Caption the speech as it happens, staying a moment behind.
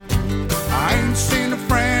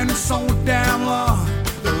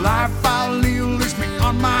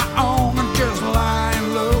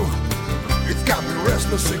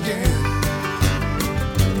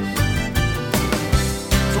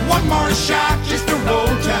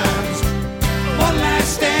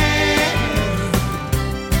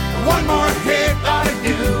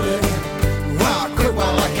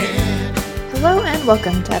and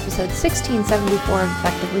welcome to episode 1674 of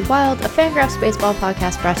Effectively Wild, a Fangraphs baseball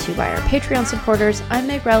podcast brought to you by our Patreon supporters. I'm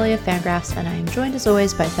Meg Rowley of Fangraphs, and I am joined as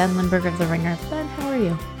always by Ben Lindbergh of The Ringer. Ben, how are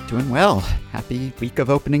you? Doing well. Happy week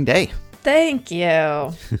of opening day. Thank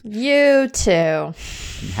you. You too.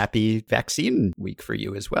 And happy vaccine week for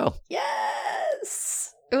you as well.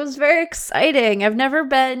 Yes! It was very exciting. I've never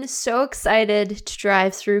been so excited to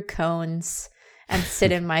drive through cones and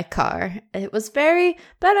sit in my car. It was very,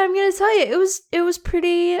 but I'm going to tell you, it was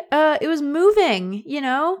pretty, it was moving, you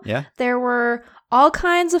know? Yeah. There were all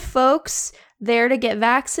kinds of folks there to get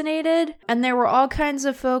vaccinated, and there were all kinds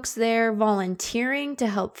of folks there volunteering to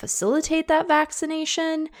help facilitate that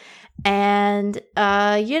vaccination. And,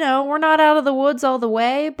 we're not out of the woods all the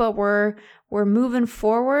way, but we're moving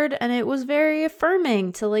forward. And it was very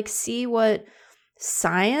affirming to see what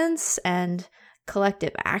science and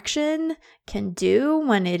collective action can do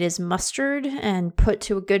when it is mustered and put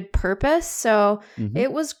to a good purpose. So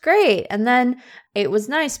It was great. And then it was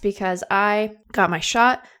nice because I got my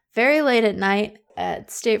shot very late at night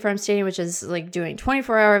at State Farm Stadium, which is doing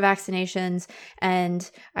 24-hour vaccinations.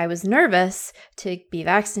 And I was nervous to be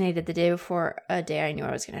vaccinated the day before, a day I knew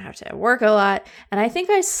I was going to have to work a lot. And I think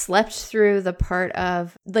I slept through the part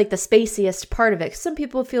of the spaciest part of it. 'Cause some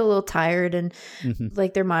people feel a little tired and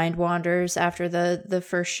their mind wanders after the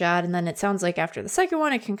first shot. And then it sounds like after the second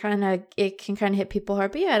one, it can kind of hit people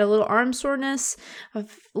hard. But yeah, I had a little arm soreness, a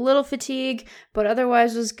little fatigue, but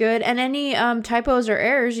otherwise was good. And any typos or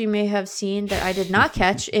errors you may have seen that I did not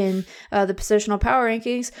catch in the positional power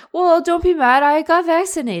rankings, well, don't be mad. I got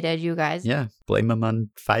vaccinated, you guys. Yeah. Blame them on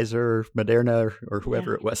Pfizer or Moderna or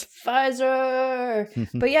whoever it was. Pfizer.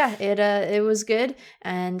 But yeah, it was good.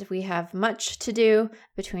 And we have much to do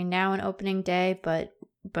between now and opening day, but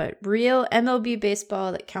real MLB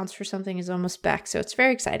baseball that counts for something is almost back. So it's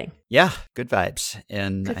very exciting. Yeah, good vibes.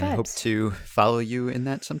 And good I vibes. hope to follow you in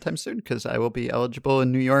that sometime soon because I will be eligible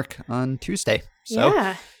in New York on Tuesday. So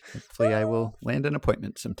yeah. Hopefully I will land an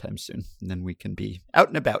appointment sometime soon and then we can be out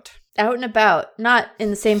and about. Out and about, not in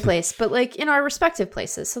the same place, but in our respective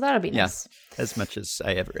places. So that'll be nice. Yeah, as much as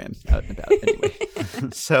I ever am out and about anyway.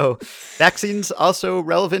 So vaccines also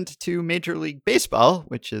relevant to Major League Baseball,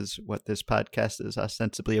 which is what this podcast is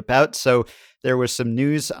ostensibly about. So there was some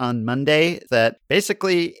news on Monday that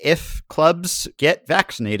basically if clubs get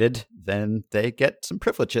vaccinated, then they get some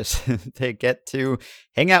privileges. They get to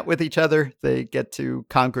hang out with each other. They get to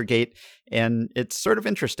congregate. And it's sort of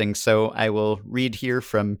interesting. So I will read here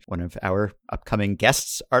from one of our upcoming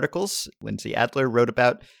guests' articles. Lindsay Adler wrote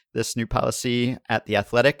about this new policy at The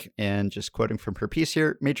Athletic. And just quoting from her piece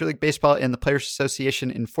here, Major League Baseball and the Players Association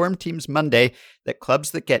informed teams Monday that clubs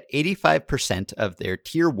that get 85% of their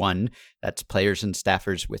Tier 1, that's players and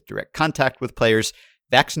staffers with direct contact with players,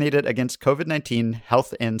 vaccinated against COVID-19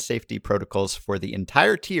 health and safety protocols for the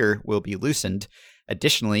entire tier will be loosened.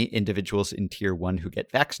 Additionally, individuals in Tier 1 who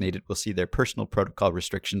get vaccinated will see their personal protocol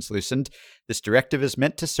restrictions loosened. This directive is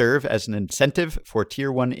meant to serve as an incentive for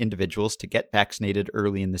Tier 1 individuals to get vaccinated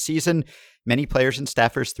early in the season. Many players and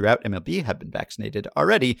staffers throughout MLB have been vaccinated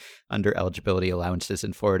already under eligibility allowances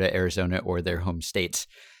in Florida, Arizona, or their home states.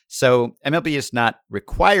 So MLB is not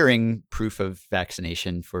requiring proof of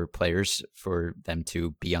vaccination for players for them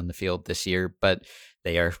to be on the field this year, but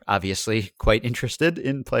they are obviously quite interested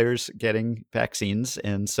in players getting vaccines.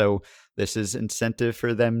 And so this is incentive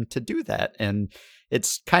for them to do that. And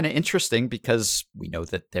it's kind of interesting because we know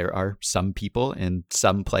that there are some people and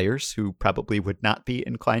some players who probably would not be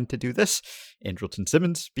inclined to do this. Andrelton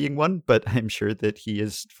Simmons being one, but I'm sure that he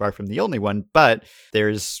is far from the only one. But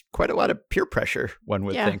there's quite a lot of peer pressure, one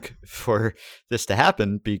would think, for this to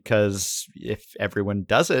happen, because if everyone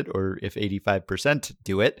does it, or if 85%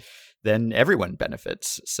 do it, then everyone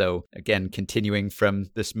benefits. So again, continuing from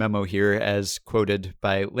this memo here, as quoted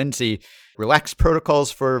by Lindsay, relaxed protocols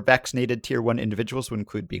for vaccinated Tier 1 individuals would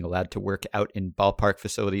include being allowed to work out in ballpark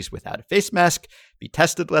facilities without a face mask, be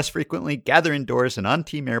tested less frequently, gather indoors and on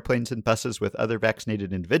team airplanes and buses with other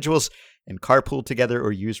vaccinated individuals, and carpool together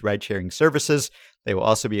or use ride-sharing services. They will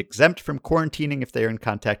also be exempt from quarantining if they are in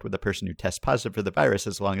contact with a person who tests positive for the virus,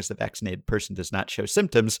 as long as the vaccinated person does not show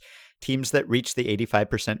symptoms. Teams that reach the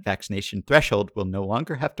 85% vaccination threshold will no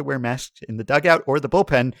longer have to wear masks in the dugout or the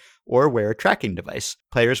bullpen or wear a tracking device.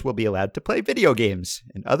 Players will be allowed to play video games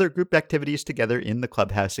and other group activities together in the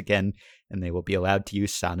clubhouse again, and they will be allowed to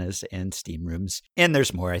use saunas and steam rooms. And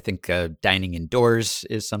there's more. I think dining indoors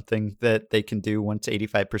is something that they can do once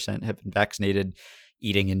 85% have been vaccinated.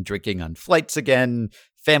 Eating and drinking on flights again,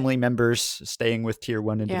 family members staying with tier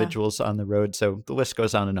 1 individuals on the road. So the list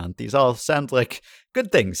goes on and on. These all sound like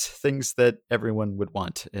good things that everyone would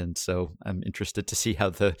want. And so I'm interested to see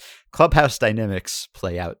how the clubhouse dynamics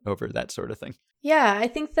play out over that sort of thing. Yeah, I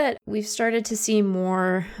think that we've started to see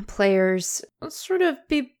more players sort of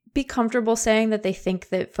be comfortable saying that they think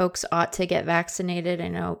that folks ought to get vaccinated. I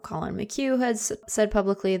know Colin McHugh has said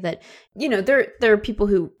publicly that, there are people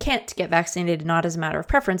who can't get vaccinated, not as a matter of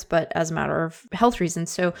preference, but as a matter of health reasons.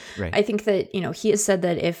 So right. I think that, he has said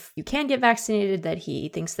that if you can get vaccinated, that he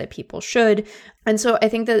thinks that people should. And so I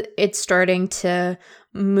think that it's starting to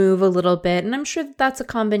move a little bit. And I'm sure that's a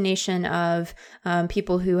combination of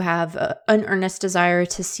people who have an earnest desire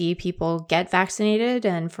to see people get vaccinated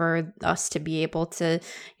and for us to be able to,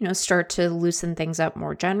 start to loosen things up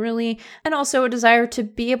more generally. And also a desire to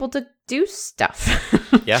be able to do stuff.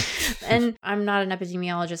 Yeah. And I'm not an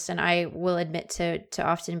epidemiologist, and I will admit to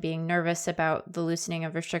often being nervous about the loosening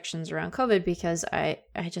of restrictions around COVID because I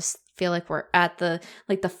just feel like we're at the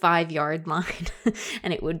 5-yard line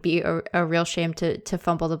and it would be a real shame to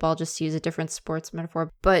fumble the ball, just to use a different sports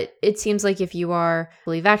metaphor. But it seems like if you are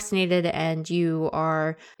fully vaccinated and you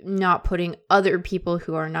are not putting other people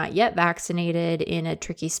who are not yet vaccinated in a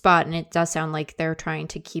tricky spot, and it does sound like they're trying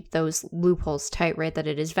to keep those loopholes tight, right? That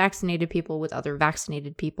it is vaccinated people with other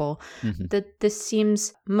vaccinated people, that this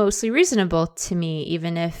seems mostly reasonable to me,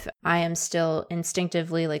 even if I am still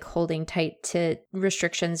instinctively holding tight to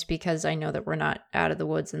restrictions because I know that we're not out of the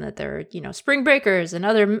woods and that there are, spring breakers and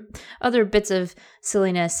other bits of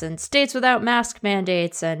silliness and states without mask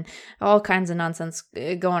mandates and all kinds of nonsense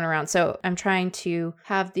going around. So I'm trying to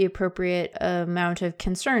have the appropriate amount of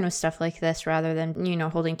concern with stuff like this rather than,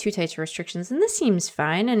 holding too tight to restrictions. And this seems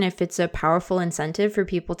fine. And if it's a powerful incentive for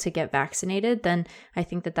people to get vaccinated, then I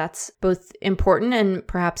think that that's both important and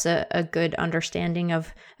perhaps a good understanding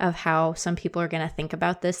of how some people are going to think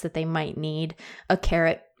about this, that they might need a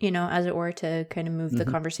carrot, as it were, to kind of move the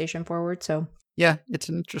conversation forward. So yeah, it's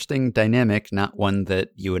an interesting dynamic, not one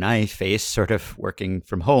that you and I face sort of working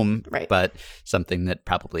from home, right, but something that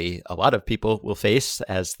probably a lot of people will face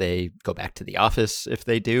as they go back to the office, if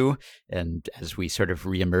they do, and as we sort of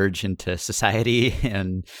reemerge into society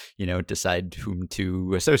and, decide whom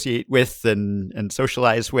to associate with and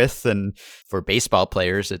socialize with. And for baseball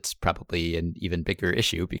players, it's probably an even bigger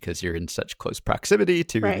issue because you're in such close proximity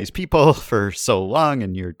to these people for so long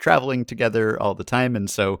and you're traveling together all the time. And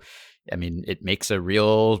so it makes a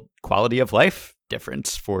real quality of life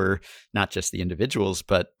difference for not just the individuals,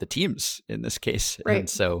 but the teams in this case. Right. And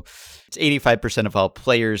so it's 85% of all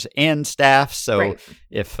players and staff. So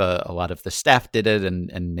if a lot of the staff did it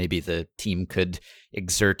and maybe the team could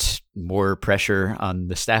exert more pressure on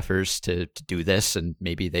the staffers to do this, and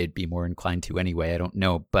maybe they'd be more inclined to anyway, I don't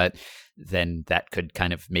know. But then that could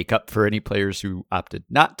kind of make up for any players who opted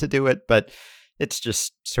not to do it. But it's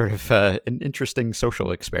just sort of an interesting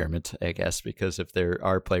social experiment, I guess, because if there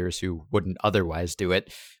are players who wouldn't otherwise do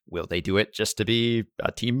it, will they do it just to be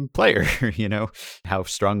a team player? How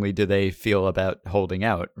strongly do they feel about holding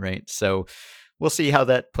out, right? So we'll see how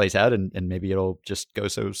that plays out, and maybe it'll just go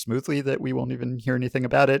so smoothly that we won't even hear anything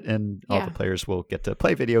about it, and all the players will get to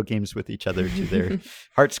play video games with each other to their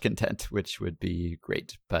heart's content, which would be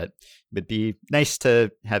great. But it would be nice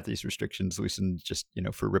to have these restrictions loosened just,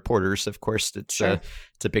 for reporters. Of course, it's a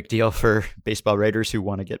big deal for baseball writers who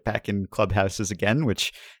want to get back in clubhouses again,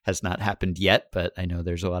 which has not happened yet. But I know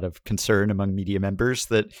there's a lot of concern among media members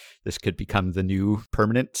that this could become the new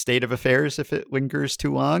permanent state of affairs if it lingers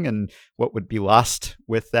too long, and what would be lost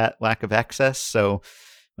with that lack of access. So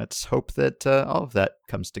let's hope that all of that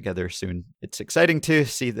comes together soon. It's exciting to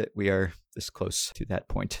see that we are this close to that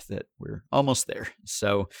point, that we're almost there.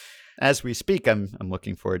 So as we speak, I'm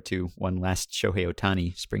looking forward to one last Shohei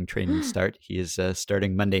Ohtani spring training start. He is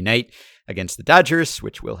starting Monday night against the Dodgers,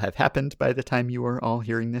 which will have happened by the time you are all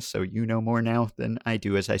hearing this, so you know more now than I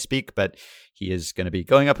do as I speak. But he is going to be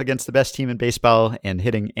going up against the best team in baseball and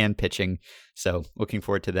hitting and pitching. So looking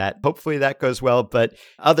forward to that. Hopefully that goes well. But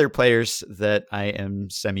other players that I am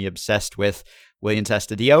semi-obsessed with, Willians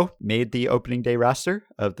Astudillo made the opening day roster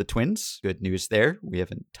of the Twins. Good news there. We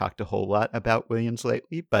haven't talked a whole lot about Willians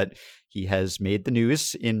lately, but he has made the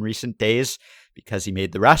news in recent days because he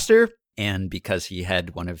made the roster and because he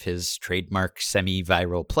had one of his trademark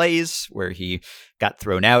semi-viral plays where he got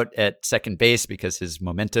thrown out at second base because his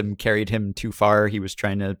momentum carried him too far. He was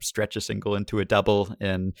trying to stretch a single into a double,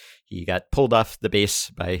 and he got pulled off the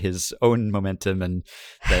base by his own momentum and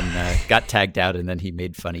then got tagged out, and then he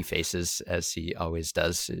made funny faces, as he always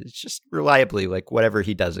does. It's just reliably, whatever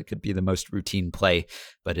he does, it could be the most routine play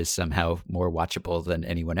but is somehow more watchable than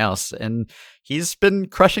anyone else. And he's been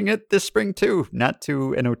crushing it this spring too, not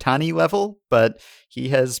to an Ohtani level, but he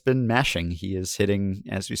has been mashing. He is hitting,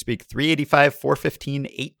 as we speak, 385, 415,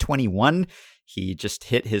 821. He just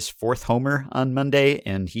hit his fourth homer on Monday,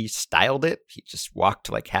 and he styled it. He just walked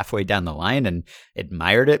like halfway down the line and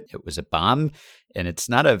admired it. It was a bomb. And it's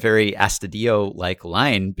not a very Astudillo-like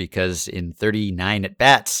line because in 39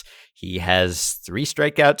 at-bats, he has 3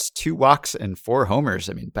 strikeouts, 2 walks, and 4 homers.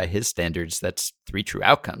 I mean, by his standards, that's 3 true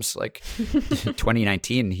outcomes. Like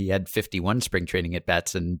 2019, he had 51 spring training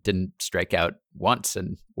at-bats and didn't strike out once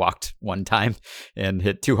and walked 1 time and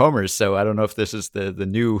hit 2 homers. So I don't know if this is the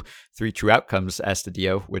new 3 true outcomes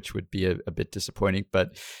Astudillo, which would be a bit disappointing,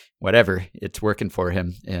 but whatever, it's working for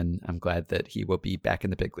him. And I'm glad that he will be back in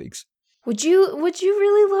the big leagues. Would you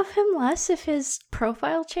really love him less if his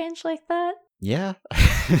profile changed like that? Yeah,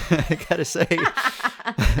 I gotta say,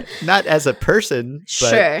 not as a person, but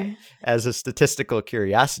sure, as a statistical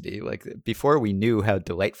curiosity. Like before we knew how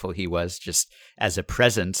delightful he was just as a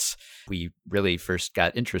presence, we really first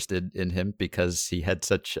got interested in him because he had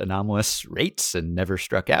such anomalous rates and never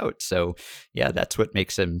struck out. So yeah, that's what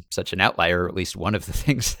makes him such an outlier, or at least one of the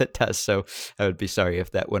things that does. So I would be sorry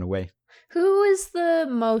if that went away. Who is the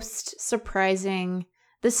most surprising?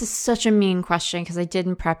 This is such a mean question because I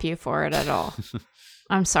didn't prep you for it at all.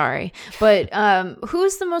 I'm sorry. But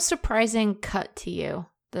who's the most surprising cut to you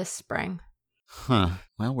this spring? Well,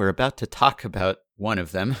 we're about to talk about one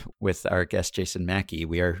of them with our guest, Jason Mackey.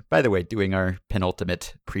 We are, by the way, doing our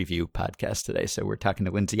penultimate preview podcast today. So we're talking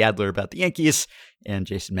to Lindsay Adler about the Yankees and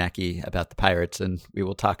Jason Mackey about the Pirates. And we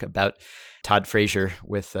will talk about Todd Frazier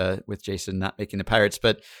with Jason not making the Pirates.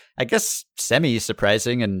 But I guess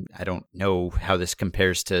semi-surprising, and I don't know how this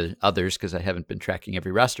compares to others because I haven't been tracking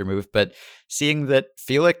every roster move, but seeing that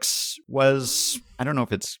Felix was, I don't know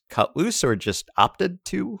if it's cut loose or just opted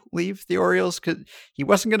to leave the Orioles, because he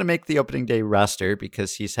wasn't going to make the opening day roster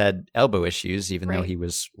because he's had elbow issues, even though he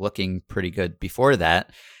was looking pretty good before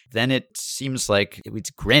that. Then it seems like it's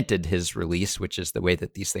granted his release, which is the way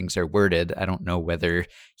that these things are worded. I don't know whether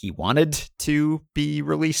he wanted to be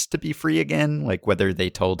released to be free again, like whether they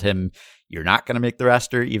told him you're not going to make the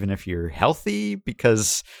roster even if you're healthy,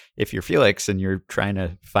 because if you're Felix and you're trying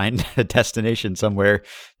to find a destination somewhere,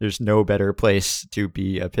 there's no better place to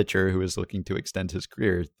be a pitcher who is looking to extend his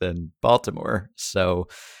career than Baltimore. So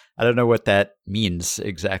I don't know what that means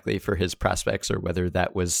exactly for his prospects, or whether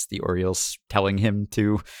that was the Orioles telling him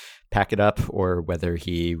to pack it up, or whether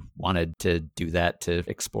he wanted to do that to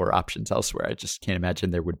explore options elsewhere. I just can't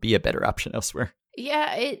imagine there would be a better option elsewhere.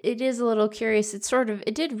 Yeah, it is a little curious.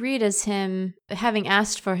 It did read as him having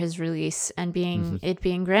asked for his release and it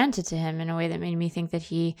being granted to him in a way that made me think that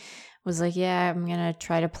he was like, yeah, I'm going to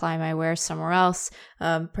try to ply my wares somewhere else,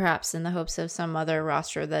 perhaps in the hopes of some other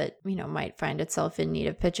roster that, might find itself in need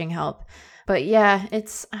of pitching help. But yeah, I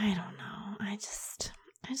don't know. I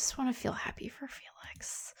just want to feel happy for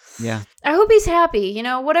Felix. Yeah. I hope he's happy,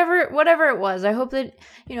 whatever it was. I hope that,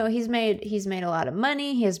 he's made a lot of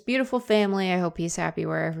money. He has a beautiful family. I hope he's happy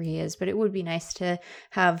wherever he is. But it would be nice to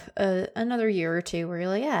have another year or two where you're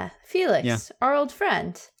like, yeah, Felix, our old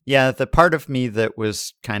friend. Yeah, the part of me that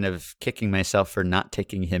was kind of kicking myself for not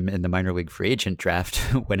taking him in the minor league free agent draft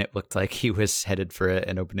when it looked like he was headed for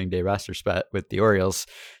an opening day roster spot with the Orioles,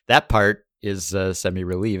 that part is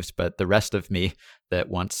semi-relieved, but the rest of me that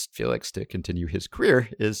wants Felix to continue his career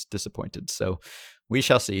is disappointed. So we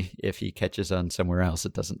shall see if he catches on somewhere else.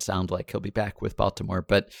 It doesn't sound like he'll be back with Baltimore,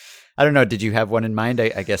 but I don't know. Did you have one in mind?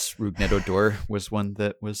 I guess Rougned Odor was one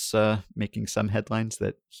that was making some headlines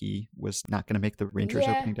that he was not going to make the Rangers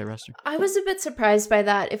opening day roster. I was a bit surprised by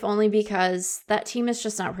that, if only because that team is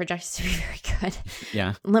just not projected to be very good.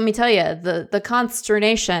 Yeah. Let me tell you, the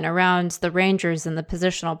consternation around the Rangers and the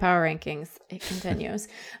positional power rankings, it continues.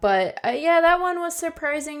 But that one was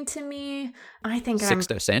surprising to me. I think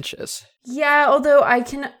Sixto Sanchez. Yeah, although I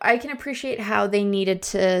can appreciate how they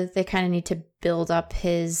kind of need to build up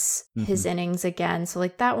his innings again. So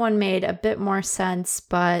like that one made a bit more sense,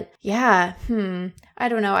 but yeah, I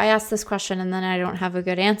don't know. I asked this question and then I don't have a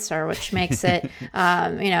good answer, which makes it,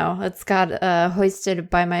 it's got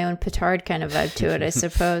hoisted by my own petard kind of vibe to it, I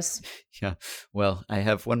suppose. Yeah. Well, I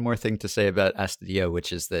have one more thing to say about Astudillo,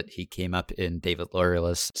 which is that he came up in David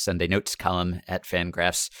Laurila's Sunday Notes column at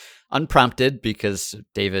Fangraphs unprompted because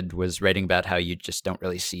David was writing about how you just don't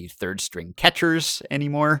really see third string catchers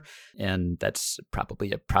anymore. And that's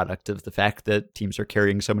probably a product of the fact that teams are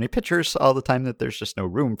carrying so many pitchers all the time that there's just no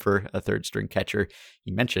room for a third string catcher.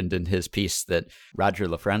 He mentioned in his piece that Roger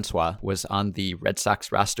Lefrancois was on the Red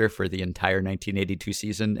Sox roster for the entire 1982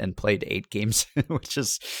 season and played 8 games, which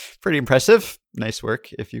is pretty impressive. Nice work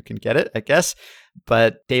if you can get it, I guess.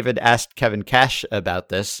 But David asked Kevin Cash about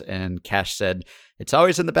this, and Cash said, "It's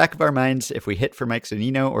always in the back of our minds. If we hit for Mike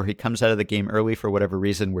Zunino or he comes out of the game early for whatever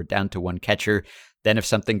reason, we're down to one catcher. Then if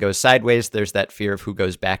something goes sideways, there's that fear of who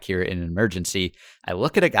goes back here in an emergency. I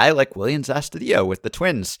look at a guy like Willians Astudillo with the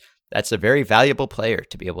Twins. That's a very valuable player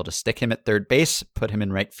to be able to stick him at third base, put him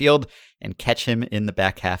in right field, and catch him in the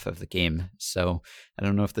back half of the game." So I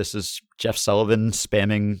don't know if this is Jeff Sullivan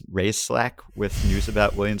spamming Ray's Slack with news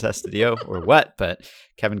about Willians Astudillo or what, but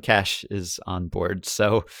Kevin Cash is on board.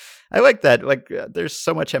 So I like that. There's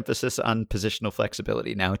so much emphasis on positional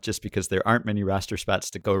flexibility now, just because there aren't many roster spots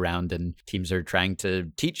to go around, and teams are trying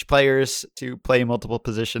to teach players to play multiple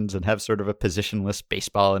positions and have sort of a positionless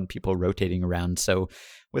baseball and people rotating around. So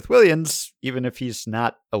with Willians, even if he's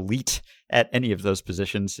not elite at any of those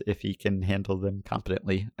positions, if he can handle them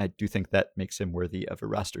competently, I do think that makes him worthy of a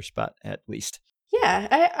roster spot at least. Yeah,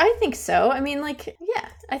 I think so. I mean,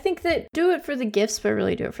 I think that do it for the gifts, but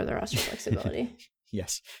really do it for the roster flexibility.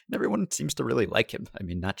 Yes. And everyone seems to really like him. I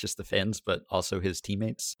mean, not just the fans, but also his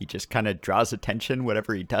teammates. He just kind of draws attention,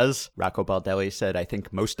 whatever he does. Rocco Baldelli said, "I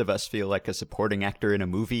think most of us feel like a supporting actor in a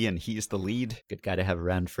movie, and he's the lead." Good guy to have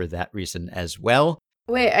around for that reason as well.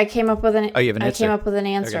 Wait, I came up with an. Oh, you have an answer? I came up with an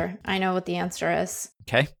answer. Okay. I know what the answer is.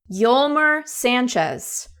 Okay. Yolmer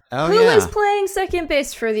Sanchez. Oh, who is playing second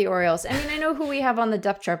base for the Orioles? I mean, I know who we have on the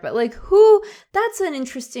depth chart, but who? That's an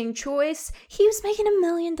interesting choice. He was making $1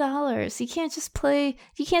 million. You can't just pay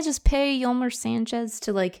Yolmer Sanchez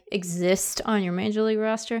to exist on your major league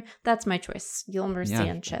roster. That's my choice. Yolmer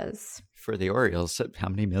Sanchez. For the Orioles, how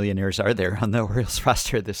many millionaires are there on the Orioles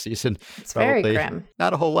roster this season? It's probably very grim.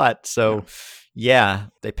 Not a whole lot. So yeah,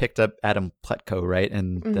 they picked up Adam Pletko, right?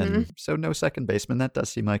 And then, so no second baseman. That does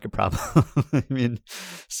seem like a problem. I mean,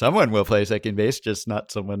 someone will play second base, just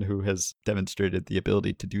not someone who has demonstrated the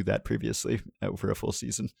ability to do that previously over a full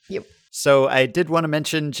season. Yep. So I did want to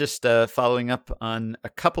mention, just following up on a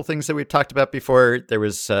couple things that we've talked about before, there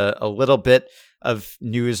was a little bit of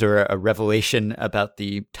news or a revelation about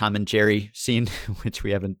the Tom and Jerry scene, which we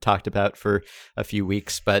haven't talked about for a few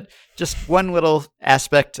weeks, but just one little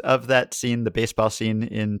aspect of that scene, the baseball scene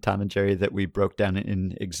in Tom and Jerry, that we broke down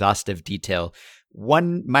in exhaustive detail.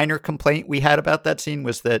 One minor complaint we had about that scene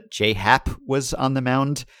was that Jay Happ was on the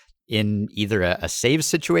mound in either a save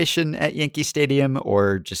situation at Yankee Stadium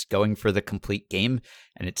or just going for the complete game.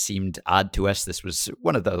 And it seemed odd to us. This was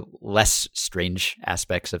one of the less strange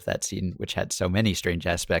aspects of that scene, which had so many strange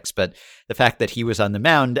aspects. But the fact that he was on the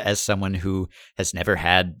mound as someone who has never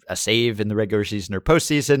had a save in the regular season or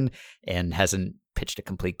postseason and hasn't pitched a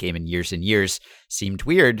complete game in years seemed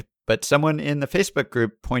weird. But someone in the Facebook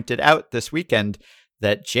group pointed out this weekend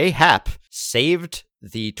that Jay Happ saved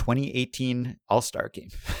the 2018 All-Star game.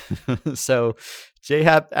 So Jay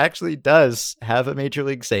Happ actually does have a major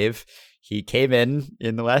league save. He came in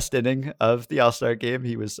the last inning of the All-Star game.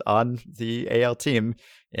 He was on the AL team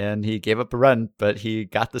and he gave up a run, but he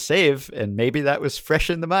got the save. And maybe that was fresh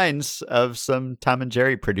in the minds of some Tom and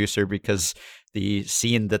Jerry producer, because the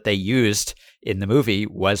scene that they used in the movie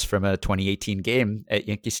was from a 2018 game at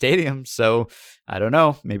Yankee Stadium. So I don't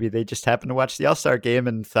know, maybe they just happened to watch the All-Star game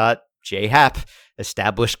and thought, Jay Happ,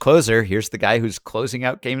 established closer. Here's the guy who's closing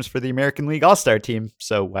out games for the American League All-Star team.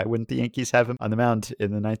 So why wouldn't the Yankees have him on the mound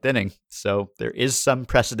in the 9th inning? So there is some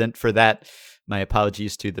precedent for that. My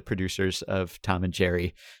apologies to the producers of Tom and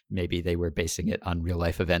Jerry. Maybe they were basing it on real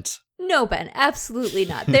life events. No, Ben, absolutely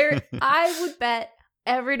not. I would bet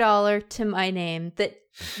every dollar to my name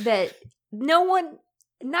that no one,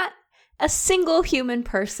 not a single human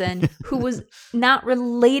person who was not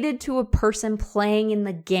related to a person playing in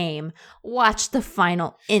the game watched the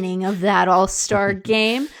final inning of that All-Star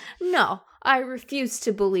game. No, I refuse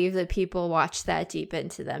to believe that people watch that deep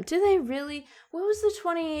into them. Do they really? What was the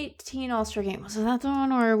 2018 All-Star game? Was that the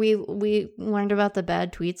one where we learned about the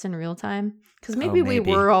bad tweets in real time? Because maybe we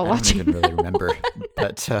were all watching. I don't even really remember.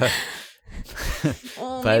 But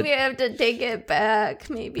maybe I have to take it back.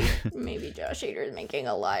 Maybe Josh Hader is making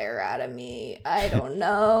a liar out of me. I don't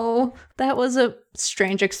know. That was a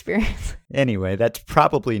strange experience. Anyway, that's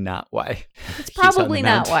probably not why. It's probably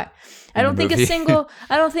not why. I don't think movie.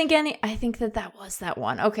 I think that was that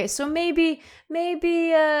one. Okay, so maybe they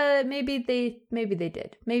did.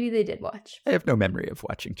 Maybe they did watch. I have no memory of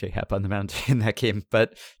watching J-Hap on the mound in that game,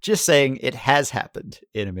 but just saying it has happened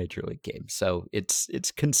in a major league game. So it's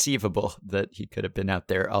conceivable that he could have been out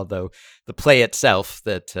there, although the play itself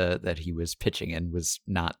that he was pitching in was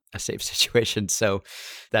not a safe situation. So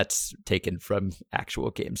that's taken from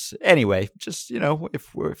actual games. Anyway, just,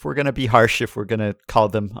 if we're going to be harsh, if we're going to call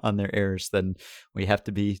them on their errors, then we have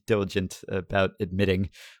to be diligent about admitting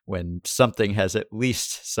when something has at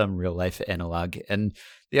least some real life analog. And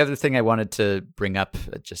the other thing I wanted to bring up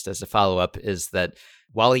just as a follow-up is that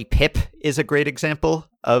Wally Pipp is a great example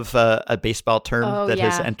of a baseball term that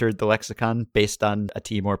has entered the lexicon based on a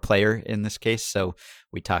team or player in this case. So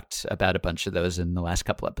we talked about a bunch of those in the last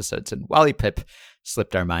couple episodes, and Wally Pipp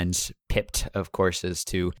slipped our minds. Pipped, of course, is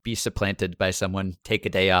to be supplanted by someone, take a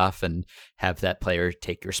day off, and have that player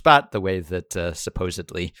take your spot the way that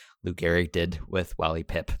supposedly Lou Gehrig did with Wally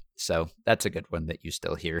Pipp. So that's a good one that you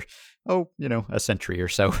still hear, a century or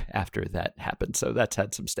so after that happened. So that's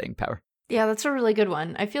had some staying power. Yeah, that's a really good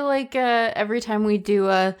one. I feel like every time we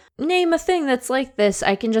do name a thing that's like this,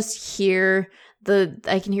 I can just hear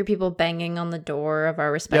people banging on the door of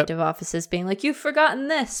our respective offices being like, you've forgotten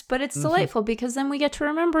this, but it's delightful because then we get to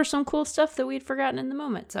remember some cool stuff that we'd forgotten in the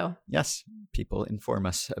moment. So yes, people inform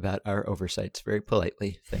us about our oversights very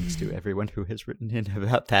politely. Thanks to everyone who has written in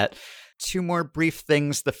about that. Two more brief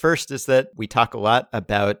things. The first is that we talk a lot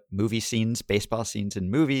about movie scenes, baseball scenes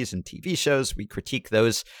in movies and TV shows. We critique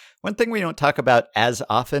those. One thing we don't talk about as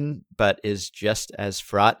often, but is just as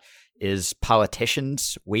fraught, is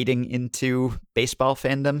politicians wading into baseball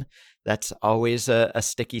fandom. That's always a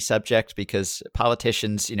sticky subject because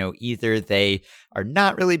politicians, either they are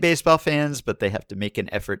not really baseball fans, but they have to make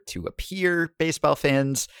an effort to appear baseball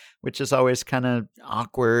fans, which is always kind of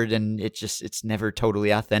awkward and it's never totally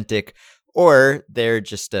authentic. Or they're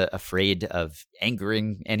just afraid of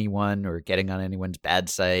angering anyone or getting on anyone's bad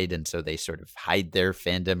side. And so they sort of hide their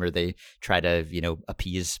fandom or they try to,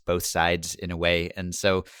 appease both sides in a way. And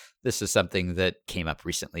so this is something that came up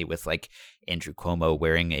recently with like Andrew Cuomo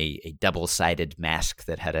wearing a double-sided mask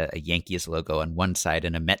that had a Yankees logo on one side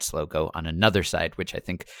and a Mets logo on another side, which I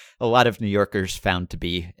think a lot of New Yorkers found to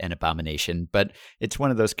be an abomination. But it's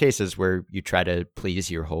one of those cases where you try to please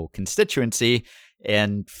your whole constituency.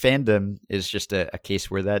 And fandom is just a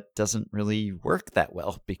case where that doesn't really work that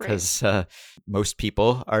well because most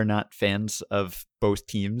people are not fans of both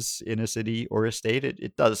teams in a city or a state.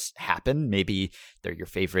 It does happen. Maybe they're your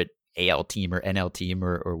favorite AL team or NL team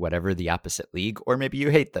or whatever, the opposite league, or maybe you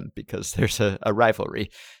hate them because there's a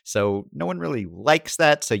rivalry. So no one really likes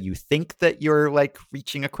that. So you think that you're like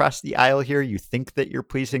reaching across the aisle here. You think that you're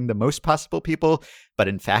pleasing the most possible people, but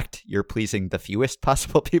in fact, you're pleasing the fewest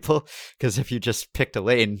possible people. Because if you just picked a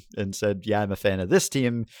lane and said, yeah, I'm a fan of this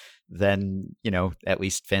team, then, at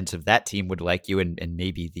least fans of that team would like you and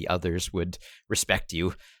maybe the others would respect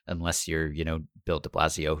you unless you're, Bill de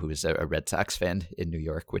Blasio, who is a Red Sox fan in New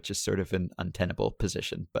York, which is sort of an untenable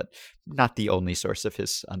position, but not the only source of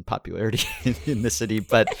his unpopularity in the city.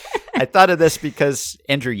 But I thought of this because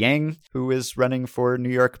Andrew Yang, who is running for New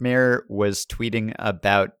York mayor, was tweeting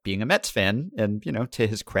about being a Mets fan. And, to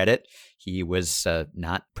his credit, he was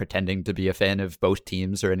not pretending to be a fan of both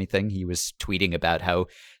teams or anything. He was tweeting about how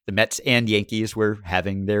the Mets and Yankees were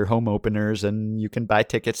having their home openers and you can buy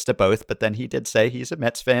tickets to both. But then he did say he's a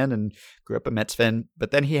Mets fan and grew up a Mets fan.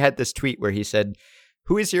 But then he had this tweet where he said,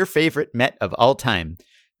 "Who is your favorite Met of all time?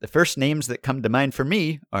 The first names that come to mind for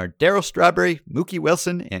me are Darryl Strawberry, Mookie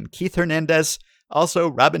Wilson, and Keith Hernandez. Also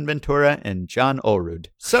Robin Ventura and John Olerud.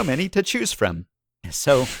 So many to choose from."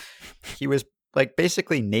 So he was like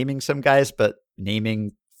basically naming some guys, but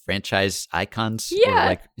naming franchise icons or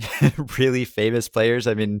like really famous players.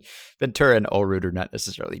 I mean, Ventura and Olerud are not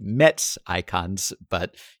necessarily Mets icons,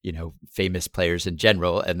 but, famous players in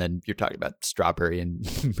general. And then you're talking about Strawberry and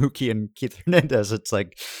Mookie and Keith Hernandez. It's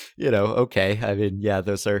like, okay. I mean, yeah,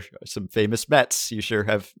 those are some famous Mets. You sure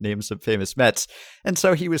have names of famous Mets. And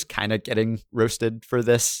so he was kind of getting roasted for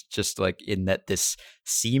this, just like in that this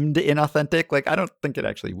seemed inauthentic. Like, I don't think it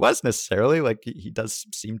actually was necessarily. Like, he does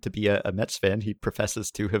seem to be a Mets fan. He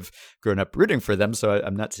professes to have grown up rooting for them. So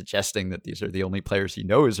I'm not suggesting that these are the only players he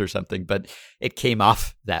knows or something, but it came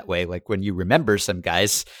off that way. Like when you remember some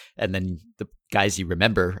guys and then the guys you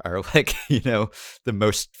remember are like, the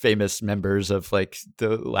most famous members of like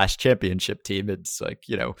the last championship team. It's like,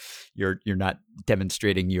 you're not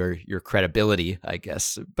demonstrating your credibility, I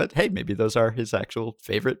guess. But hey, maybe those are his actual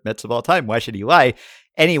favorite Mets of all time. Why should he lie?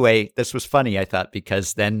 Anyway, this was funny, I thought,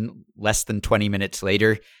 because then less than 20 minutes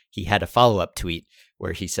later, he had a follow-up tweet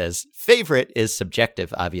where he says, favorite is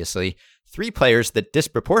subjective, obviously. 3 players that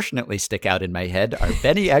disproportionately stick out in my head are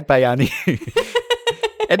Benny Agbayani,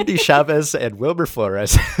 Endy Chavez, and Wilmer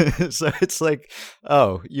Flores. So it's like,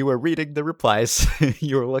 oh, you were reading the replies.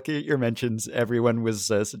 You were looking at your mentions. Everyone was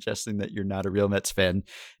suggesting that you're not a real Mets fan.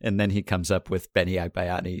 And then he comes up with Benny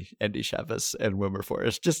Agbayani, Endy Chavez, and Wilmer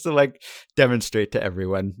Flores just to like demonstrate to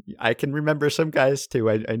everyone. I can remember some guys too.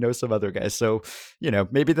 I know some other guys. So,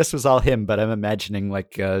 maybe this was all him, but I'm imagining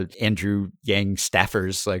like Andrew Yang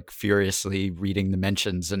staffers like furiously reading the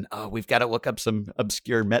mentions and, oh, we've got to look up some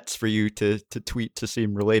obscure Mets for you to tweet to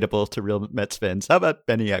seem relatable to real Mets fans. How about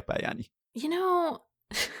Benny Agbayani?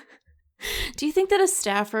 Do you think that a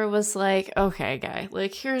staffer was like, okay, guy,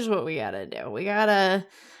 like, here's what we gotta do. We gotta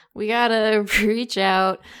reach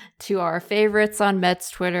out to our favorites on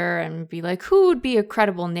Mets Twitter and be like, who would be a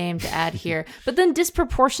credible name to add here? But then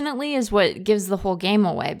disproportionately is what gives the whole game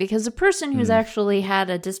away, because a person who's actually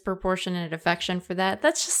had a disproportionate affection for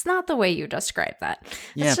that's just not the way you describe that.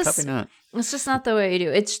 Yeah, probably not. It's just not the way you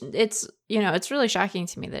do. It's really shocking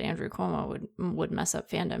to me that Andrew Cuomo would mess up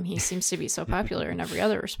fandom. He seems to be so popular in every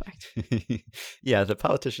other respect. Yeah, the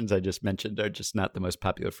politicians I just mentioned are just not the most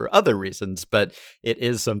popular for other reasons, but it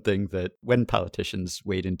is something that when politicians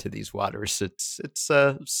wade into these waters, it's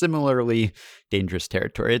similarly dangerous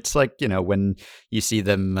territory. It's like, when you see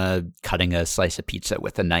them cutting a slice of pizza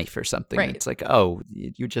with a knife or something. Right. It's like, oh,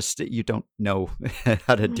 you don't know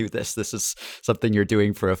how to do this. This is something you're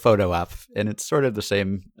doing for a photo op. And it's sort of the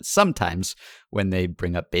same sometimes when they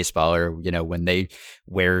bring up baseball or, when they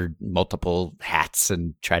wear multiple hats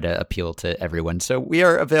and try to appeal to everyone. So we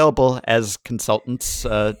are available as consultants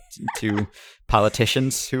to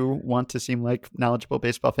politicians who want to seem like knowledgeable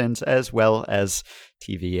baseball fans, as well as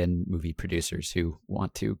TV and movie producers who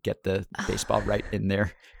want to get the baseball right in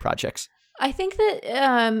their projects. I think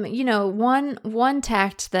that one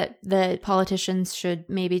tact that politicians should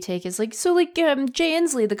maybe take is Jay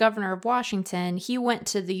Inslee, the governor of Washington, he went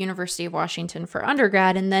to the University of Washington for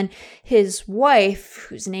undergrad, and then his wife,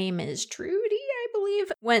 whose name is Trudy, I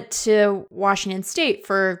believe, went to Washington State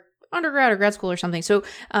for undergrad or grad school or something. So,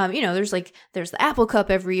 there's the Apple Cup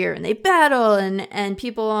every year and they battle and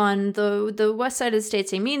people on the west side of the state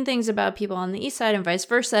say mean things about people on the east side and vice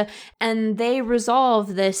versa. And they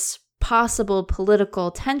resolve this possible political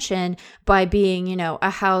tension by being, a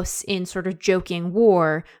house in sort of joking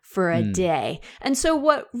war for a day. And so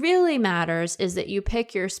what really matters is that you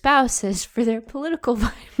pick your spouses for their political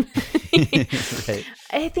vibe. Right.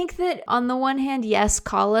 I think that on the one hand, yes,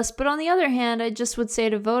 call us. But on the other hand, I just would say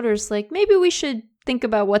to voters, like, maybe we should think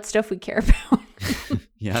about what stuff we care about.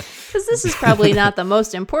 Yeah. Because this is probably not the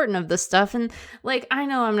most important of the stuff. And like, I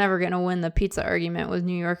know I'm never going to win the pizza argument with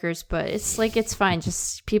New Yorkers, but it's like, it's fine.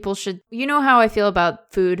 Just people should, how I feel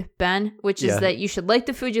about food, Ben, which is that you should like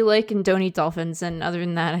the food you like and don't eat dolphins. And other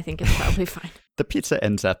than that, I think it's probably fine. The pizza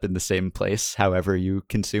ends up in the same place, however you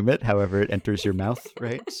consume it, however it enters your mouth,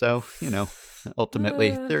 right? So,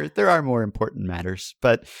 ultimately there are more important matters.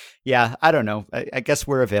 But yeah, I don't know. I guess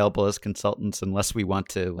we're available as consultants unless we want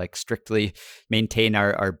to like strictly maintain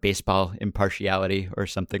our baseball impartiality or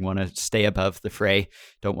something, want to stay above the fray,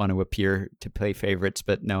 don't want to appear to play favorites.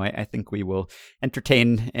 But no, I think we will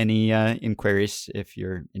entertain any inquiries if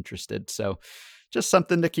you're interested. So just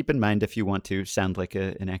something to keep in mind if you want to sound like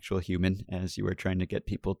an actual human as you are trying to get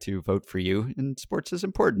people to vote for you. And sports is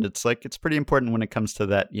important. It's pretty important when it comes to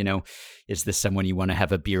that, is this someone you want to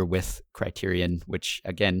have a beer with criterion, which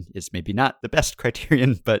again is maybe not the best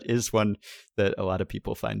criterion, but is one that a lot of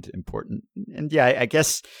people find important. And yeah, I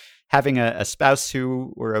guess having a spouse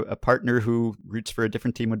who or a partner who roots for a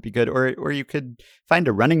different team would be good. Or you could find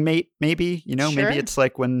a running mate, maybe, Sure. Maybe it's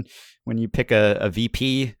like when you pick a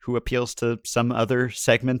VP who appeals to some other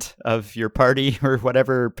segment of your party or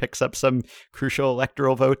whatever, picks up some crucial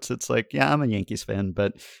electoral votes. It's like, yeah, I'm a Yankees fan,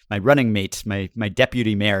 but my running mate, my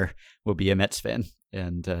deputy mayor will be a Mets fan.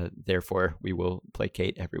 And therefore, we will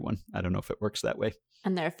placate everyone. I don't know if it works that way.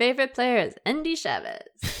 And their favorite player is Endy Chavez.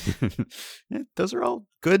 Yeah, those are all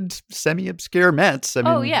good, semi-obscure Mets. I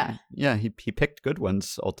mean, yeah. Yeah, he picked good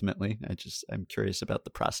ones ultimately. I'm curious about the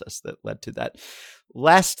process that led to that.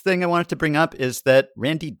 Last thing I wanted to bring up is that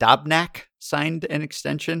Randy Dobnak signed an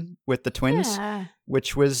extension with the Twins, Yeah.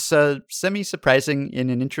 which was semi-surprising in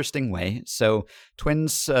an interesting way. So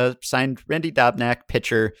Twins signed Randy Dobnak,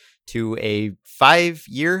 pitcher, to a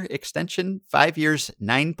 5-year extension, 5 years,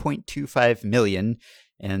 $9.25 million.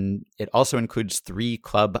 And it also includes 3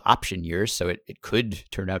 club option years. So it could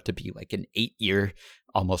turn out to be like an 8-year,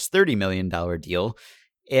 almost $30 million deal.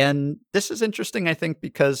 And this is interesting, I think,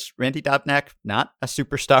 because Randy Dobnak, not a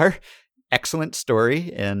superstar, excellent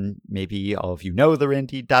story. And maybe all of you know the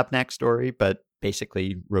Randy Dobnak story, but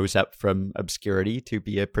basically rose up from obscurity to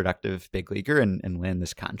be a productive big leaguer and land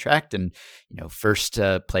this contract. And, first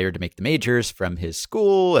player to make the majors from his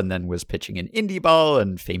school, and then was pitching in indie ball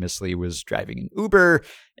and famously was driving an Uber,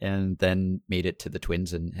 and then made it to the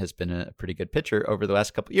Twins and has been a pretty good pitcher over the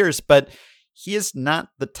last couple of years. But he is not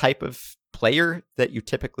the type of player that you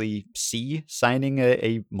typically see signing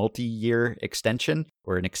a multi-year extension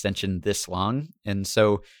or an extension this long. And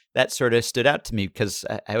so that sort of stood out to me because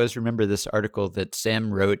I always remember this article that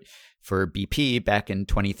Sam wrote for BP back in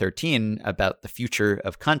 2013 about the future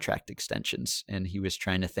of contract extensions. And he was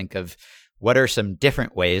trying to think of what are some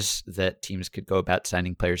different ways that teams could go about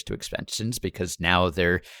signing players to extensions, because now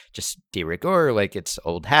they're just de rigueur, like it's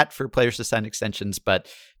old hat for players to sign extensions, but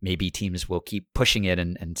maybe teams will keep pushing it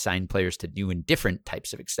and sign players to new and different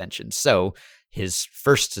types of extensions. So his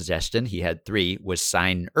first suggestion, he had 3, was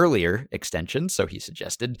sign earlier extensions. So he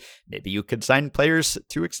suggested maybe you could sign players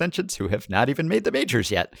to extensions who have not even made the majors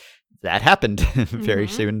yet. That happened very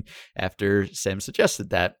soon after Sam suggested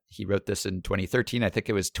that. He wrote this in 2013. I think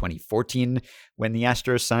it was 2014 when the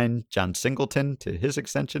Astros signed John Singleton to his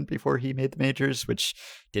extension before he made the majors, which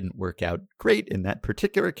didn't work out great in that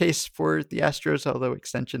particular case for the Astros, although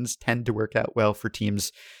extensions tend to work out well for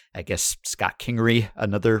teams. I guess Scott Kingery,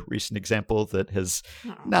 another recent example that has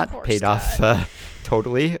not paid off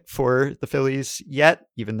totally for the Phillies yet,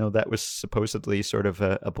 even though that was supposedly sort of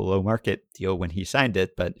a below market deal when he signed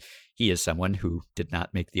it. But he is someone who did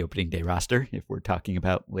not make the opening day roster, if we're talking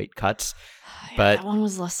about late cuts. But that one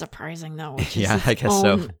was less surprising, though. Which yeah, is I guess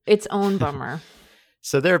so. Its own bummer.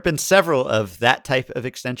 So there have been several of that type of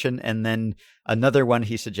extension. And then another one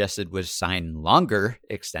he suggested was sign longer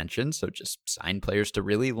extensions. So just sign players to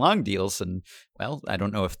really long deals. And well, I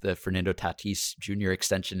don't know if the Fernando Tatis Jr.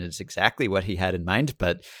 extension is exactly what he had in mind,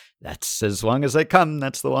 but that's as long as they come.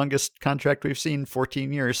 That's the longest contract we've seen,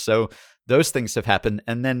 14 years. So those things have happened.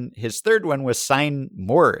 And then his third one was sign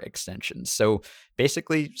more extensions. So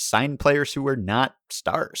basically sign players who are not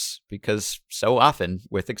stars, because so often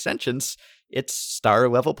with extensions, it's star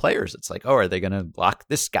level players. It's like, oh, are they going to lock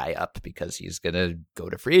this guy up because he's going to go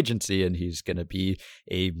to free agency and he's going to be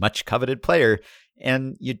a much coveted player?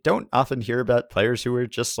 And you don't often hear about players who are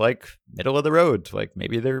just like middle of the road. Like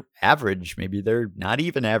maybe they're average, maybe they're not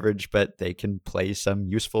even average, but they can play some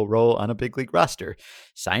useful role on a big league roster.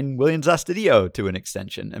 Sign Willians Astudillo to an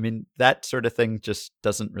extension. I mean, that sort of thing just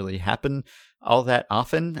doesn't really happen all that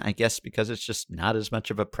often, I guess, because it's just not as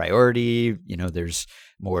much of a priority. There's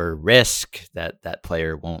more risk that that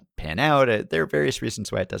player won't pan out. There are various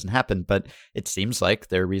reasons why it doesn't happen, but it seems like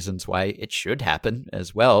there are reasons why it should happen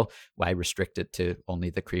as well. Why restrict it to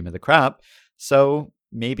only the cream of the crop? So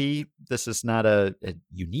maybe this is not a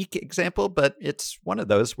unique example, but it's one of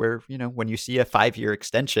those where, when you see a 5-year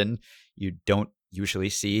extension, you don't usually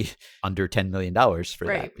see under $10 million for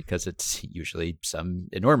that, because it's usually some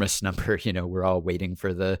enormous number. We're all waiting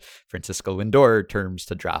for the Francisco Lindor terms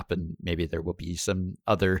to drop, and maybe there will be some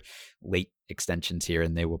other late extensions here,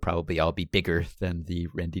 and they will probably all be bigger than the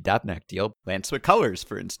Randy Dobnak deal. Lance McCullers,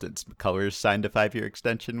 for instance. McCullers signed a 5-year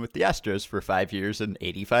extension with the Astros for 5 years and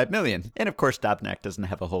 $85 million. And of course, Dobnak doesn't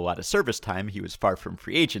have a whole lot of service time. He was far from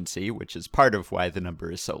free agency, which is part of why the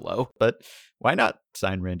number is so low. But why not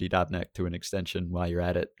sign Randy Dobnak to an extension while you're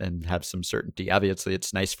at it and have some certainty? Obviously,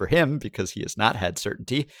 it's nice for him because he has not had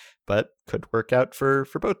certainty, but could work out for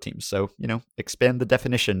both teams. So, expand the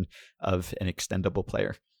definition of an extendable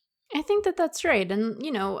player. I think that's right. And,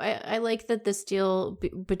 I like that this deal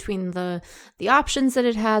between the options that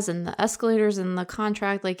it has and the escalators and the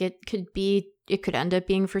contract, like it could end up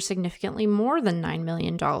being for significantly more than $9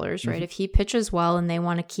 million, right? Mm-hmm. If he pitches well and they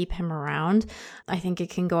want to keep him around, I think it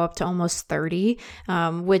can go up to almost 30,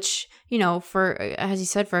 which, for, as you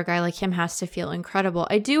said, for a guy like him has to feel incredible.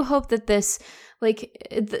 I do hope that this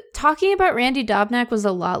talking about Randy Dobnak was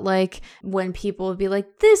a lot like when people would be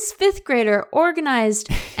like, this fifth grader organized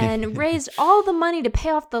and raised all the money to pay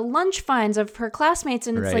off the lunch fines of her classmates.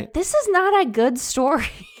 And it's like, this is not a good story.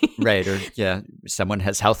 Right. Or someone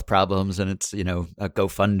has health problems and it's, a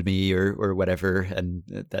GoFundMe or whatever. And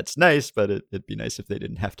that's nice, but it'd be nice if they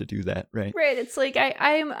didn't have to do that. Right. Right. It's like,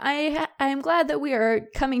 I'm glad that we are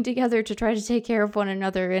coming together to try to take care of one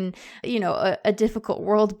another in, a difficult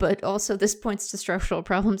world, but also this points to structural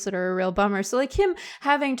problems that are a real bummer. So like him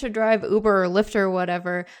having to drive Uber or Lyft or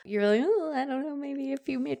whatever, you're like, oh, I don't know, maybe if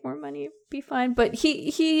you made more money, it'd be fine. But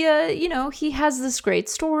he has this great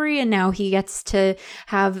story, and now he gets to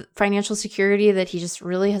have financial security that he just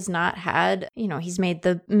really has not had. He's made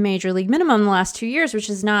the major league minimum the last 2 years, which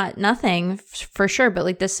is not nothing for sure, but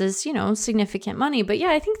like this is, significant money. But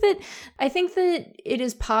yeah, I think that it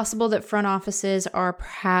is possible that front offices are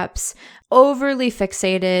perhaps overly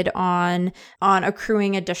fixated on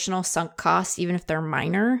accruing additional sunk costs, even if they're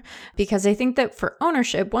minor, because I think that for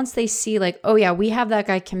ownership, once they see like, oh yeah, we have that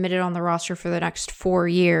guy committed on the roster for the next 4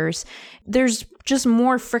 years, there's just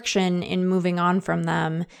more friction in moving on from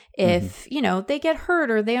them if, they get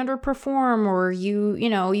hurt or they underperform, or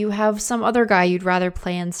you have some other guy you'd rather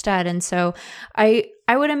play instead. And so I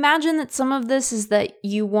would imagine that some of this is that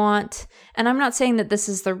you want, and I'm not saying that this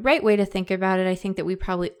is the right way to think about it. I think that we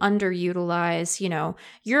probably underutilize,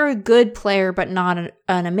 you're a good player, but not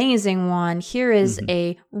an amazing one. Here is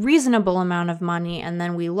a reasonable amount of money, and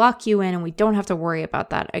then we lock you in and we don't have to worry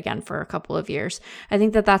about that again for a couple of years. I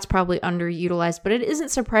think that that's probably underutilized, but it isn't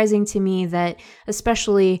surprising to me that,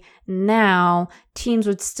 especially now, teams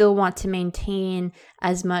would still want to maintain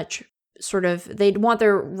as much they'd want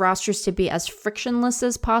their rosters to be as frictionless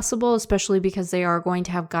as possible, especially because they are going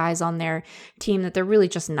to have guys on their team that they're really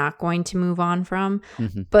just not going to move on from.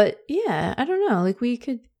 But yeah, I don't know, like we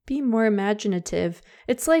could be more imaginative.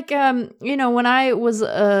 It's like, when I was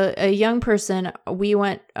a young person, we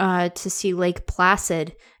went to see Lake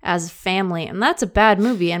Placid as a family, and that's a bad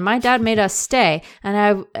movie, and my dad made us stay.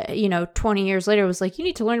 And I 20 years later was like, you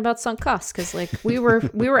need to learn about sunk costs, because like we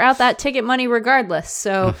were out that ticket money regardless.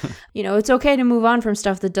 So it's okay to move on from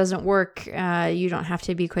stuff that doesn't work. You don't have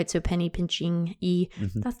to be quite so penny pinching-y.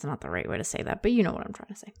 That's not the right way to say that, but you know what I'm trying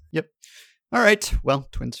to say. Yep. All right. Well,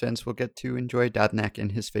 Twins fans will get to enjoy Dobnak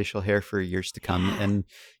and his facial hair for years to come. And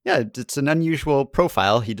yeah, it's an unusual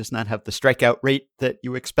profile. He does not have the strikeout rate that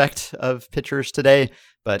you expect of pitchers today,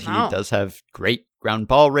 but he does have great ground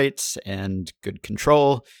ball rates and good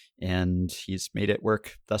control, and he's made it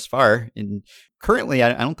work thus far. And currently,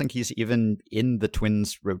 I don't think he's even in the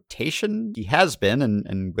Twins rotation. He has been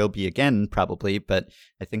and will be again probably, but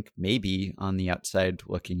I think maybe on the outside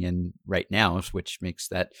looking in right now, which makes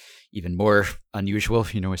that even more unusual,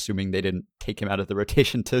 assuming they didn't take him out of the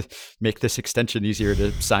rotation to make this extension easier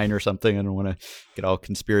to sign or something. I don't want to get all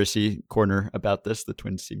conspiracy corner about this. The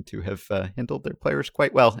Twins seem to have handled their players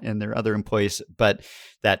quite well and their other employees, but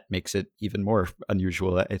that makes it even more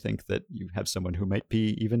unusual, I think, that you have someone who might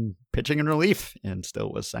be even pitching in relief and still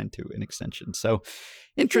was signed to an extension. So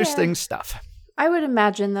interesting stuff. I would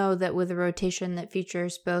imagine, though, that with a rotation that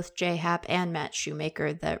features both J Happ and Matt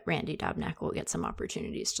Shoemaker, that Randy Dobnak will get some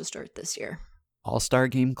opportunities to start this year. All-Star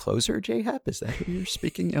game closer, J Happ? Is that who you're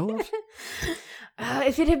speaking ill of?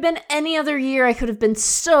 If it had been any other year, I could have been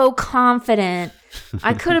so confident. But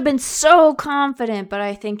I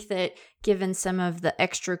think that given some of the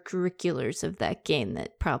extracurriculars of that game,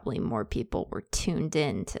 that probably more people were tuned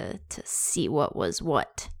in to see what was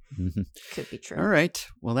what. Could be true. All right.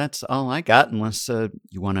 Well, that's all I got, unless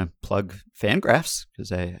you want to plug Fangraphs,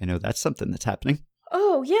 because I know that's something that's happening.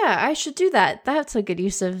 Oh, yeah, I should do that. That's a good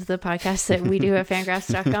use of the podcast that we do at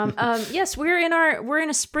fangraphs.com. Yes, we're in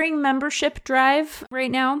a spring membership drive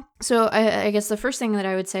right now. So I guess the first thing that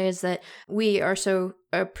I would say is that we are so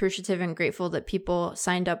appreciative and grateful that people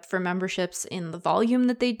signed up for memberships in the volume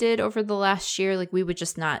that they did over the last year. Like, we would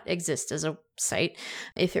just not exist as a site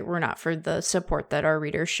if it were not for the support that our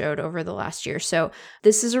readers showed over the last year. So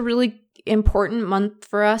this is a really important month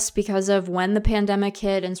for us because of when the pandemic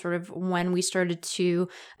hit and sort of when we started to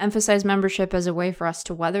emphasize membership as a way for us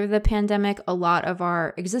to weather the pandemic. A lot of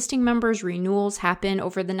our existing members' renewals happen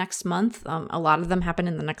over the next month. A lot of them happen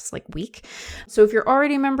in the next week. So if you're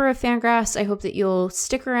already a member of Fangraphs, I hope that you'll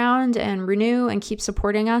stick around and renew and keep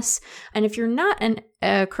supporting us. And if you're not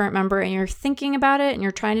a current member and you're thinking about it and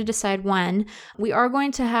you're trying to decide when, we are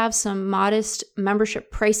going to have some modest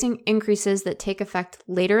membership pricing increases that take effect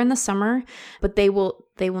later in the summer, but they will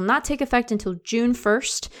They will not take effect until June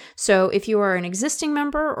 1st. So if you are an existing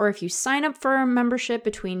member or if you sign up for a membership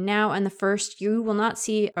between now and the 1st, you will not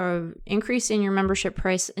see an increase in your membership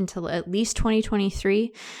price until at least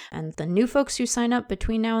 2023. And the new folks who sign up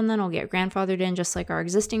between now and then will get grandfathered in just like our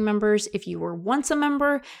existing members. If you were once a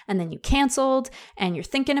member and then you canceled and you're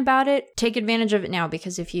thinking about it, take advantage of it now,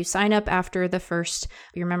 because if you sign up after the 1st,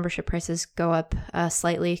 your membership prices go up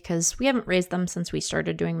slightly because we haven't raised them since we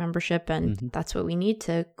started doing membership, and that's what we need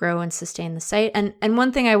to grow and sustain the site. And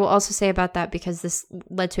one thing I will also say about that, because this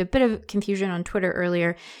led to a bit of confusion on Twitter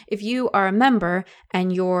earlier, if you are a member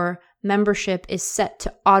and your membership is set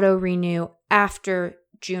to auto renew after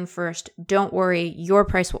June 1st, don't worry, your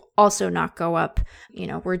price will also not go up. You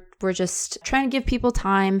know, we're just trying to give people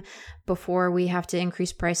time before we have to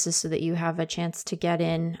increase prices so that you have a chance to get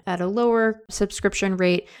in at a lower subscription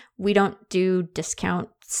rate. We don't do discount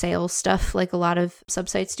sales stuff like a lot of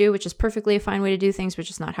subsites do, which is perfectly a fine way to do things, but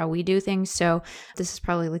just not how we do things. So this is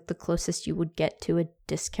probably like the closest you would get to a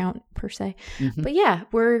discount per se. But yeah,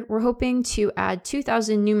 we're hoping to add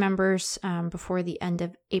 2,000 new members before the end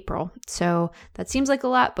of April. So that seems like a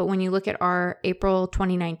lot, but when you look at our April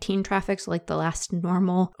 2019 traffic, so like the last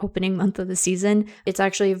normal opening month of the season, it's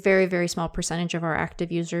actually a very, very small percentage of our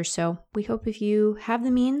active users. So we hope if you have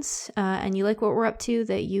the means and you like what we're up to,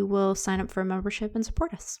 that you will sign up for a membership and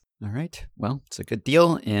support us. All right. Well, it's a good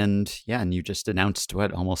deal. And yeah, and you just announced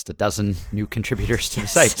almost a dozen new contributors to the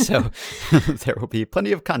site. So there will be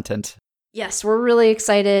plenty of content. Yes, we're really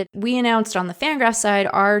excited. We announced on the Fangraph side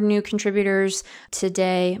our new contributors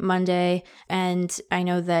today, Monday, and I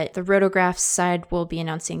know that the Rotographs side will be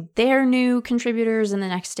announcing their new contributors in the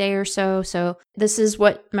next day or so. So this is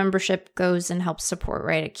what membership goes and helps support,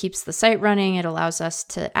 right? It keeps the site running, it allows us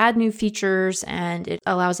to add new features, and it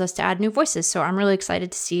allows us to add new voices. So I'm really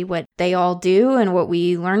excited to see what they all do and what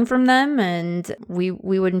we learn from them, and we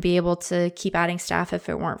wouldn't be able to keep adding staff if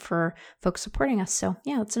it weren't for folks supporting us. So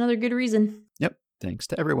yeah, that's another good reason. Yep. Thanks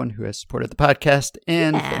to everyone who has supported the podcast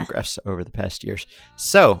and Fangraphs over the past years.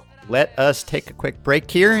 So let us take a quick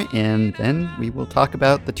break here, and then we will talk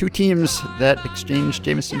about the two teams that exchanged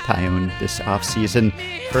Jameson Taillon this offseason.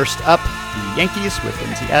 First up, the Yankees with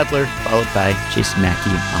Lindsay Adler, followed by Jason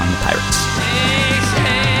Mackey on the Pirates.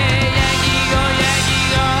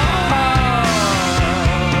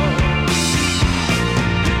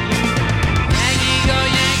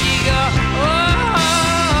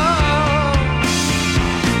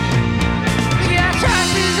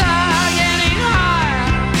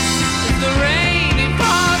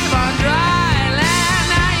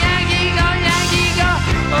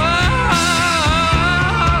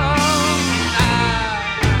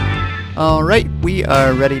 All right, we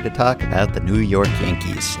are ready to talk about the New York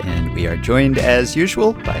Yankees, and we are joined as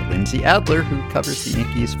usual by Lindsay Adler, who covers the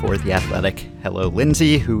Yankees for The Athletic. Hello,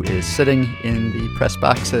 Lindsay, who is sitting in the press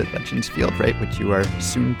box at Legends Field, right, which you are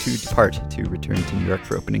soon to depart to return to New York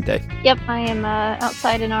for opening day. Yep, I am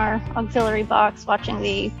outside in our auxiliary box watching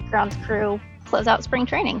the grounds crew close out spring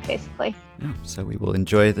training, basically. Oh, so we will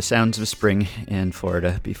enjoy the sounds of spring in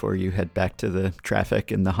Florida before you head back to the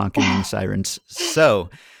traffic and the honking and sirens.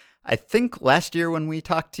 So I think last year when we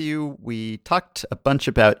talked to you, we talked a bunch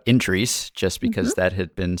about injuries just because that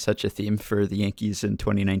had been such a theme for the Yankees in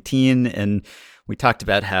 2019. And we talked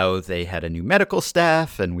about how they had a new medical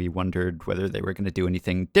staff and we wondered whether they were going to do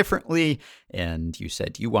anything differently. And you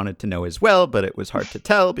said you wanted to know as well, but it was hard to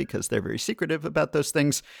tell because they're very secretive about those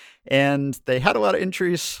things. And they had a lot of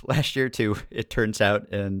injuries last year too, it turns out.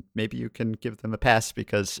 And maybe you can give them a pass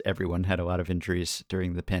because everyone had a lot of injuries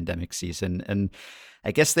during the pandemic season. And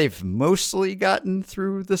I guess they've mostly gotten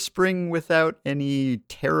through the spring without any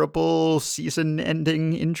terrible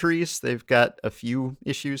season-ending injuries. They've got a few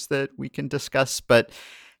issues that we can discuss, but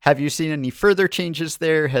have you seen any further changes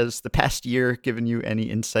there? Has the past year given you any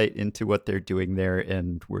insight into what they're doing there,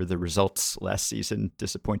 and were the results last season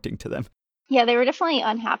disappointing to them? Yeah, they were definitely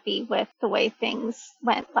unhappy with the way things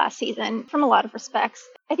went last season from a lot of respects.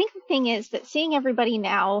 I think the thing is that seeing everybody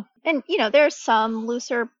now, and, you know, there's some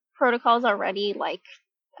looser protocols already, like,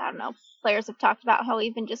 I don't know, players have talked about how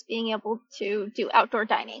even just being able to do outdoor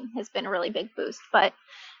dining has been a really big boost. But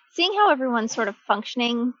seeing how everyone's sort of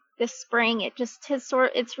functioning this spring,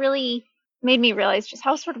 it's really made me realize just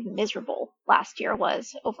how sort of miserable last year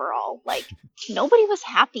was overall. Like, nobody was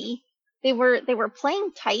happy. They were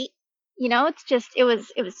playing tight. You know, it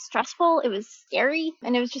was stressful, it was scary,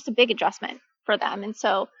 and it was just a big adjustment for them. And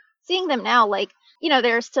so seeing them now, like, you know,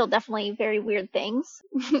 there are still definitely very weird things.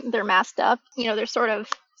 They're masked up, you know, they're sort of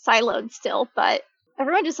siloed still, but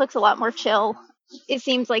everyone just looks a lot more chill. It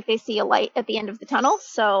seems like they see a light at the end of the tunnel.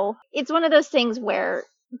 So it's one of those things where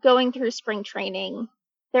going through spring training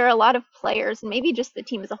there are a lot of players, and maybe just the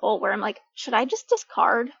team as a whole, where I'm like, should I just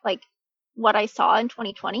discard like what I saw in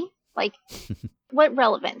 2020? Like, what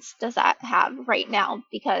relevance does that have right now?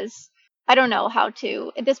 Because I don't know how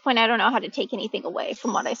to, at this point, I don't know how to take anything away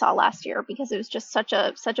from what I saw last year, because it was just such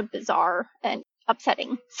a bizarre and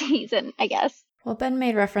upsetting season, I guess. Well, Ben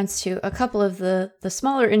made reference to a couple of the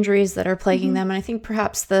smaller injuries that are plaguing them, and I think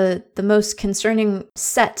perhaps the most concerning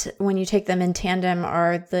set when you take them in tandem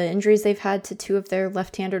are the injuries they've had to two of their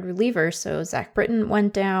left-handed relievers. So Zach Britton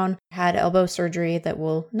went down, had elbow surgery that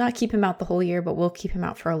will not keep him out the whole year, but will keep him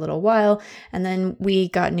out for a little while. And then we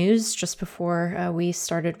got news just before we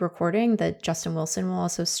started recording that Justin Wilson will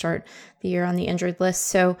also start the year on the injured list.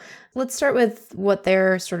 So let's start with what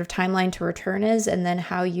their sort of timeline to return is, and then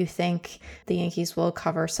how you think the Yankees will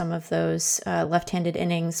cover some of those left-handed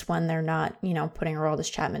innings when they're not, putting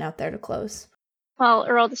Aroldis Chapman out there to close. Well,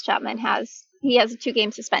 Aroldis Chapman has a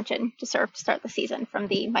 2-game suspension to serve to start the season from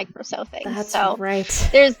the Mike Brosseau thing. That's so right.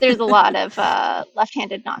 There's a lot of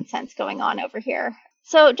left-handed nonsense going on over here.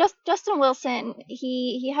 So Justin Wilson,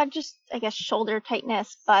 he had just, I guess, shoulder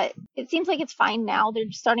tightness, but it seems like it's fine now.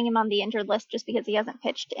 They're starting him on the injured list just because he hasn't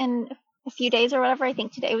pitched in a few days or whatever. I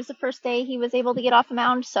think today was the first day he was able to get off the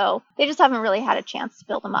mound, so they just haven't really had a chance to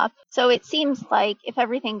build him up. So it seems like if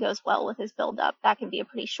everything goes well with his build-up, that can be a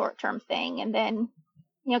pretty short-term thing. And then,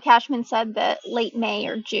 Cashman said that late May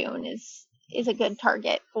or June is a good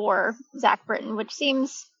target for Zach Britton, which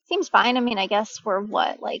seems fine. I mean, I guess we're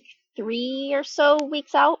 3 or so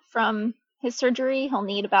weeks out from his surgery. He'll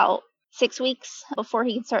need about 6 weeks before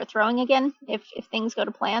he can start throwing again if things go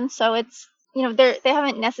to plan. So it's, they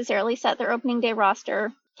haven't necessarily set their opening day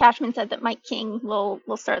roster. Cashman said that Mike King will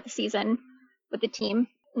start the season with the team,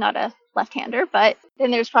 not a left-hander, but then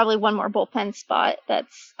there's probably one more bullpen spot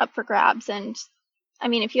that's up for grabs. And I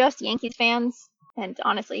mean, if you ask Yankees fans, and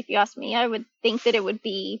honestly, if you ask me, I would think that it would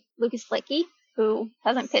be Lucas Luetge, who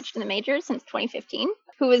hasn't pitched in the majors since 2015.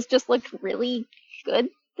 Who has just looked really good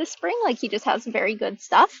this spring. Like, he just has very good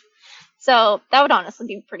stuff. So that would honestly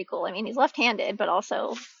be pretty cool. I mean, he's left-handed, but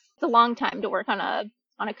also it's a long time to work on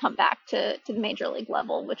a comeback to the major league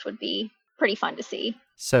level, which would be pretty fun to see.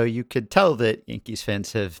 So you could tell that Yankees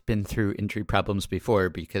fans have been through injury problems before,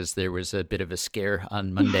 because there was a bit of a scare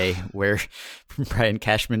on Monday where Brian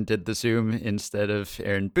Cashman did the Zoom instead of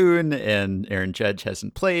Aaron Boone, and Aaron Judge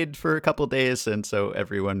hasn't played for a couple days, and so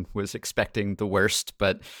everyone was expecting the worst.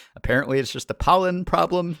 But apparently it's just a pollen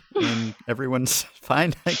problem, and everyone's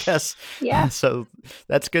fine, I guess. Yeah. So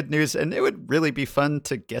that's good news, and it would really be fun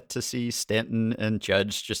to get to see Stanton and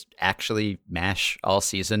Judge just actually mash all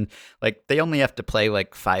season. Like, they only have to play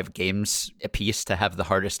 5 games apiece to have the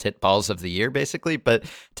hardest hit balls of the year, basically. But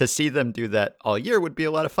to see them do that all year would be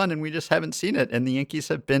a lot of fun, and we just haven't seen it. And the Yankees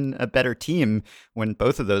have been a better team when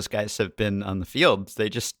both of those guys have been on the field. They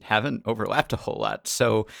just haven't overlapped a whole lot.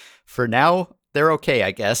 So for now, they're okay,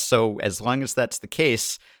 I guess. So as long as that's the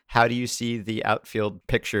case, how do you see the outfield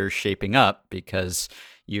picture shaping up? Because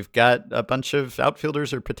you've got a bunch of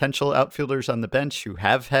outfielders or potential outfielders on the bench who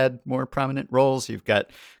have had more prominent roles. You've got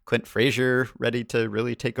Clint Frazier ready to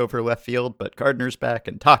really take over left field, but Gardner's back,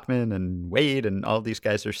 and Tauchman and Wade, and all these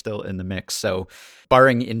guys are still in the mix. So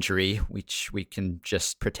barring injury, which we can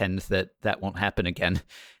just pretend that won't happen again,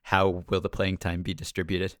 how will the playing time be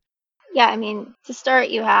distributed? Yeah, I mean, to start,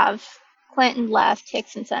 you have Clinton left,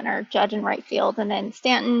 Hicks in center, Judge in right field, and then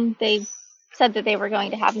Stanton, they said that they were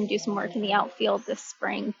going to have him do some work in the outfield this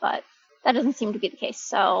spring, but that doesn't seem to be the case.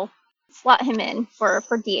 So slot him in for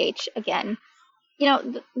DH again.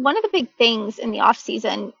 One of the big things in the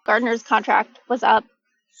offseason, Gardner's contract was up.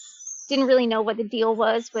 Didn't really know what the deal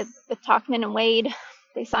was with Tauchman and Wade.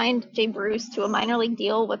 They signed Jay Bruce to a minor league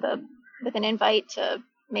deal with an invite to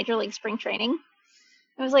Major League spring training.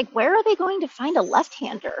 I was like, where are they going to find a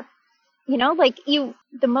left-hander?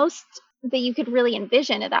 The most that you could really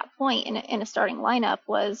envision at that point in a starting lineup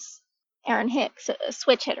was Aaron Hicks, a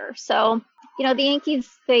switch hitter. So, the Yankees,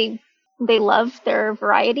 they love their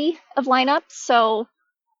variety of lineups. So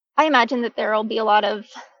I imagine that there will be a lot of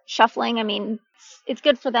shuffling. I mean, it's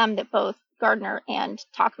good for them that both Gardner and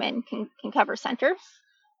Tauchman can cover center.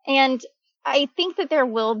 And I think that there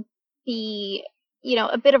will be,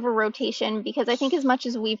 a bit of a rotation, because I think as much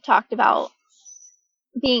as we've talked about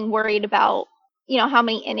being worried about, how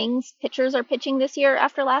many innings pitchers are pitching this year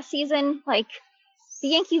after last season, the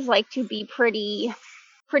Yankees like to be pretty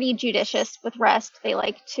judicious with rest. They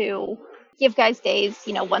like to give guys days,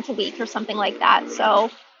 once a week or something like that.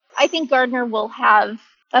 So I think Gardner will have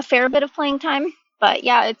a fair bit of playing time, but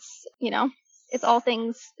yeah, it's all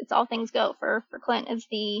things go for Clint as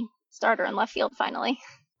the starter in left field finally.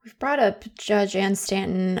 We've brought up Judge and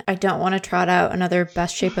Stanton. I don't want to trot out another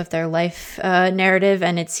best shape of their life narrative,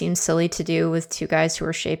 and it seems silly to do with two guys who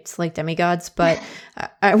are shaped like demigods, but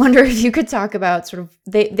I wonder if you could talk about sort of,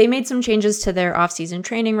 they made some changes to their off-season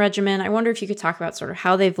training regimen. I wonder if you could talk about sort of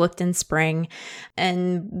how they've looked in spring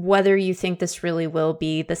and whether you think this really will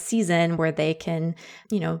be the season where they can,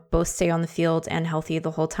 both stay on the field and healthy the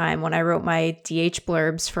whole time. When I wrote my DH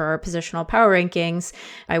blurbs for our positional power rankings,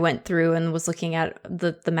 I went through and was looking at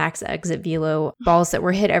the max exit velo balls that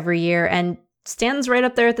were hit every year, and Stanton's right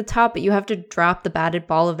up there at the top, but you have to drop the batted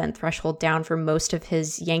ball event threshold down for most of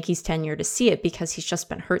his Yankees tenure to see it because he's just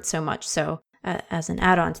been hurt so much. So as an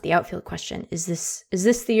add-on to the outfield question, is this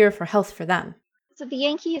the year for health for them? So the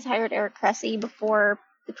Yankees hired Eric Cressey before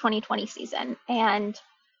the 2020 season, and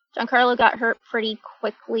Giancarlo got hurt pretty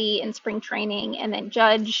quickly in spring training, and then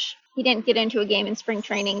Judge, he didn't get into a game in spring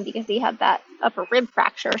training because he had that upper rib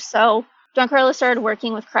fracture. So Giancarlo started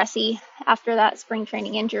working with Cressey after that spring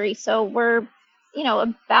training injury. So we're,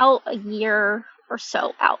 about a year or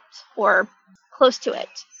so out, or close to it.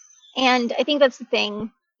 And I think that's the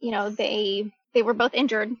thing, they were both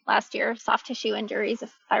injured last year, soft tissue injuries,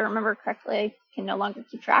 if I remember correctly. I can no longer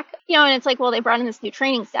keep track. And it's like, well, they brought in this new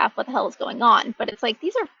training staff. What the hell is going on? But it's like,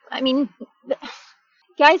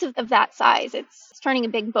 guys of that size, it's turning a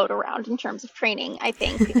big boat around in terms of training, I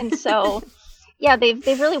think. And so, yeah, they've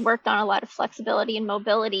really worked on a lot of flexibility and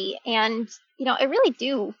mobility. And, I really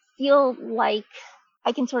do feel like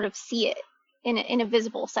I can sort of see it in a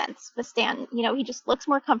visible sense with Stan. He just looks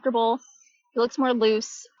more comfortable. He looks more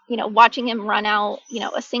loose. Watching him run out,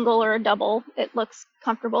 a single or a double, it looks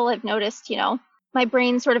comfortable. I've noticed, my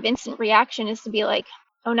brain's sort of instant reaction is to be like,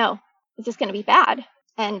 oh no, is this going to be bad?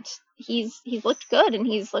 And he's looked good, and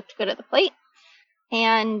he's looked good at the plate.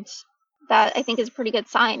 And that, I think, is a pretty good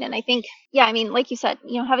sign. And I think, like you said,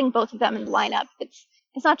 having both of them in the lineup, it's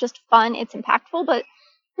not just fun, it's impactful, but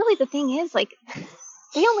really the thing is, like,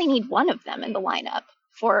 they only need one of them in the lineup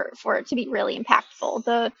for it to be really impactful.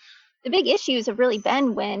 The big issues have really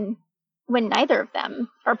been when neither of them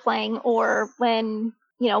are playing, or when,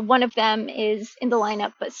 one of them is in the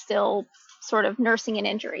lineup but still sort of nursing an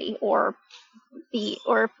injury, or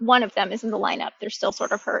if one of them is in the lineup, they're still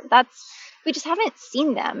sort of hurt. We just haven't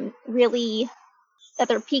seen them really at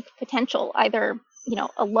their peak potential, either,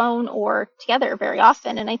 alone or together very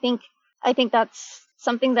often. And I think that's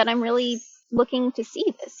something that I'm really looking to see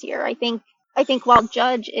this year. I think while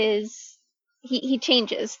Judge is, he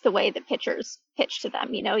changes the way that pitchers pitch to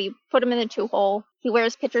them. You put him in the 2-hole, he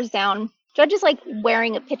wears pitchers down. Judge is like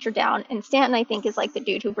wearing a pitcher down, and Stanton, I think, is like the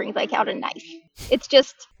dude who brings like out a knife. It's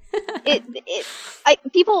just,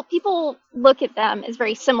 people look at them as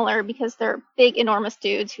very similar because they're big, enormous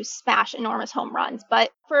dudes who smash enormous home runs.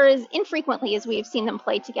 But for as infrequently as we've seen them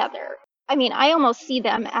play together, I almost see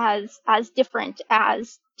them as different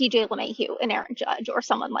as DJ LeMahieu and Aaron Judge, or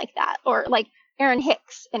someone like that, or like Aaron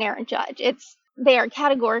Hicks and Aaron Judge. They are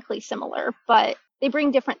categorically similar, but they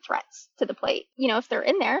bring different threats to the plate. If they're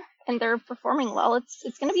in there and they're performing well, it's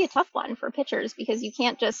going to be a tough one for pitchers because you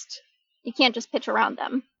can't just pitch around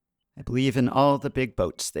them. I believe in all the big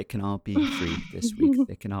boats. They can all be free this week.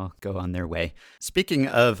 They can all go on their way. Speaking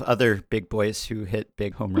of other big boys who hit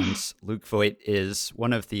big home runs, Luke Voit is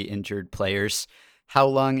one of the injured players. How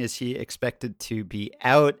long is he expected to be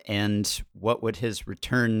out, and what would his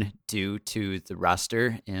return do to the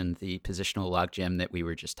roster and the positional logjam that we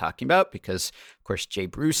were just talking about? Because, of course, Jay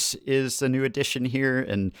Bruce is a new addition here,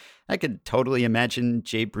 and I could totally imagine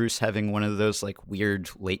Jay Bruce having one of those like weird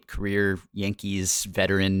late career Yankees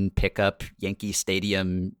veteran pickup, Yankee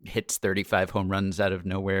Stadium hits 35 home runs out of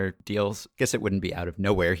nowhere deals. I guess it wouldn't be out of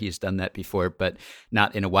nowhere. He's done that before, but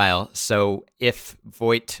not in a while. So if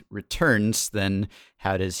Voit returns, then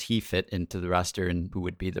how does he fit into the roster, and who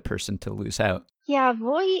would be the person to lose out? Yeah,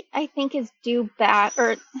 Voit, I think, is due back,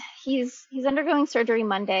 or he's undergoing surgery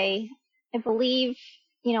Monday. I believe,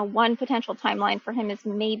 one potential timeline for him is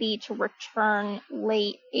maybe to return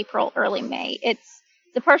late April, early May. It's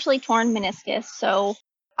a partially torn meniscus, so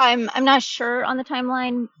I'm not sure on the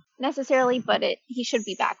timeline necessarily, but he should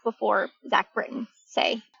be back before Zach Britton,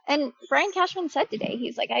 say. And Brian Cashman said today,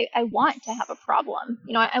 he's like, I want to have a problem.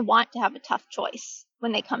 I want to have a tough choice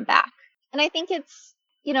when they come back. And I think it's,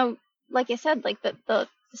 like I said, like the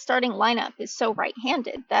starting lineup is so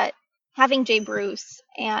right-handed that having Jay Bruce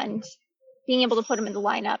and being able to put him in the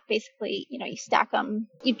lineup, basically, you stack them,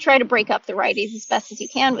 you try to break up the righties as best as you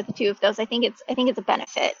can with the two of those. I think it's a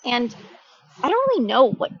benefit. And I don't really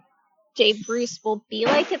know what Jay Bruce will be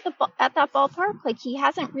like at that ballpark. Like, he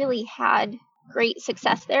hasn't really had great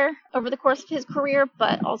success there over the course of his career,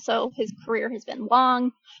 but also his career has been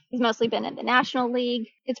long. He's mostly been in the National League.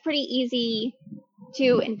 It's pretty easy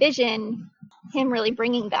to envision him really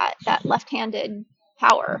bringing that left-handed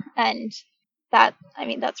power, and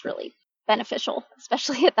that's really beneficial,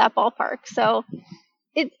 especially at that ballpark. So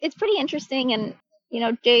it's pretty interesting. And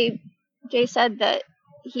Jay said that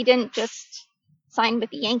he didn't just sign with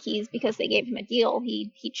the Yankees because they gave him a deal.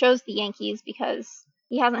 He chose the Yankees because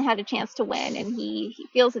he hasn't had a chance to win, and he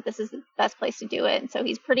feels that this is the best place to do it. And so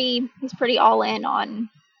he's pretty all in on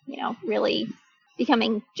really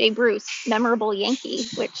becoming Jay Bruce, memorable Yankee,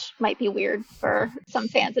 which might be weird for some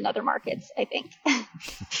fans in other markets, I think.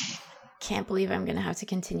 Can't believe I'm going to have to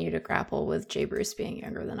continue to grapple with Jay Bruce being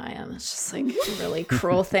younger than I am. It's just like a really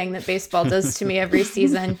cruel thing that baseball does to me every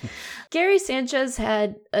season. Gary Sanchez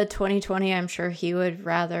had a 2020 I'm sure he would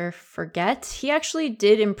rather forget. He actually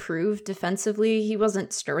did improve defensively. He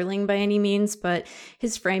wasn't sterling by any means, but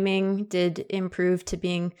his framing did improve to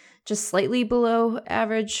being just slightly below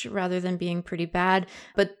average rather than being pretty bad.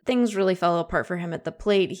 But things really fell apart for him at the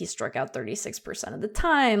plate. He struck out 36% of the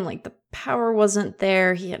time. Like, the power wasn't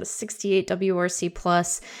there. He had a 68 WRC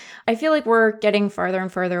plus. I feel like we're getting farther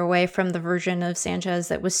and farther away from the version of Sanchez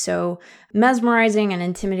that was so mesmerizing and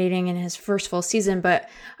intimidating in his first full season. But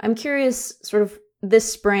I'm curious, sort of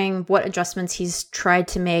this spring, what adjustments he's tried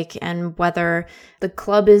to make and whether the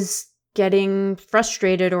club is getting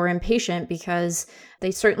frustrated or impatient, because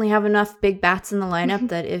they certainly have enough big bats in the lineup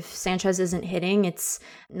that if Sanchez isn't hitting, it's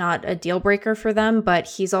not a deal breaker for them, but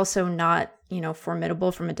he's also not,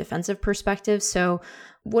 formidable from a defensive perspective. So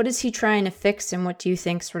what is he trying to fix, and what do you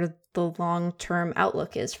think sort of the long-term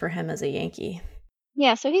outlook is for him as a Yankee?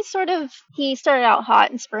 Yeah, so he started out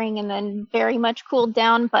hot in spring and then very much cooled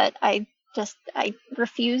down, but I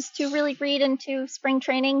refuse to really read into spring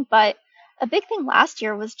training. But a big thing last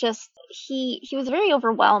year was just he was very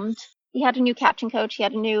overwhelmed. He had a new catching coach. He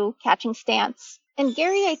had a new catching stance. And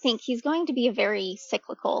Gary, I think he's going to be a very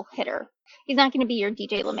cyclical hitter. He's not going to be your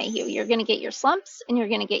DJ LeMahieu. You're going to get your slumps, and you're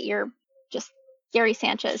going to get your just Gary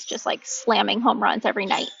Sanchez just like slamming home runs every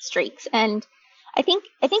night streaks. And I think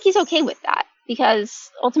he's okay with that, because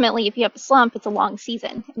ultimately, if you have a slump, it's a long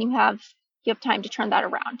season, and you have time to turn that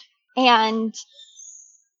around. And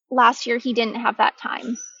last year, he didn't have that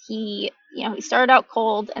time. He started out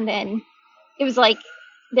cold, and then it was like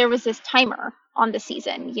there was this timer on the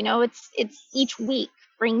season. It's each week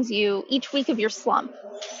of your slump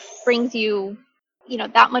brings you,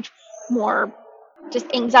 that much more just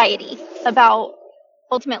anxiety about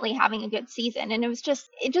ultimately having a good season. And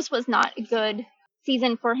it just was not a good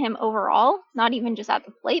season for him overall, not even just at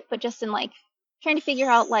the plate, but just in like trying to figure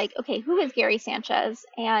out like, okay, who is Gary Sanchez?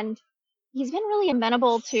 And he's been really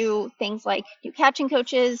amenable to things like new catching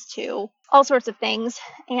coaches, to all sorts of things.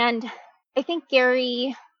 And I think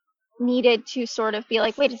Gary needed to sort of be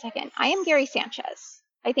like, wait a second, I am Gary Sanchez.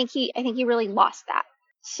 I think he really lost that.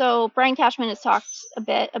 So Brian Cashman has talked a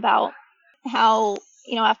bit about how,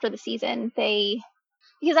 after the season,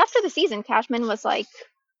 Cashman was like,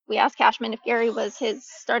 we asked Cashman if Gary was his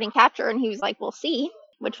starting catcher, and he was like, we'll see,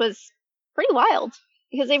 which was pretty wild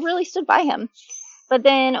because they really stood by him. But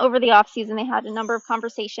then over the offseason, they had a number of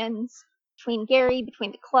conversations between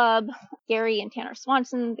the club, Gary and Tanner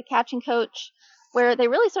Swanson, the catching coach, where they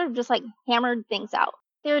really sort of just like hammered things out.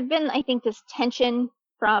 There had been, I think, this tension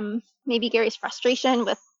from maybe Gary's frustration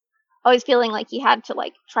with always feeling like he had to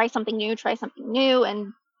like try something new,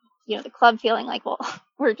 and the club feeling like, well,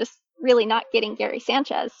 we're just really not getting Gary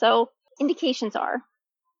Sanchez. So indications are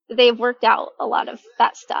that they've worked out a lot of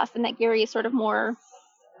that stuff, and that Gary is sort of more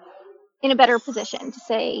in a better position to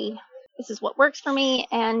say, this is what works for me.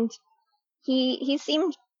 And he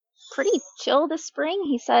seemed pretty chill this spring.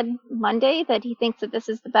 He said Monday that he thinks that this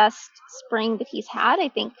is the best spring that he's had. I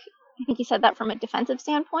think he said that from a defensive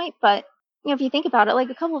standpoint, but if you think about it, like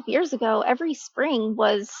a couple of years ago, every spring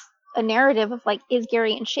was a narrative of like, is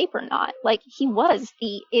Gary in shape or not? Like, he was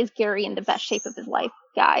the is Gary in the best shape of his life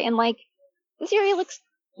guy. And like this year he looks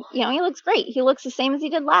great. He looks the same as he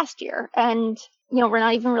did last year. And, we're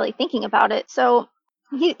not even really thinking about it. So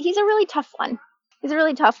he's a really tough one.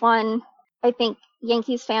 I think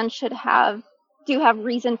Yankees fans do have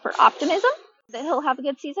reason for optimism that he'll have a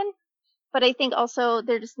good season. But I think also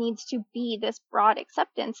there just needs to be this broad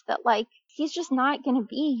acceptance that like, he's just not going to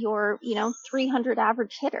be your, 300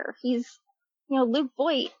 average hitter. He's, Luke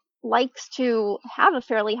Voit likes to have a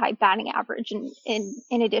fairly high batting average in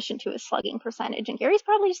addition to his slugging percentage. And Gary's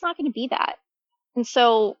probably just not going to be that. And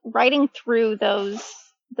so riding through those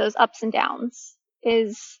ups and downs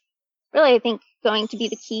is really, I think, going to be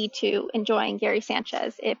the key to enjoying Gary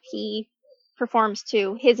Sanchez if he performs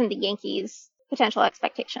to his and the Yankees' potential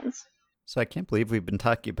expectations. So I can't believe we've been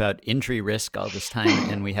talking about injury risk all this time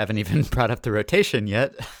and we haven't even brought up the rotation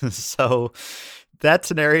yet. So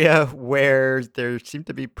that's an area where there seem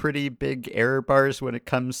to be pretty big error bars when it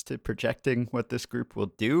comes to projecting what this group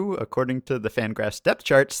will do. According to the Fangraphs depth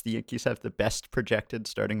charts, the Yankees have the best projected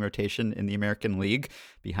starting rotation in the American League,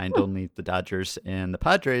 behind only the Dodgers and the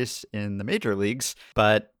Padres in the major leagues.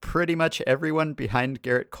 But pretty much everyone behind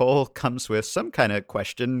Garrett Cole comes with some kind of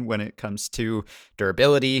question when it comes to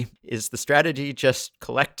durability. Is the strategy just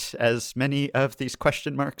collect as many of these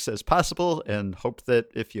question marks as possible and hope that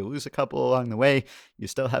if you lose a couple along the way, you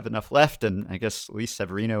still have enough left? And I guess Luis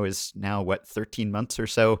Severino is now, 13 months or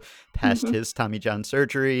so past his Tommy John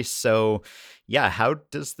surgery. So yeah, how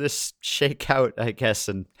does this shake out, I guess?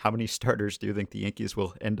 And how many starters do you think the Yankees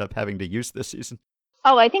will end up having to use this season?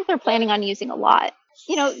 Oh, I think they're planning on using a lot.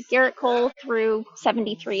 Garrett Cole threw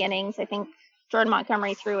 73 innings. I think Jordan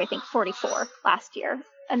Montgomery threw, 44 last year.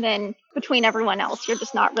 And then between everyone else, you're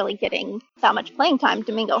just not really getting that much playing time.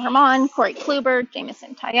 Domingo Germán, Corey Kluber,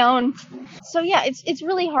 Jameson Taillon. So yeah, it's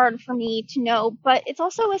really hard for me to know, but it's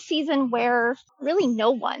also a season where really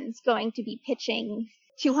no one's going to be pitching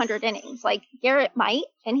 200 innings. Like Garrett might,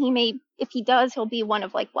 and he may, if he does, he'll be one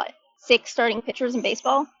of 6 starting pitchers in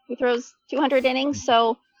baseball who throws 200 innings.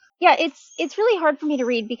 So yeah, it's really hard for me to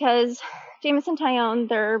read because Jameson Taillon,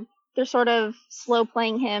 they're sort of slow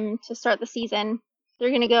playing him to start the season. They're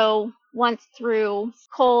going to go once through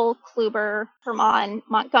Cole, Kluber, Germán,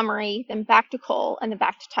 Montgomery, then back to Cole, and then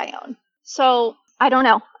back to Taillon. So I don't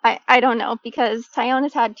know. I don't know because Taillon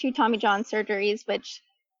has had 2 Tommy John surgeries, which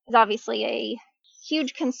is obviously a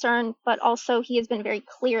huge concern, but also he has been very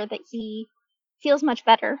clear that he feels much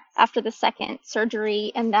better after the second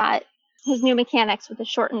surgery and that his new mechanics with the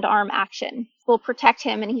shortened arm action will protect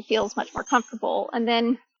him and he feels much more comfortable. And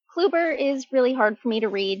then Kluber is really hard for me to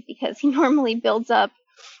read because he normally builds up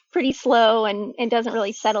pretty slow and doesn't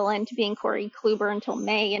really settle into being Corey Kluber until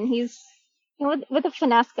May. And he's, with a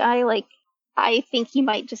finesse guy, I think he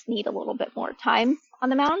might just need a little bit more time on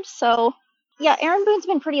the mound. So yeah, Aaron Boone's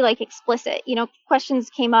been pretty explicit. Questions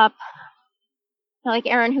came up,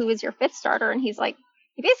 Aaron, who is your 5th starter? And he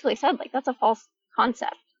basically said that's a false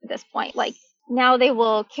concept at this point. Now they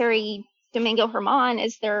will carry Domingo Germán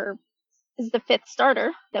as the 5th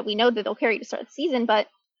starter that we know that they'll carry to start the season, but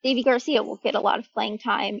Deivi Garcia will get a lot of playing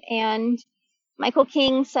time. And Michael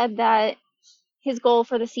King said that his goal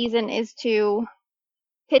for the season is to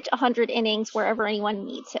pitch 100 innings wherever anyone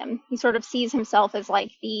needs him. He sort of sees himself as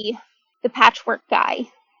the patchwork guy,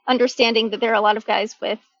 understanding that there are a lot of guys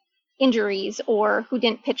with injuries or who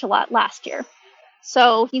didn't pitch a lot last year.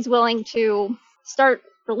 So he's willing to start,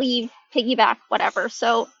 relieve, piggyback, whatever.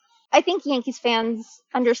 So I think Yankees fans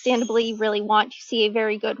understandably really want to see a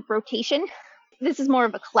very good rotation. This is more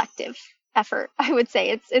of a collective effort, I would say.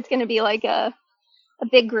 It's going to be a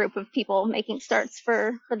big group of people making starts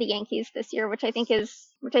for the Yankees this year, which I think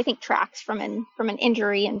tracks from an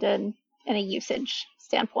injury and a usage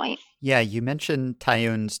standpoint. Yeah, you mentioned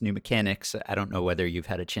Taillon's new mechanics. I don't know whether you've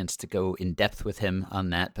had a chance to go in depth with him on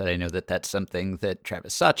that, but I know that that's something that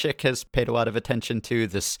Travis Sawchik has paid a lot of attention to,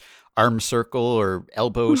 this arm circle or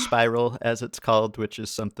elbow spiral, as it's called, which is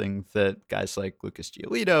something that guys like Lucas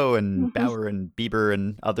Giolito and Bauer and Bieber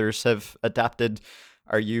and others have adopted.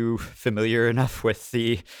 Are you familiar enough with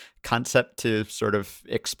the concept to sort of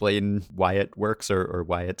explain why it works or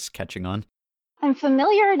why it's catching on? I'm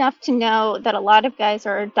familiar enough to know that a lot of guys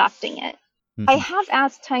are adopting it. I have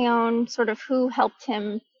asked Taillon sort of who helped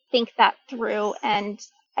him think that through, and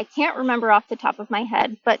I can't remember off the top of my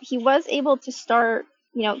head, but he was able to start,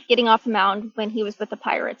 getting off the mound when he was with the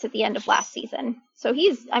Pirates at the end of last season. So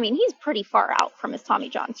he's pretty far out from his Tommy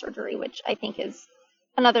John surgery, which I think is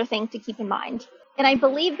another thing to keep in mind. And I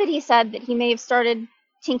believe that he said that he may have started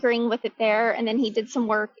tinkering with it there, and then he did some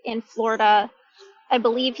work in Florida. I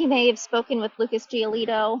believe he may have spoken with Lucas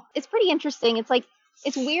Giolito. It's pretty interesting.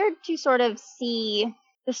 It's weird to sort of see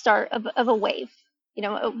the start of a wave,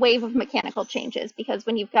 a wave of mechanical changes, because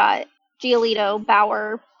when you've got Giolito,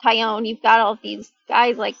 Bauer, Taillon, you've got all of these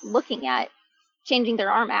guys looking at changing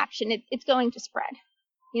their arm action. It's going to spread.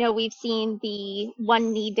 We've seen the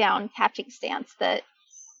one knee down catching stance that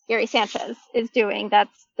Gary Sanchez is doing.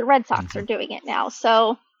 That's the Red Sox are doing it now.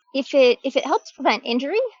 So if it helps prevent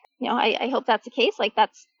injury, I hope that's the case.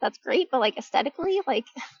 That's great, but aesthetically,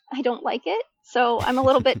 I don't like it. So I'm a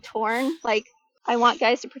little bit torn. I want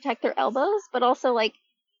guys to protect their elbows, but also I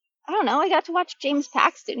don't know. I got to watch James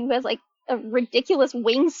Paxton, who has a ridiculous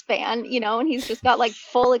wingspan, and he's just got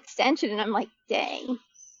full extension, and I'm dang,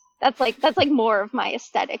 that's more of my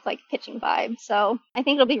aesthetic pitching vibe. So I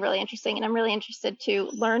think it'll be really interesting, and I'm really interested to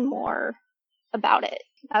learn more about it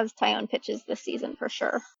as Taillon pitches this season for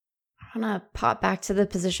sure. I want to pop back to the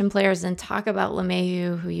position players and talk about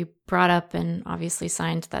LeMahieu, who you brought up and obviously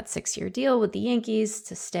signed that 6-year deal with the Yankees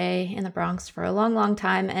to stay in the Bronx for a long, long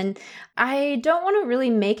time. And I don't want to really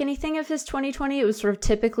make anything of his 2020. It was sort of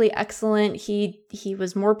typically excellent. He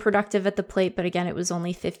was more productive at the plate, but again, it was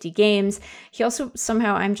only 50 games. He also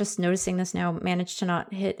somehow, I'm just noticing this now, managed to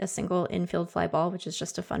not hit a single infield fly ball, which is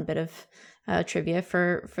just a fun bit of trivia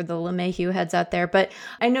for the LeMahieu heads out there. But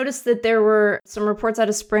I noticed that there were some reports out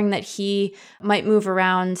of spring that he might move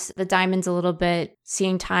around the diamonds a little bit,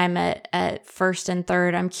 seeing time at first and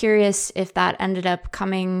third. I'm curious if that ended up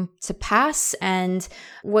coming to pass and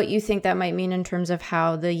what you think that might mean in terms of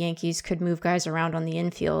how the Yankees could move guys around on the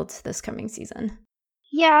infield this coming season.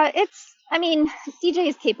 Yeah, DJ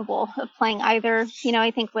is capable of playing either.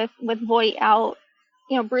 I think with Voit out,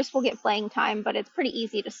 Bruce will get playing time, but it's pretty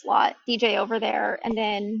easy to slot DJ over there and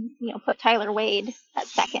then, put Tyler Wade at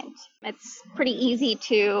second. It's pretty easy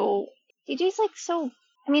to, DJ's like so,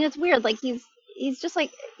 it's weird. Like he's just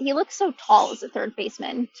like, he looks so tall as a third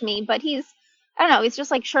baseman to me, but he's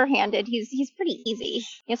just like sure-handed. He's pretty easy.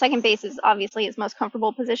 Second base is obviously his most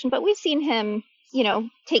comfortable position, but we've seen him,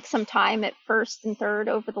 take some time at first and third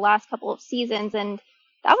over the last couple of seasons. And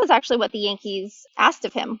that was actually what the Yankees asked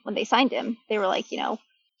of him when they signed him. They were like,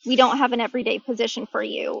 we don't have an everyday position for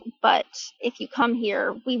you, but if you come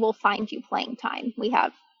here, we will find you playing time. We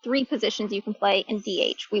have 3 positions you can play in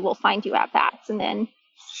DH. We will find you at bats. And then,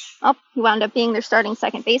 he wound up being their starting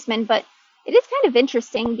second baseman. But it is kind of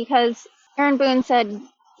interesting because Aaron Boone said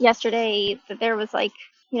yesterday that there was like,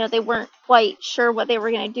 they weren't quite sure what they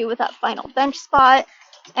were going to do with that final bench spot.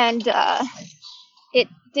 And it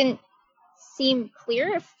didn't seem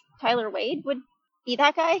clear if Tyler Wade would be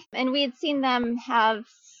that guy. And we had seen them have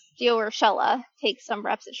Gio Urshela take some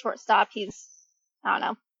reps at shortstop.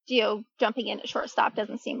 Gio jumping in at shortstop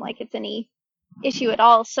doesn't seem like it's any issue at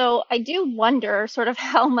all. So I do wonder sort of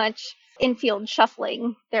how much infield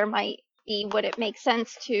shuffling there might be. Would it make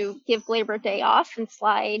sense to give Gleyber a day off and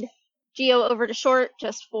slide Gio over to short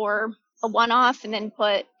just for a one-off and then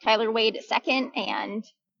put Tyler Wade at second and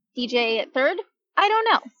DJ at third? I don't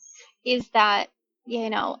know. Is that,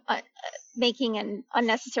 making an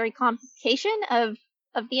unnecessary complication of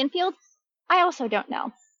the infield? I also don't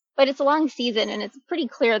know. But it's a long season, and it's pretty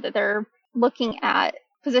clear that they're looking at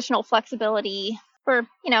positional flexibility for,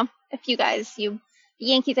 a few guys. The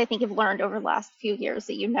Yankees, I think, have learned over the last few years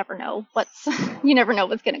that you never know what's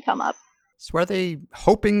going to come up. So are they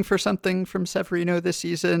hoping for something from Severino this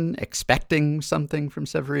season? Expecting something from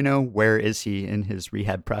Severino? Where is he in his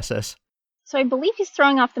rehab process? So I believe he's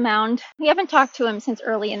throwing off the mound. We haven't talked to him since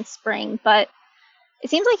early in spring, but it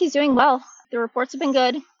seems like he's doing well. The reports have been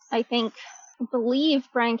good. I believe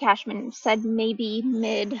Brian Cashman said maybe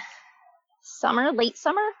mid-summer, late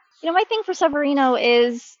summer. My thing for Severino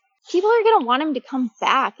is people are going to want him to come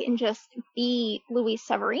back and just be Luis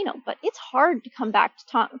Severino, but it's hard to come back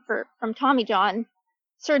from Tommy John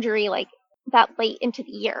surgery like that late into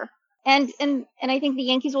the year. And I think the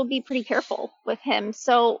Yankees will be pretty careful with him.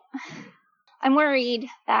 So I'm worried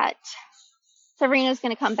that Severino's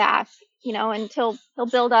going to come back, and he'll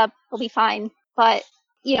build up, he'll be fine. But,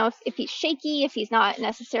 if he's shaky, if he's not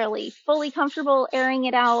necessarily fully comfortable airing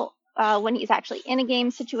it out when he's actually in a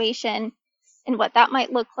game situation and what that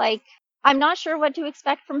might look like, I'm not sure what to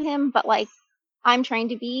expect from him, but I'm trying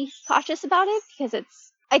to be cautious about it because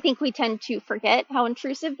I think we tend to forget how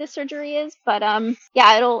intrusive this surgery is. But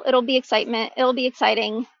it'll be excitement. It'll be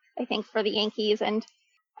exciting, I think, for the Yankees. And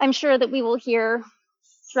I'm sure that we will hear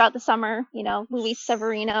throughout the summer, Luis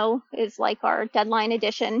Severino is like our deadline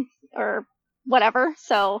edition or whatever.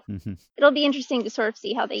 So It'll be interesting to sort of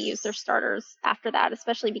see how they use their starters after that,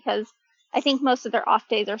 especially because I think most of their off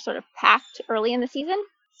days are sort of packed early in the season.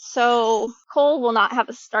 So Cole will not have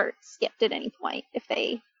a start skipped at any point if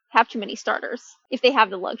they have too many starters, if they have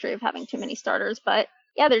the luxury of having too many starters. But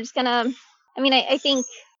yeah, they're just gonna,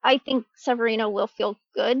 I think Severino will feel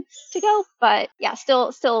good to go, but yeah,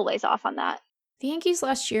 still a ways off on that. The Yankees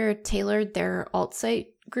last year tailored their alt site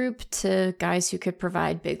group to guys who could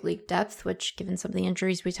provide big league depth, which, given some of the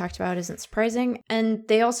injuries we talked about, isn't surprising. And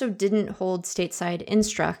they also didn't hold stateside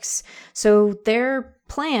instructs. So their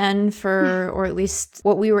plan for, or at least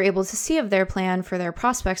what we were able to see of their plan for their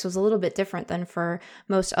prospects, was a little bit different than for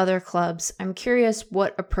most other clubs. I'm curious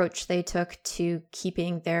what approach they took to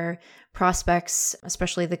keeping their prospects,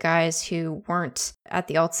 especially the guys who weren't at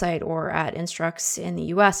the alt site or at instructs in the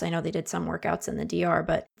US. I know they did some workouts in the DR,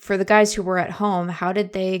 but for the guys who were at home, how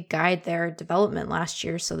did they guide their development last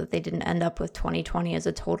year so that they didn't end up with 2020 as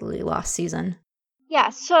a totally lost season? Yeah,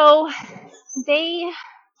 so they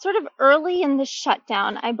sort of early in the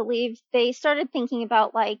shutdown, I believe they started thinking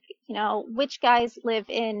about like, which guys live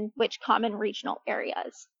in which common regional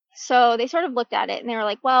areas. So they sort of looked at it and they were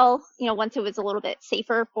like, well, once it was a little bit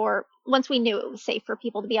safer once we knew it was safe for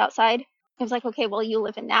people to be outside, it was like, okay, well, you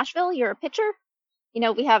live in Nashville, you're a pitcher.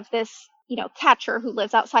 We have this, catcher who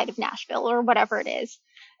lives outside of Nashville or whatever it is.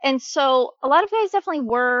 And so a lot of guys definitely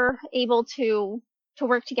were able to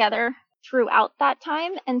work together throughout that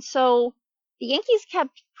time. And so the Yankees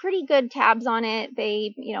kept pretty good tabs on it.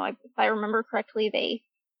 They, if I remember correctly, they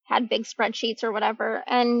had big spreadsheets or whatever.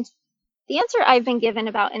 And the answer I've been given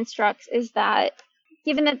about Instructs is that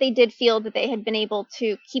given that they did feel that they had been able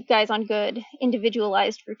to keep guys on good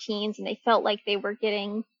individualized routines and they felt like they were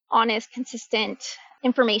getting honest, consistent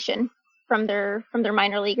information from their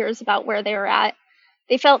minor leaguers about where they were at,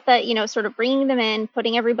 they felt that, sort of bringing them in,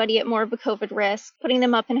 putting everybody at more of a COVID risk, putting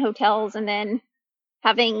them up in hotels, and then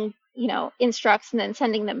having, Instructs and then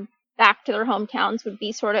sending them back to their hometowns would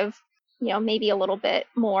be sort of, maybe a little bit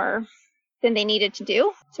more than they needed to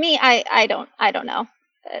do. To me, I don't know.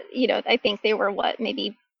 I think they were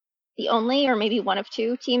maybe the only or maybe one of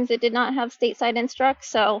two teams that did not have stateside Instructs.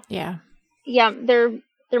 So Yeah, their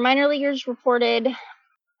minor leaguers reported,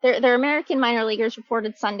 their American minor leaguers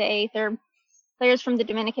reported Sunday. Their players from the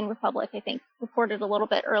Dominican Republic, I think, reported a little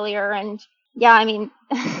bit earlier. And yeah, I mean,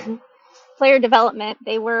 player development,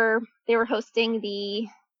 they were hosting the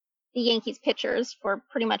Yankees pitchers for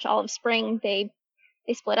pretty much all of spring. They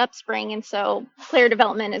split up spring, and so player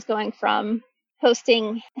development is going from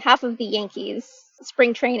hosting half of the Yankees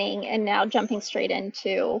spring training and now jumping straight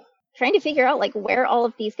into trying to figure out like where all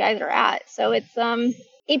of these guys are at. So it's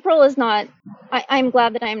April is not, I'm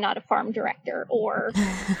glad that I'm not a farm director or,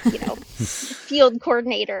 field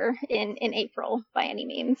coordinator in April by any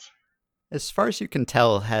means. As far as you can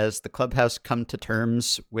tell, has the clubhouse come to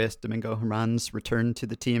terms with Domingo Germán's return to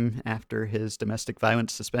the team after his domestic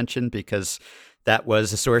violence suspension? Because that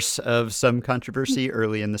was a source of some controversy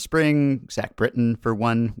early in the spring. Zach Britton, for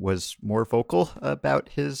one, was more vocal about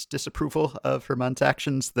his disapproval of Germán's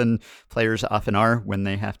actions than players often are when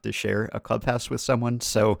they have to share a clubhouse with someone.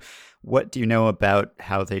 So what do you know about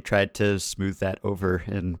how they tried to smooth that over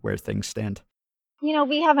and where things stand?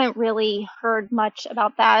 We haven't really heard much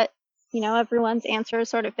about that. Everyone's answer has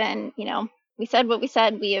sort of been, we said what we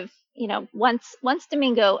said. We have, once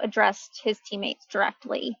Domingo addressed his teammates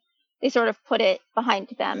directly, they sort of put it behind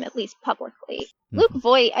them, at least publicly. Mm-hmm. Luke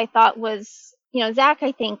Voit, I thought was, Zach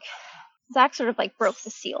sort of like broke the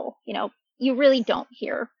seal. You really don't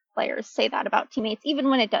hear players say that about teammates, even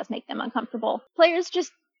when it does make them uncomfortable. Players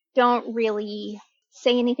just don't really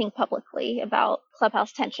say anything publicly about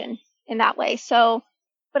clubhouse tension in that way. So,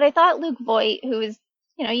 but I thought Luke Voit, who is,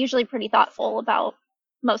 usually pretty thoughtful about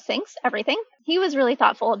most things, everything. He was really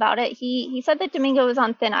thoughtful about it. He said that Domingo was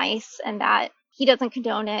on thin ice and that he doesn't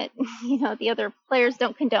condone it. The other players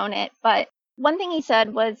don't condone it. But one thing he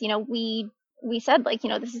said was, we said like,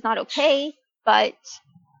 this is not okay. But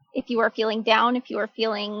if you are feeling down, if you are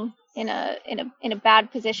feeling in a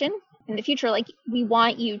bad position in the future, like we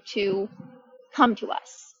want you to come to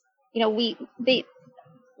us.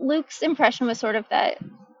 Luke's impression was sort of that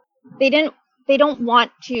they don't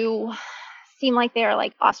want to seem like they're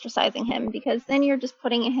like ostracizing him, because then you're just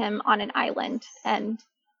putting him on an island. And,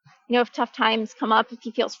 if tough times come up, if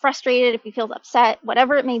he feels frustrated, if he feels upset,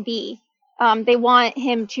 whatever it may be, they want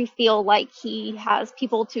him to feel like he has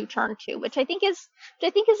people to turn to, which I think is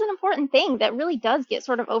an important thing that really does get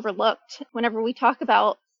sort of overlooked whenever we talk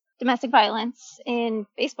about domestic violence in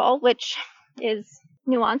baseball, which is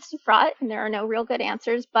nuanced and fraught, and there are no real good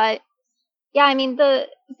answers. But yeah, I mean, the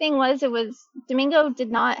thing was, Domingo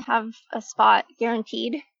did not have a spot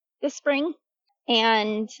guaranteed this spring.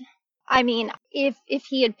 And I mean, if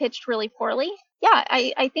he had pitched really poorly, yeah,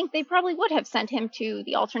 I think they probably would have sent him to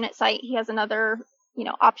the alternate site. He has another,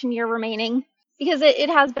 option year remaining, because it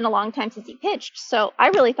has been a long time since he pitched. So I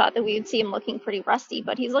really thought that we would see him looking pretty rusty,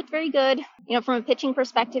 but he's looked very good. From a pitching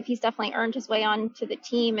perspective, he's definitely earned his way onto the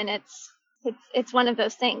team, and it's one of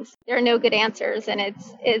those things. There are no good answers, and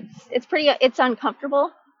it's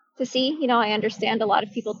uncomfortable to see. I understand a lot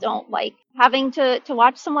of people don't like having to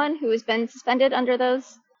watch someone who has been suspended under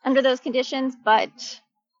those conditions, but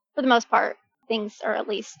for the most part, things are at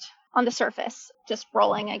least on the surface just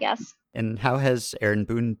rolling, I guess. And how has Aaron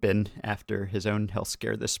Boone been after his own health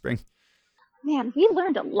scare this spring? Man, we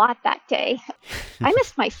learned a lot that day. I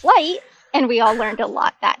missed my flight, and we all learned a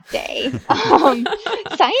lot that day.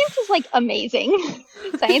 Science is like amazing.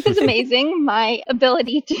 Science is amazing. My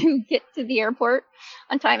ability to get to the airport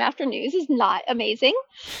on time after news is not amazing.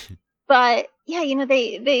 But yeah,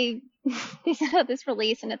 they sent out this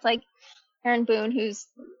release, and it's like, Aaron Boone, who's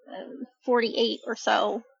 48 or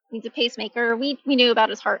so, needs a pacemaker. We knew about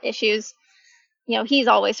his heart issues. He's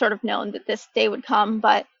always sort of known that this day would come,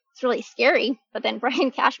 but it's really scary. But then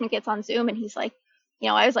Brian Cashman gets on Zoom and he's like,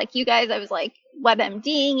 I was like you guys, I was like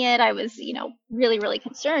WebMDing it. I was, really, really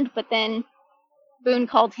concerned. But then Boone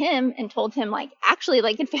called him and told him, like, actually,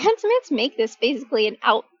 like, advancements make this basically an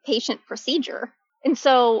outpatient procedure. And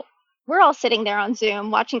so we're all sitting there on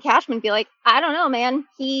Zoom watching Cashman be like, I don't know, man.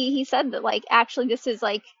 He said that, like, actually this is,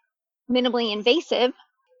 like, minimally invasive.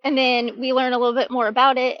 And then we learn a little bit more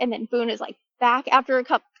about it. And then Boone is, like, back after a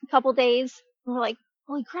couple days. And we're like,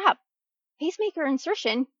 holy crap, pacemaker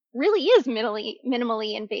insertion really is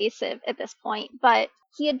minimally invasive at this point. But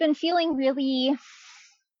he had been feeling really,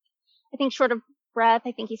 I think, short of breath.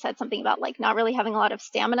 I think he said something about, like, not really having a lot of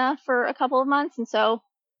stamina for a couple of months. And so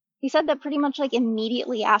he said that pretty much, like,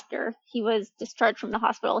 immediately after he was discharged from the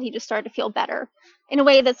hospital, he just started to feel better in a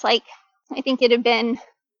way that's, like, I think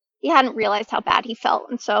he hadn't realized how bad he felt.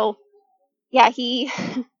 And so, yeah, he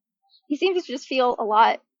seems to just feel a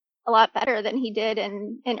lot better than he did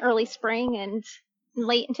in early spring and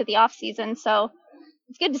late into the off season. So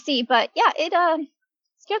it's good to see. But yeah, it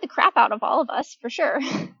scared the crap out of all of us for sure.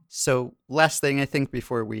 So last thing I think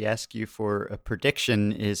before we ask you for a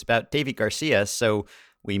prediction is about Deivi Garcia. So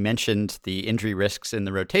we mentioned the injury risks in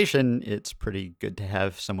the rotation. It's pretty good to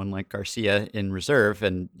have someone like Garcia in reserve,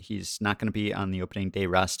 and he's not going to be on the opening day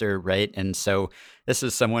roster, right? And so this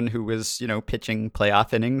is someone who was, pitching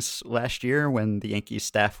playoff innings last year when the Yankees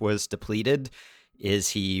staff was depleted. Is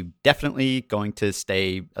he definitely going to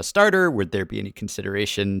stay a starter? Would there be any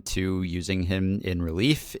consideration to using him in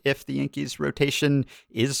relief if the Yankees rotation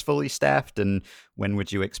is fully staffed? And when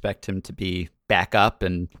would you expect him to be back up?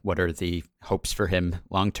 And what are the hopes for him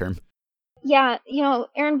long term? Yeah,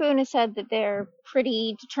 Aaron Boone has said that they're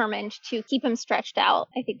pretty determined to keep him stretched out.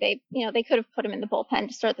 I think they could have put him in the bullpen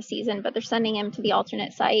to start the season, but they're sending him to the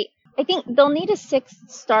alternate site. I think they'll need a sixth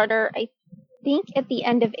starter, I think, at the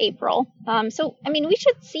end of April. So, I mean, we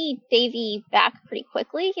should see Deivi back pretty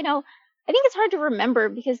quickly. I think it's hard to remember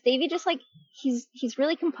because Deivi just, like, he's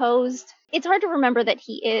really composed. It's hard to remember that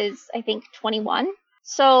he is, I think, 21.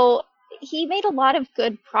 So he made a lot of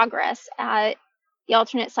good progress at the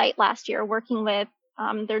alternate site last year, working with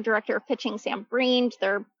their director of pitching, Sam Breen.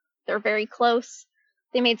 They're very close.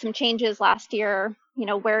 They made some changes last year,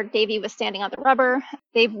 where Deivi was standing on the rubber.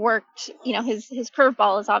 They've worked, his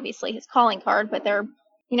curveball is obviously his calling card, but they're,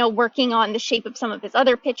 working on the shape of some of his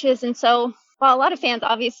other pitches. And so while a lot of fans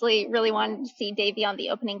obviously really wanted to see Deivi on the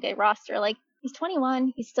opening day roster, like, he's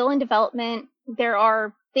 21, he's still in development. There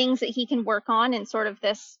are things that he can work on in sort of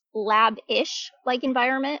this lab-ish like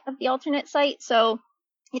environment of the alternate site. So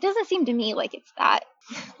it doesn't seem to me like it's that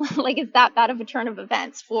bad of a turn of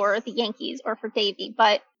events for the Yankees or for Deivi.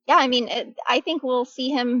 But yeah, I mean, I think we'll see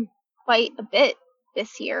him quite a bit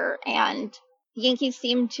this year. And the Yankees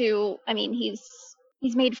seem to, I mean, he's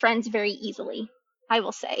made friends very easily, I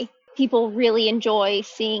will say. People really enjoy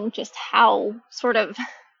seeing just how sort of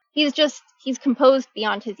he's composed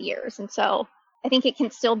beyond his years. And so I think it can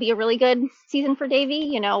still be a really good season for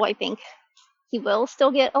Deivi. I think he will still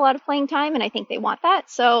get a lot of playing time, and I think they want that.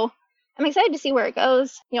 So I'm excited to see where it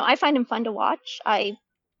goes. I find him fun to watch. I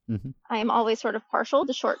am always sort of partial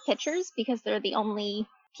to short pitchers because they're the only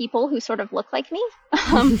people who sort of look like me.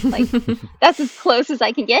 Like, that's as close as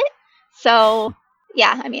I can get. So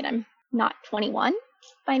yeah, I mean, I'm not 21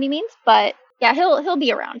 by any means, but yeah, he'll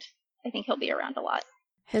be around. I think he'll be around a lot.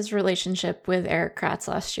 His relationship with Erik Kratz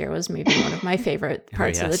last year was maybe one of my favorite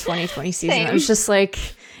parts of the 2020 season. Same. It was just like,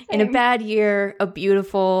 in a Same. bad year, a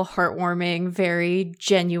beautiful, heartwarming, very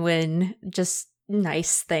genuine, just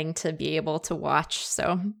nice thing to be able to watch.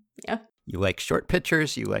 So, yeah. You like short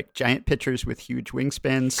pitchers, you like giant pitchers with huge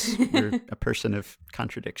wingspans. You're a person of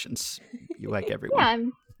contradictions. You like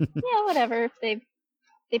everyone. Yeah, whatever. If they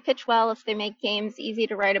pitch well, if they make games easy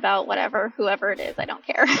to write about, whoever it is, I don't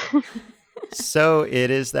care. So it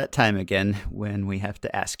is that time again when we have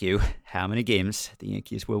to ask you how many games the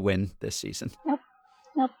Yankees will win this season.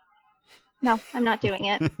 Nope. No, I'm not doing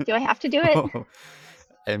it. Do I have to do it? Oh,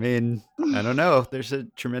 I mean, I don't know. There's a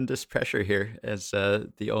tremendous pressure here as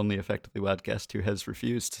the only Effectively Wild guest who has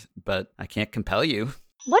refused, but I can't compel you.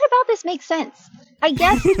 What about this makes sense? I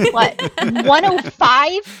guessed,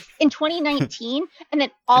 105 in 2019, and then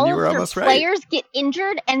all And you of were their almost right. players get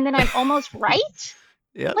injured, and then I'm almost right?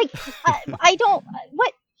 Yeah. Like, I don't,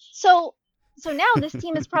 what? So now this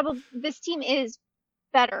team is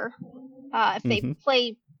better if they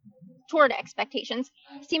play toward expectations.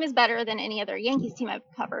 This team is better than any other Yankees team I've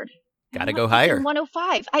covered. Gotta go higher.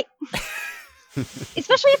 105.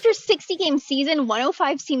 Especially after a 60-game season,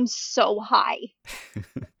 105 seems so high.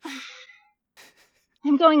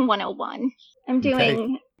 I'm going 101. I'm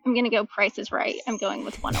going to go Price is Right. I'm going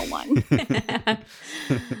with 101.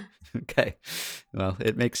 Okay. Well,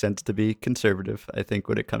 it makes sense to be conservative, I think,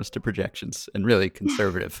 when it comes to projections. And really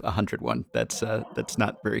conservative, 101. That's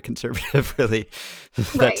not very conservative, really.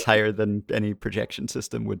 That's Right. higher than any projection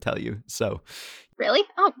system would tell you. So Really?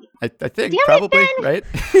 Oh, I think damn it, probably, Ben. right?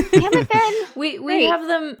 damn it, Ben. We Great. have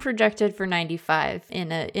them projected for 95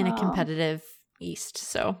 in a Oh. competitive East,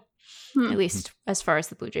 so at least as far as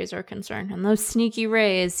the Blue Jays are concerned. And those sneaky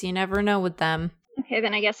Rays, you never know with them. Okay,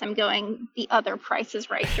 then I guess I'm going the other Price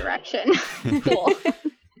is Right direction. Cool.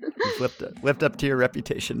 You've lived up to your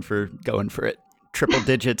reputation for going for it. Triple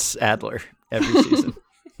digits Adler every season.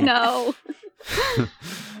 No.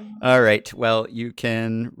 All right. Well, you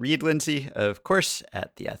can read Lindsay, of course,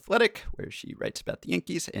 at The Athletic, where she writes about the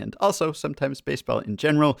Yankees and also sometimes baseball in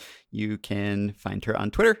general. You can find her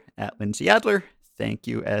on Twitter at Lindsay Adler. Thank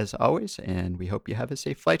you as always, and we hope you have a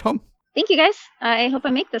safe flight home. Thank you, guys. I hope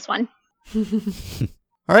I make this one.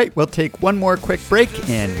 All right, we'll take one more quick break,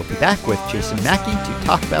 and we'll be back with Jason Mackey to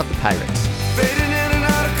talk about the Pirates. Fading in and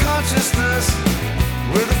out of consciousness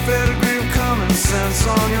with a fair degree of common sense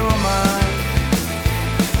on your mind.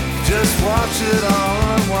 Just watch it all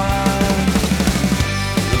unwind.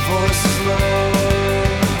 The voice is low,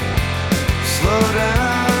 slow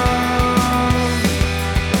down,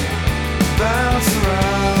 bounce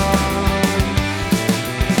around,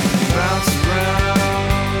 bounce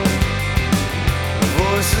around. The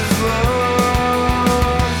voice is low,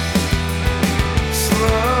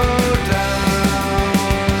 slow down.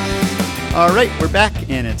 All right, we're back,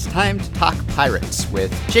 and it's time to talk Pirates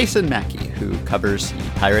with Jason Mackey, who covers the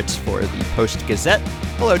Pirates for the Post-Gazette.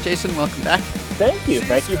 Hello, Jason. Welcome back. Thank you.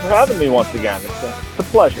 Thank you for having me once again. It's a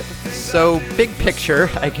pleasure. So, big picture,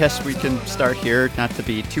 I guess we can start here, not to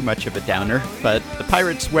be too much of a downer, but the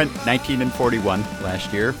Pirates went 19-41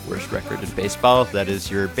 last year, worst record in baseball. That is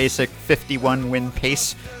your basic 51-win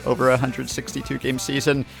pace over a 162-game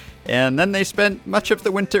season. And then they spent much of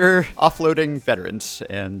the winter offloading veterans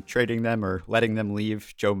and trading them or letting them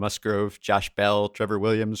leave. Joe Musgrove, Josh Bell, Trevor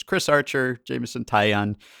Williams, Chris Archer, Jameson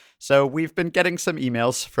Taillon. So we've been getting some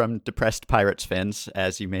emails from depressed Pirates fans,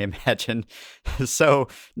 as you may imagine. So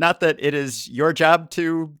not that it is your job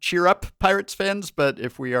to cheer up Pirates fans, but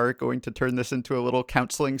if we are going to turn this into a little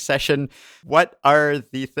counseling session, what are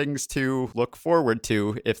the things to look forward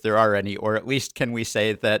to, if there are any? Or at least can we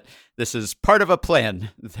say that this is part of a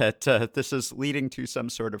plan, that this is leading to some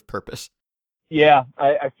sort of purpose? Yeah,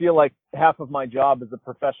 I feel like half of my job is a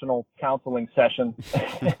professional counseling session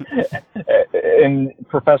and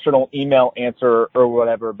professional email answer or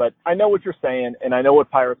whatever. But I know what you're saying, and I know what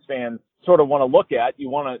Pirates fans sort of want to look at. You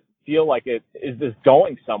want to feel like is this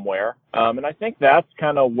going somewhere? And I think that's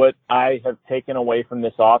kind of what I have taken away from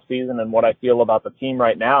this offseason, and what I feel about the team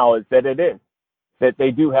right now is that it is. That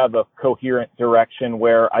they do have a coherent direction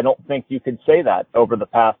where I don't think you could say that over the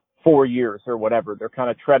past 4 years or whatever. They're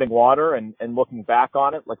kind of treading water and looking back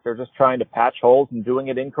on it like they're just trying to patch holes and doing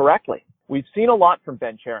it incorrectly. We've seen a lot from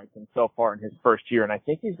Ben Cherington so far in his first year, and I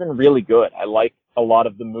think he's been really good. I like a lot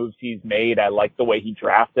of the moves he's made. I like the way he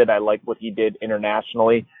drafted. I like what he did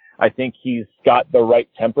internationally. I think he's got the right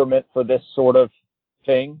temperament for this sort of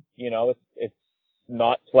thing. You know, it's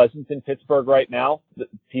not pleasant in Pittsburgh right now.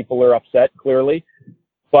 People are upset, clearly.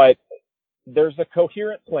 But there's a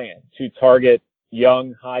coherent plan to target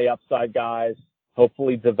young, high upside guys,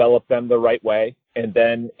 hopefully develop them the right way, and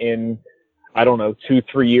then in,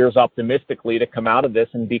 2-3 years optimistically to come out of this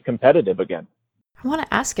and be competitive again. I want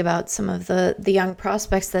to ask about some of the young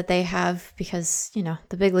prospects that they have because,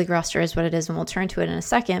 the big league roster is what it is, and we'll turn to it in a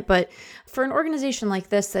second. But for an organization like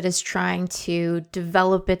this that is trying to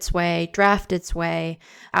develop its way, draft its way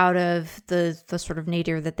out of the sort of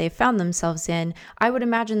nadir that they've found themselves in, I would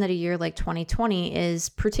imagine that a year like 2020 is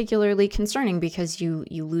particularly concerning because you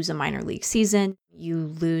lose a minor league season. You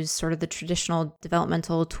lose sort of the traditional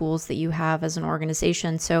developmental tools that you have as an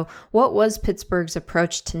organization. So what was Pittsburgh's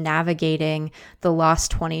approach to navigating the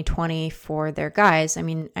lost 2020 for their guys? I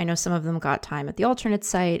mean, I know some of them got time at the alternate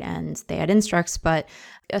site and they had instructs, but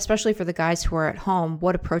especially for the guys who are at home,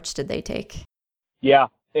 what approach did they take? Yeah,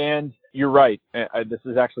 and you're right. This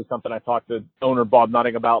is actually something I talked to owner Bob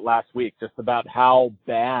Nutting about last week, just about how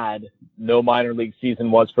bad no minor league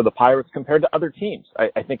season was for the Pirates compared to other teams.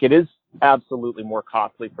 I think it is absolutely more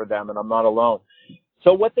costly for them, and I'm not alone.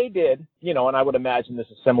 So what they did, and I would imagine this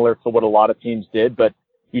is similar to what a lot of teams did, but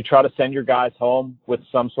you try to send your guys home with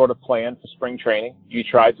some sort of plan for spring training. You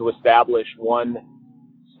try to establish one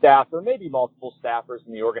staff or maybe multiple staffers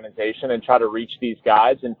in the organization and try to reach these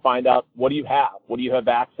guys and find out, what do you have? What do you have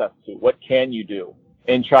access to? What can you do?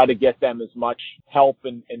 And try to get them as much help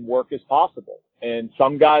and work as possible. And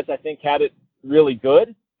some guys, I think, had it really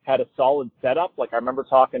good, had a solid setup. Like I remember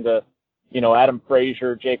talking to, Adam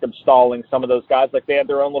Frazier, Jacob Stalling, some of those guys, like they had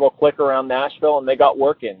their own little clique around Nashville and they got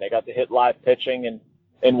work in. They got to hit live pitching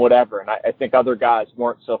and whatever. And I think other guys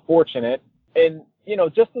weren't so fortunate. And,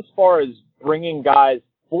 just as far as bringing guys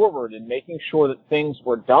forward and making sure that things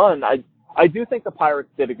were done, I do think the Pirates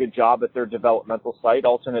did a good job at their developmental site,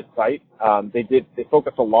 alternate site. They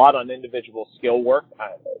focused a lot on individual skill work,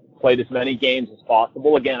 played as many games as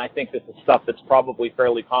possible. Again, I think this is stuff that's probably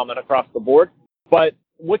fairly common across the board. But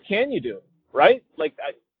what can you do, right? Like,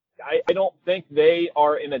 I don't think they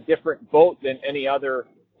are in a different boat than any other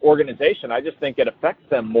organization. I just think it affects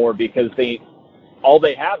them more because all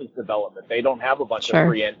they have is development. They don't have a bunch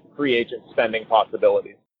of free agent spending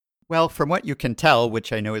possibilities. Well, from what you can tell,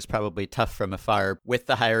 which I know is probably tough from afar, with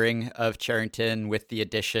the hiring of Cherington, with the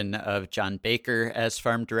addition of John Baker as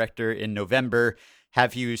farm director in November,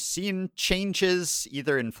 have you seen changes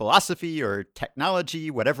either in philosophy or technology,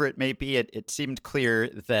 whatever it may be? It seemed clear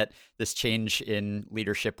that this change in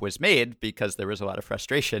leadership was made because there was a lot of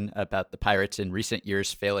frustration about the Pirates in recent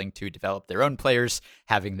years failing to develop their own players,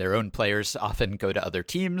 having their own players often go to other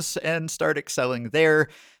teams and start excelling there.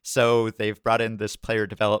 So they've brought in this player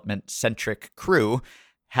development-centric crew.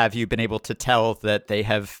 Have you been able to tell that they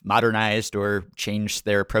have modernized or changed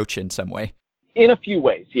their approach in some way? In a few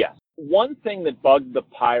ways, yes. One thing that bugged the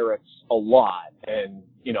Pirates a lot, and,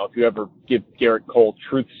 if you ever give Garrett Cole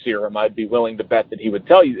truth serum, I'd be willing to bet that he would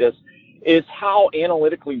tell you this, is how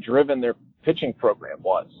analytically driven their pitching program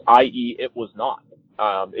was, i.e. it was not.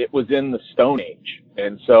 It was in the Stone Age.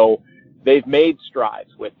 And so they've made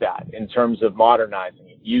strides with that in terms of modernizing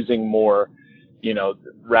it, using more,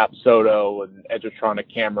 Rapsodo and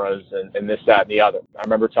Edgertronic cameras and this, that, and the other. I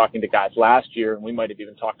remember talking to guys last year, and we might have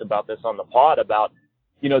even talked about this on the pod about,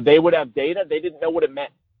 they would have data, they didn't know what it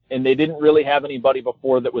meant. And they didn't really have anybody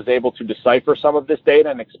before that was able to decipher some of this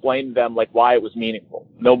data and explain to them, like, why it was meaningful.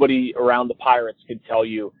 Nobody around the Pirates could tell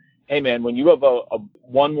you, hey, man, when you have a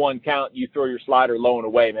 1-1 count, you throw your slider low and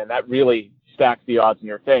away, man, that really stacks the odds in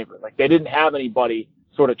your favor. Like, they didn't have anybody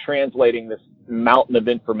sort of translating this mountain of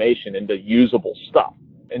information into usable stuff.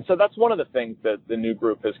 And so that's one of the things that the new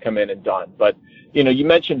group has come in and done. But, you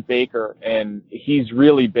mentioned Baker, and he's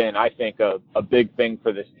really been, I think, a big thing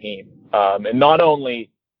for this team. And not only,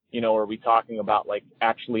 are we talking about like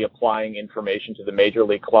actually applying information to the major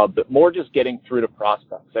league club, but more just getting through to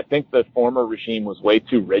prospects. I think the former regime was way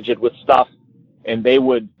too rigid with stuff, and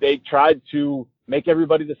they tried to make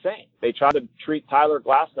everybody the same. They tried to treat Tyler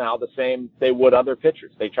Glasnow the same they would other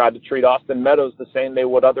pitchers. They tried to treat Austin Meadows the same they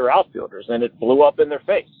would other outfielders, and it blew up in their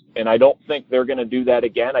face. And I don't think they're going to do that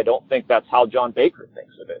again. I don't think that's how John Baker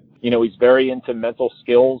thinks of it. He's very into mental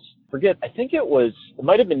skills. I think it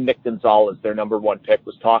might have been Nick Gonzalez, their number one pick,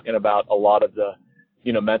 was talking about a lot of the,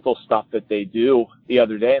 mental stuff that they do the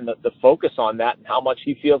other day, and the focus on that and how much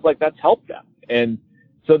he feels like that's helped them. And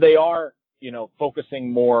so they are,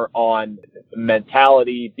 focusing more on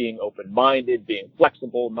mentality, being open-minded, being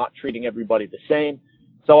flexible, not treating everybody the same.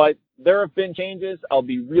 So there have been changes. I'll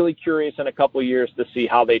be really curious in a couple of years to see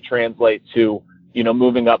how they translate to,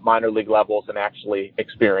 moving up minor league levels and actually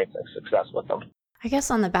experiencing success with them. I guess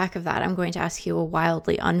on the back of that, I'm going to ask you a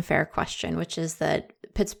wildly unfair question, which is that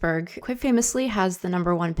Pittsburgh quite famously has the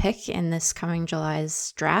number one pick in this coming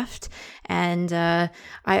July's draft. And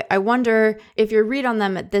I wonder if your read on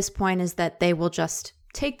them at this point is that they will just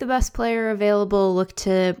take the best player available, look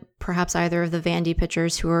to perhaps either of the Vandy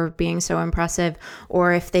pitchers who are being so impressive,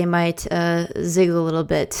 or if they might zig a little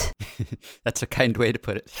bit. That's a kind way to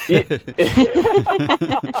put it.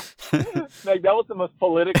 Meg, that was the most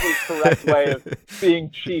politically correct way of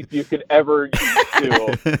being cheap you could ever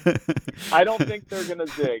do. I don't think they're going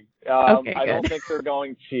to zig. I don't think they're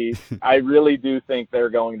going cheap. I really do think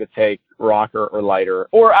they're going to take Rocker or Leiter.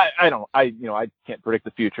 Or I can't predict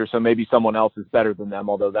the future, so maybe someone else is better than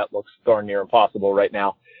them, although that looks darn near impossible right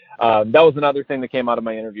now. That was another thing that came out of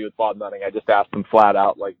my interview with Bob Nutting. I just asked him flat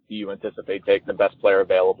out, like, do you anticipate taking the best player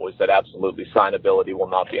available? He said, absolutely. Signability will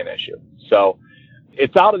not be an issue. So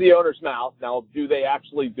it's out of the owner's mouth. Now, do they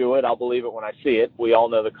actually do it? I'll believe it when I see it. We all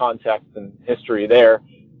know the context and history there.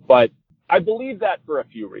 But I believe that for a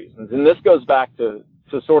few reasons. And this goes back to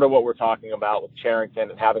sort of what we're talking about with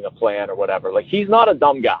Cherington and having a plan or whatever. Like, he's not a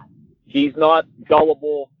dumb guy. He's not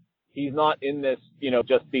gullible. He's not in this,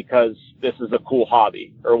 just because this is a cool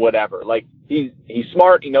hobby or whatever. Like, he's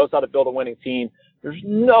smart. He knows how to build a winning team. There's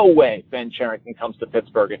no way Ben Cherington comes to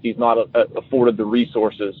Pittsburgh if he's not afforded the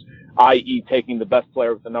resources, i.e. taking the best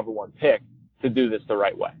player with the number 1 pick, to do this the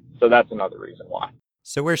right way. So that's another reason why.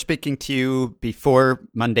 So we're speaking to you before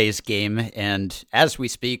Monday's game, and as we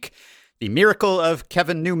speak, the miracle of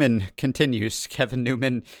Kevin Newman continues. Kevin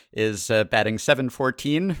Newman is batting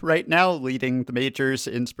 .714 right now, leading the majors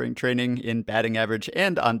in spring training in batting average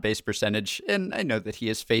and on-base percentage. And I know that he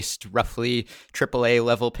has faced roughly AAA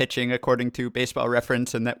level pitching according to Baseball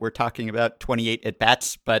Reference, and that we're talking about 28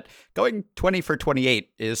 at-bats, but going 20 for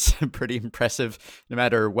 28 is pretty impressive no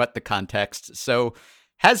matter what the context. So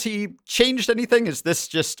has he changed anything? Is this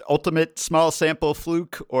just ultimate small sample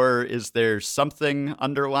fluke, or is there something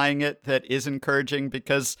underlying it that is encouraging?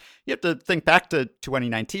 Because you have to think back to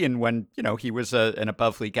 2019 when, he was an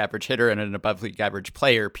above league average hitter and an above league average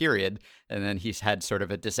player, period. And then he's had sort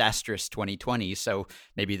of a disastrous 2020. So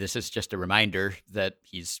maybe this is just a reminder that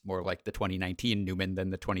he's more like the 2019 Newman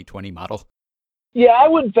than the 2020 model. Yeah, I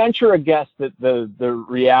would venture a guess that the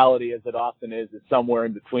reality, as it often is somewhere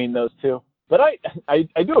in between those two. But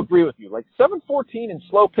I do agree with you. Like 714 in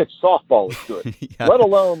slow pitch softball is good, yeah. Let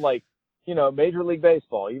alone Major League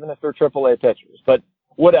Baseball, even if they're AAA pitchers. But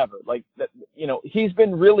whatever, he's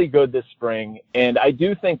been really good this spring, and I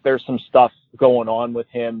do think there's some stuff going on with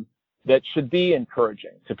him that should be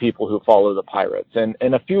encouraging to people who follow the Pirates. And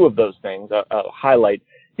a few of those things I'll highlight.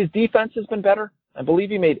 His defense has been better. I believe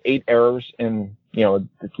he made 8 errors in,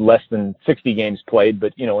 less than 60 games played,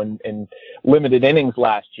 but, in limited innings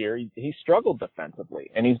last year, he struggled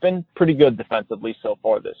defensively, and he's been pretty good defensively so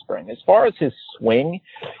far this spring. As far as his swing,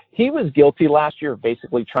 he was guilty last year of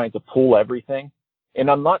basically trying to pull everything,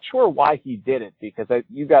 and I'm not sure why he did it, because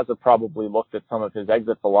you guys have probably looked at some of his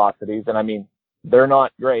exit velocities, and they're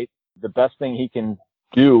not great. The best thing he can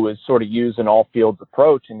do is sort of use an all-fields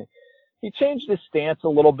approach, and he changed his stance a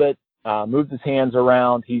little bit. Moved his hands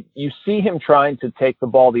around. You see him trying to take the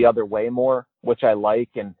ball the other way more, which I like.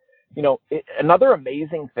 And, another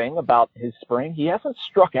amazing thing about his spring, he hasn't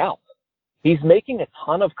struck out. He's making a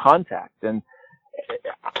ton of contact. And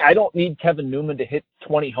I don't need Kevin Newman to hit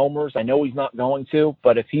 20 homers. I know he's not going to,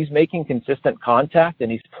 but if he's making consistent contact,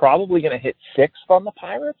 and he's probably going to hit 6 on the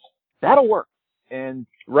Pirates, that'll work. And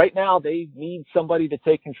right now they need somebody to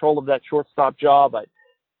take control of that shortstop job.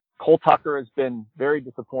 Cole Tucker has been very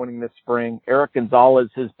disappointing this spring. Eric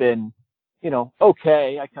Gonzalez has been,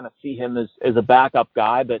 okay. I kind of see him as a backup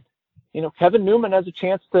guy, but, Kevin Newman has a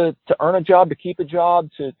chance to earn a job, to keep a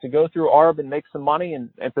job, to go through ARB and make some money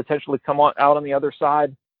and potentially come out on the other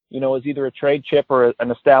side, as either a trade chip or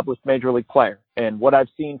an established major league player. And what I've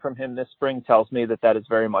seen from him this spring tells me that is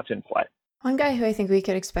very much in play. One guy who I think we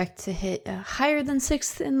could expect to hit higher than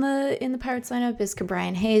 6th in the Pirates lineup is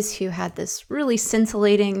Ke'Bryan Hayes, who had this really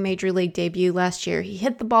scintillating major league debut last year. He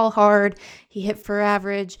hit the ball hard. He hit for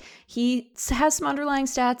average. He has some underlying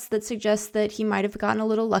stats that suggest that he might have gotten a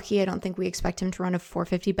little lucky. I don't think we expect him to run a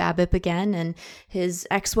 450 BABIP again, and his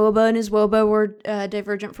xWOBA and his WOBA were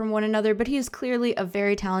divergent from one another, but he is clearly a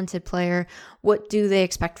very talented player. What do they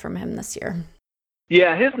expect from him this year?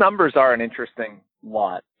 Yeah, his numbers are an interesting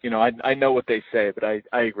lot. I know what they say, but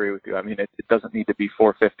I agree with you. It doesn't need to be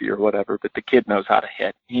 450 or whatever, but the kid knows how to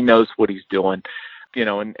hit. He knows what he's doing,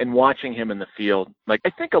 and watching him in the field, I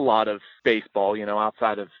think a lot of baseball,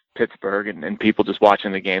 outside of Pittsburgh and people just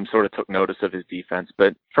watching the game sort of took notice of his defense.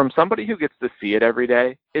 But from somebody who gets to see it every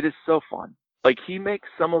day, it is so fun. He makes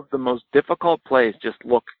some of the most difficult plays just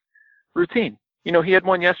look routine. He had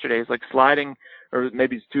one yesterday. He's sliding, or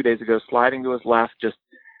maybe it's 2 days ago, sliding to his left, just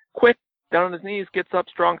quick, down on his knees, gets up,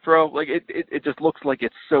 strong throw. It just looks like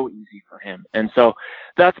it's so easy for him. And so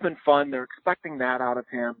that's been fun. They're expecting that out of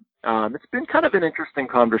him. It's been kind of an interesting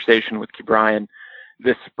conversation with Ke'Bryan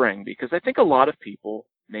this spring, because I think a lot of people,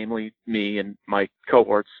 namely me and my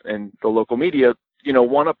cohorts and the local media,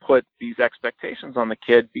 want to put these expectations on the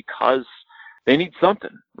kid because they need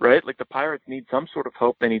something, right? The Pirates need some sort of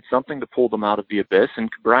hope. They need something to pull them out of the abyss. And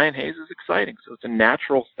Ke'Bryan Hayes is exciting. So it's a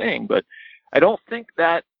natural thing, but I don't think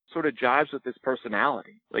that sort of jives with his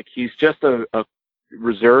personality. He's just a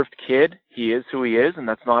reserved kid. He is who he is, and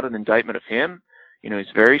that's not an indictment of him.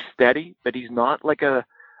 He's very steady, but he's not a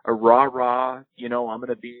rah-rah, I'm going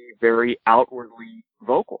to be very outwardly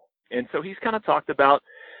vocal. And so he's kind of talked about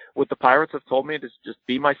what the Pirates have told me to just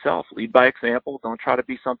be myself, lead by example, don't try to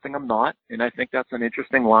be something I'm not. And I think that's an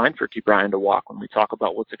interesting line for Ke'Bryan to walk when we talk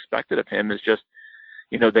about what's expected of him, is just,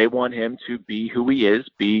 they want him to be who he is,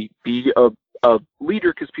 be a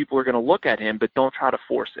leader, because people are going to look at him, but don't try to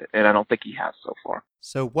force it. And I don't think he has so far.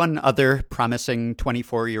 So one other promising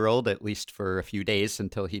 24-year-old, at least for a few days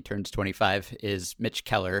until he turns 25, is Mitch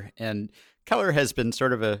Keller. And Keller has been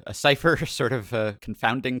sort of a cipher, sort of a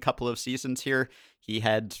confounding couple of seasons here. He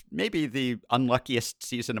had maybe the unluckiest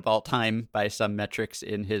season of all time by some metrics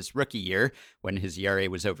in his rookie year when his ERA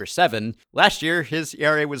was over 7. Last year, his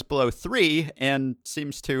ERA was below 3 and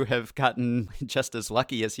seems to have gotten just as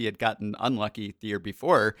lucky as he had gotten unlucky the year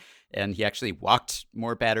before. And he actually walked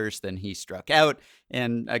more batters than he struck out.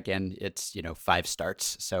 And again, it's, 5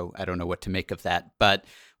 starts. So I don't know what to make of that. But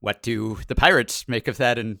what do the Pirates make of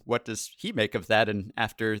that? And what does he make of that? And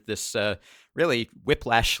after this really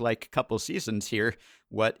whiplash-like couple seasons here,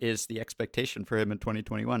 what is the expectation for him in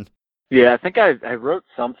 2021? Yeah, I think I wrote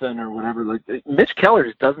something or whatever. Like Mitch Keller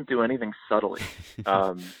just doesn't do anything subtly.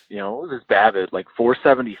 What was his BABIP, like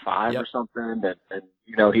 475 or something?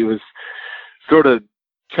 And he was sort of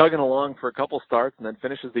chugging along for a couple starts and then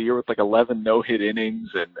finishes the year with like 11 no-hit innings.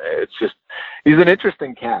 And it's just, he's an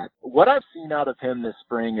interesting cat. What I've seen out of him this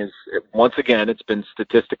spring is, once again, it's been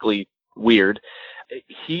statistically weird.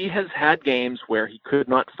 He has had games where he could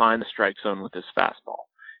not find the strike zone with his fastball.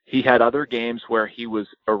 He had other games where he was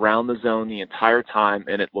around the zone the entire time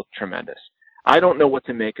and it looked tremendous. I don't know what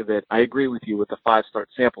to make of it. I agree with you with the 5-start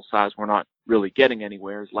sample size. We're not really getting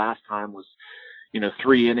anywhere. His last time was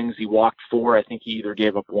 3 innings. He walked 4. I think he either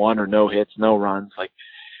gave up 1 or no hits, no runs. Like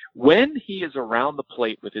when he is around the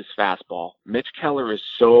plate with his fastball, Mitch Keller is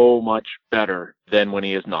so much better than when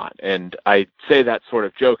he is not. And I say that sort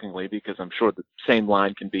of jokingly because I'm sure the same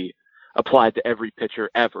line can be applied to every pitcher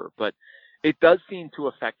ever, but it does seem to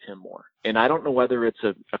affect him more. And I don't know whether it's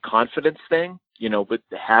a confidence thing, but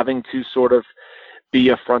having to sort of be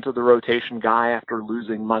a front of the rotation guy after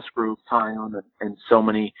losing Musgrove, Taillon, and so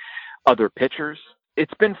many other pitchers.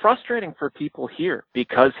 It's been frustrating for people here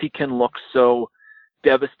because he can look so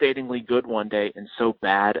devastatingly good one day and so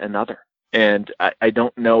bad another. And I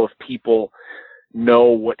don't know if people know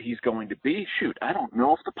what he's going to be. Shoot, I don't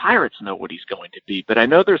know if the Pirates know what he's going to be, but I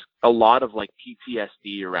know there's a lot of like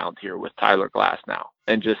PTSD around here with Tyler Glasnow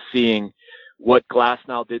and just seeing what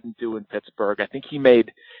Glasnow didn't do in Pittsburgh. I think he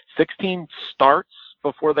made 16 starts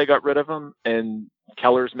before they got rid of him, and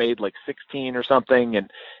Keller's made like 16 or something,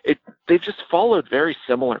 and they just followed very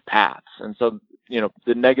similar paths. And so,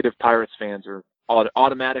 the negative Pirates fans are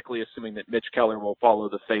automatically assuming that Mitch Keller will follow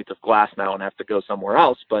the fate of Glasnow and have to go somewhere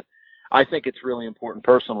else. But I think it's really important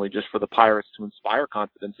personally just for the Pirates to inspire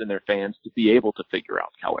confidence in their fans to be able to figure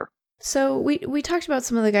out Keller. So we talked about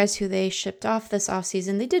some of the guys who they shipped off this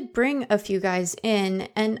offseason. They did bring a few guys in,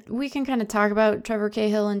 and we can kind of talk about Trevor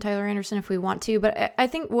Cahill and Tyler Anderson if we want to, but I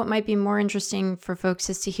think what might be more interesting for folks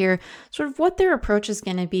is to hear sort of what their approach is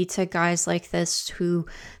going to be to guys like this who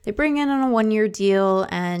they bring in on a 1-year deal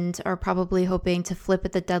and are probably hoping to flip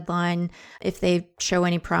at the deadline if they show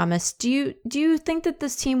any promise. Do you think that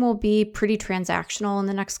this team will be pretty transactional in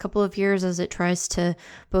the next couple of years as it tries to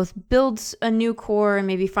both build a new core and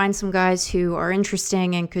maybe find some guys who are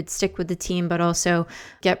interesting and could stick with the team, but also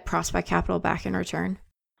get prospect capital back in return?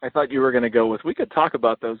 I thought you were going to go with, we could talk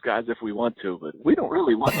about those guys if we want to, but we don't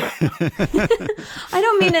really want to. I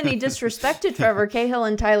don't mean any disrespect to Trevor Cahill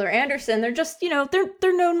and Tyler Anderson. They're just,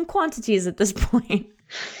 they're known quantities at this point.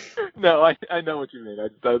 No, I know what you mean.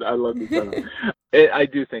 I love this setup. I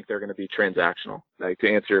do think they're going to be transactional. Like, to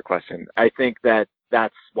answer your question, I think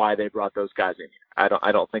that's why they brought those guys in here.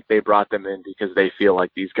 I don't think they brought them in because they feel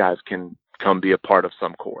like these guys can come be a part of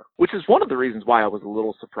some core, which is one of the reasons why I was a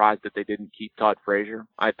little surprised that they didn't keep Todd Frazier.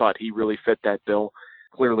 I thought he really fit that bill.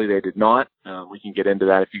 Clearly they did not. We can get into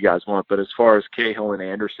that if you guys want. But as far as Cahill and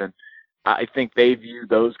Anderson, I think they view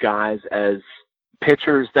those guys as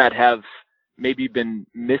pitchers that have maybe been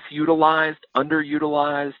misutilized,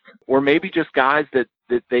 underutilized, or maybe just guys that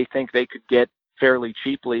they think they could get fairly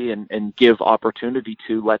cheaply and give opportunity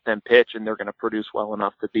to let them pitch, and they're going to produce well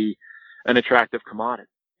enough to be an attractive commodity.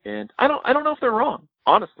 And I don't know if they're wrong.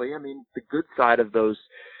 Honestly, I mean, the good side of those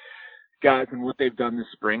guys and what they've done this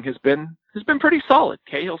spring has been pretty solid.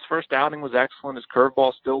 Cahill's first outing was excellent. His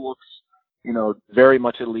curveball still looks, very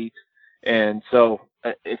much elite. And so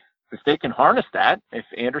if they can harness that, if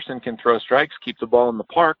Anderson can throw strikes, keep the ball in the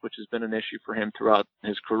park, which has been an issue for him throughout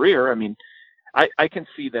his career, I mean, I can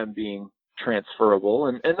see them being transferable,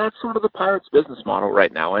 and that's sort of the Pirates' business model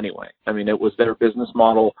right now anyway. I mean, it was their business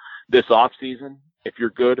model this offseason. If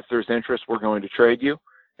you're good, if there's interest, we're going to trade you.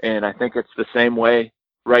 And I think it's the same way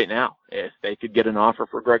right now. If they could get an offer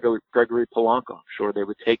for Gregory Polanco, I'm sure they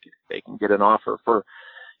would take it. If they can get an offer for,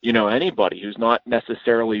 anybody who's not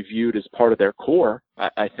necessarily viewed as part of their core,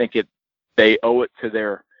 I think they owe it to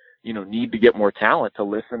their need to get more talent to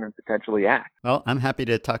listen and potentially act. Well, I'm happy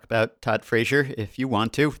to talk about Todd Frazier if you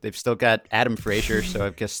want to. They've still got Adam Frazier, so I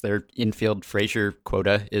guess their infield Frazier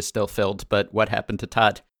quota is still filled. But what happened to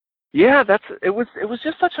Todd? Yeah, it was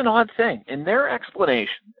just such an odd thing. And their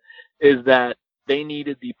explanation is that they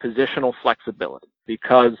needed the positional flexibility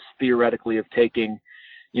because theoretically of taking,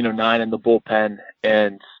 9 in the bullpen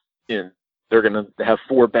and they're going to have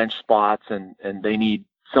 4 bench spots and they need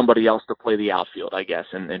somebody else to play the outfield, I guess.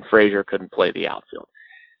 And Frazier couldn't play the outfield.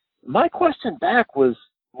 My question back would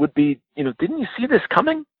be, didn't you see this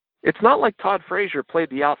coming? It's not like Todd Frazier played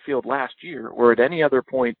the outfield last year or at any other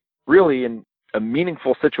point really in a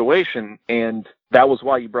meaningful situation, and that was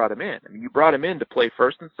why you brought him in. I mean, you brought him in to play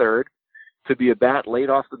first and third, to be a bat late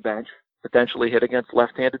off the bench, potentially hit against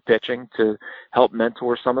left-handed pitching, to help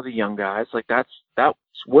mentor some of the young guys. Like that's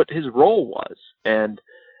what his role was. And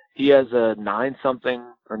he has a 9-something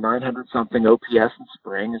or 900-something OPS in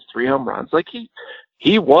spring, his 3 home runs. Like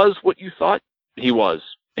he was what you thought he was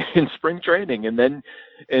in spring training, and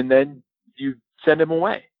then you send him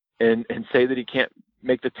away and say that he can't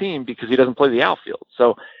make the team because he doesn't play the outfield.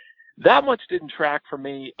 So that much didn't track for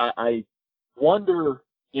me. I wonder,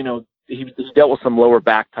 he dealt with some lower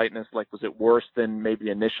back tightness. Like, was it worse than maybe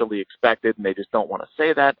initially expected and they just don't want to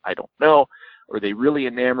say that? I don't know. Or are they really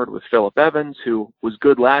enamored with Phillip Evans, who was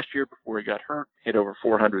good last year before he got hurt, hit over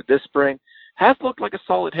 400 this spring, has looked like a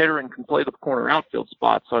solid hitter and can play the corner outfield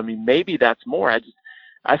spot. So, I mean, maybe that's more.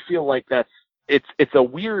 I feel like it's a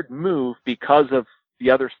weird move because of the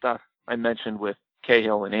other stuff I mentioned with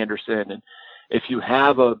Cahill and Anderson. And if you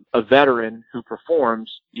have a veteran who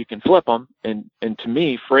performs, you can flip them. And to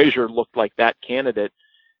me, Frazier looked like that candidate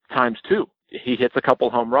times 2. He hits a couple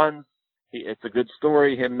home runs. It's a good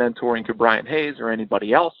story, him mentoring to Brian Hayes or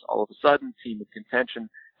anybody else. All of a sudden, team of contention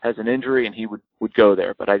has an injury and he would go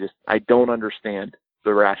there. But I don't understand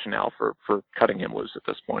the rationale for cutting him loose at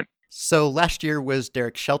this point. So last year was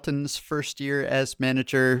Derek Shelton's first year as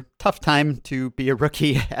manager. Tough time to be a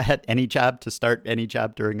rookie at any job, to start any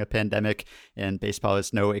job during a pandemic, and baseball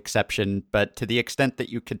is no exception. But to the extent that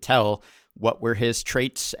you could tell, what were his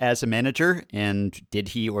traits as a manager, and did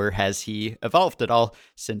he or has he evolved at all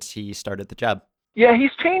since he started the job? Yeah,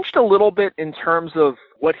 he's changed a little bit in terms of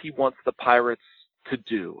what he wants the Pirates to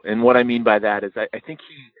do. And what I mean by that is I think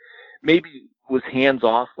he maybe was hands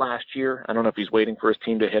off last year. I don't know if he's waiting for his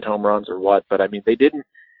team to hit home runs or what, but I mean,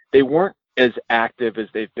 they weren't as active as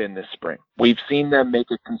they've been this spring. We've seen them make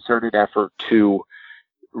a concerted effort to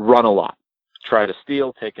run a lot, try to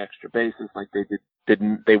steal, take extra bases like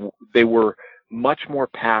they were much more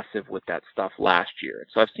passive with that stuff last year.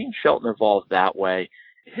 So I've seen Shelton evolve that way.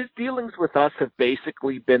 His dealings with us have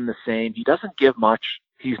basically been the same. He doesn't give much.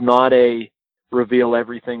 He's not a reveal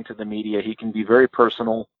everything to the media. He can be very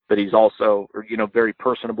personal, but he's also, very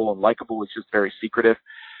personable and likable. He's just very secretive.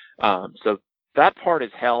 So that part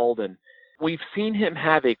is held, and we've seen him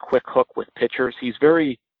have a quick hook with pitchers. He's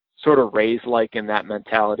very sort of Rays-like in that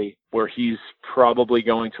mentality, where he's probably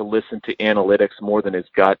going to listen to analytics more than his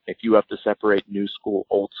gut. If you have to separate new school,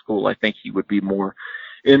 old school, I think he would be more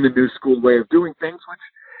in the new school way of doing things,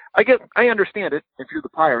 which I understand it. If you're the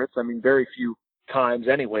Pirates, I mean, very few times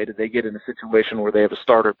anyway do they get in a situation where they have a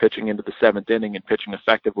starter pitching into the 7th inning and pitching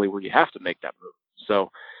effectively where you have to make that move.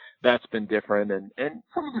 So that's been different. And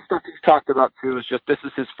some of the stuff he's talked about too is just this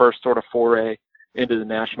is his first sort of foray into the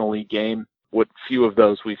National League game. What few of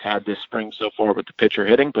those we've had this spring so far with the pitcher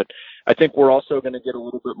hitting, but I think we're also going to get a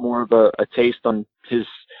little bit more of a taste on his,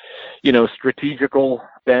 strategical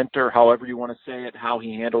bent, or however you want to say it, how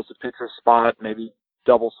he handles the pitcher spot, maybe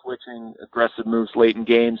double switching, aggressive moves late in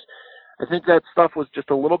games. I think that stuff was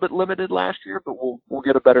just a little bit limited last year, but we'll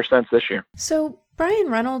get a better sense this year. So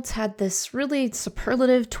Bryan Reynolds had this really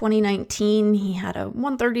superlative 2019. He had a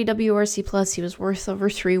 130 WRC plus. He was worth over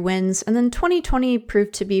 3 wins. And then 2020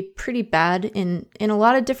 proved to be pretty bad in a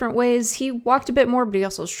lot of different ways. He walked a bit more, but he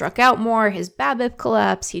also struck out more. His BABIP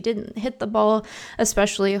collapsed. He didn't hit the ball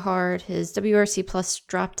especially hard. His WRC plus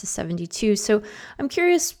dropped to 72. So I'm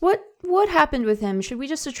curious, what happened with him? Should we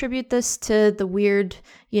just attribute this to the weird,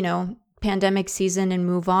 pandemic season and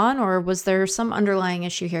move on, or was there some underlying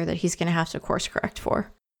issue here that he's going to have to course correct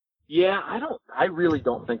for? Yeah, I really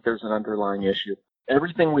don't think there's an underlying issue.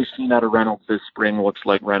 Everything we've seen out of Reynolds this spring looks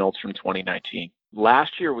like Reynolds from 2019.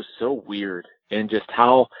 Last year was so weird, and just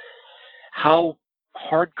how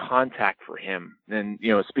hard contact for him, and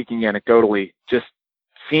speaking anecdotally, just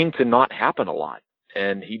seemed to not happen a lot,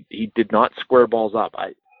 and he did not square balls up.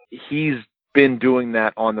 He's been doing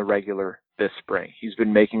that on the regular this spring. He's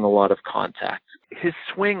been making a lot of contact. His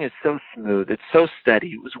swing is so smooth. It's so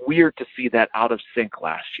steady. It was weird to see that out of sync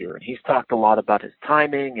last year. And he's talked a lot about his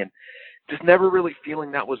timing and just never really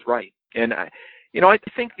feeling that was right. And I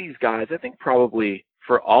think these guys, probably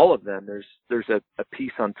for all of them, there's a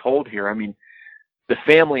piece untold here. I mean, the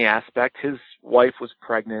family aspect, his wife was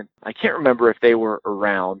pregnant. I can't remember if they were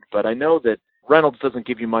around, but I know that Reynolds doesn't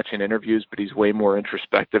give you much in interviews, but he's way more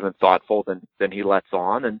introspective and thoughtful than he lets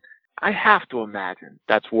on. And I have to imagine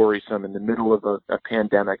that's worrisome in the middle of a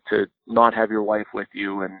pandemic to not have your wife with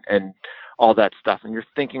you and all that stuff. And you're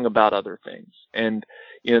thinking about other things. And,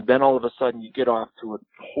 then all of a sudden you get off to a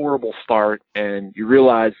horrible start and you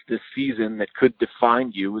realize this season that could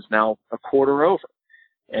define you is now a quarter over.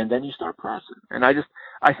 And then you start pressing. And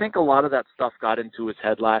I think a lot of that stuff got into his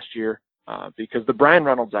head last year because the Bryan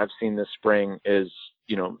Reynolds I've seen this spring is,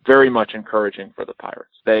 very much encouraging for the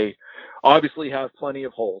Pirates. They obviously have plenty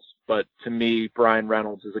of holes, but to me, Bryan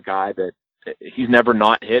Reynolds is a guy that he's never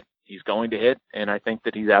not hit. He's going to hit, and I think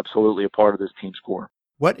that he's absolutely a part of this team's core.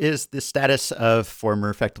 What is the status of former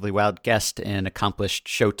Effectively Wild guest and accomplished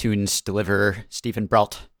show tunes deliverer Steven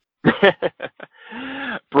Brault?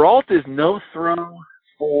 Brault is no throw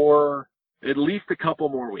for at least a couple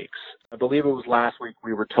more weeks. I believe it was last week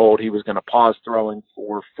we were told he was going to pause throwing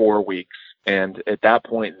for 4 weeks. And at that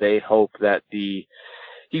point, they hope that he's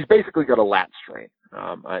basically got a lat strain.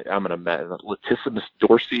 I'm going to latissimus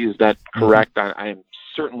dorsi. Is that correct? I am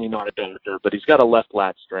certainly not a doctor, but he's got a left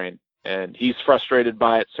lat strain. And he's frustrated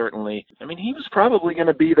by it, certainly. I mean, he was probably going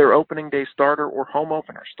to be their opening day starter or home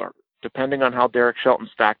opener starter, depending on how Derek Shelton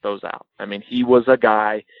stacked those out. I mean, he was a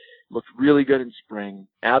guy, looked really good in spring,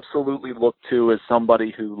 absolutely looked to as somebody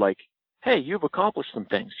who, hey, you've accomplished some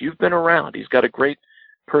things. You've been around. He's got a great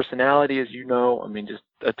personality, as you know. I mean, just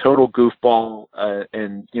a total goofball,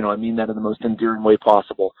 and, I mean that in the most endearing way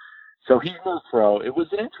possible. So he's no throw. It was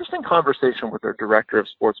an interesting conversation with their director of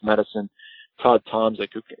sports medicine, Todd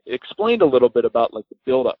Tomzik, who explained a little bit about the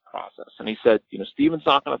build-up process. And he said, Steven's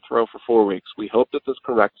not going to throw for 4 weeks. We hope that this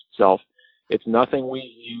corrects itself. It's nothing we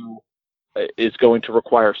view is going to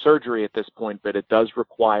require surgery at this point, but it does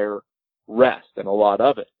require rest and a lot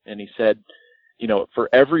of it. And he said, for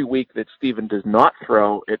every week that Steven does not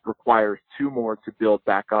throw, it requires 2 more to build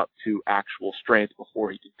back up to actual strength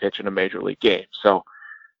before he can pitch in a major league game. So,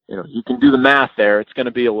 you can do the math there. It's going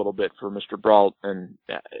to be a little bit for Mr. Brault, and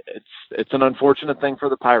it's an unfortunate thing for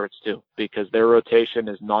the Pirates too, because their rotation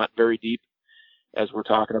is not very deep, as we're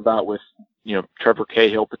talking about with, Trevor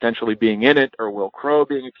Cahill potentially being in it or Will Crowe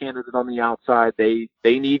being a candidate on the outside. They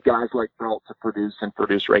need guys like Brault to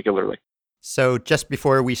produce regularly. So just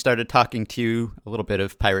before we started talking to you, a little bit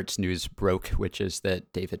of Pirates news broke, which is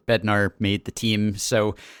that David Bednar made the team.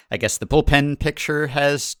 So I guess the bullpen picture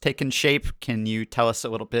has taken shape. Can you tell us a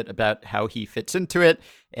little bit about how he fits into it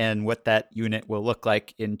and what that unit will look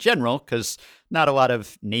like in general? Because not a lot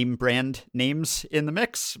of name brand names in the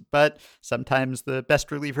mix, but sometimes the best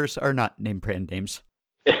relievers are not name brand names.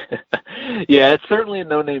 Yeah, it's certainly a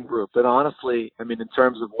no-name group. But honestly, I mean, in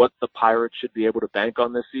terms of what the Pirates should be able to bank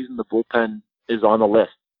on this season, the bullpen is on the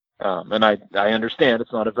list. And I understand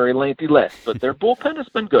it's not a very lengthy list, but their bullpen has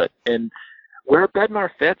been good. And where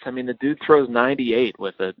Bednar fits, I mean, the dude throws 98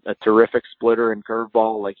 with a terrific splitter and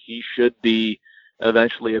curveball. He should be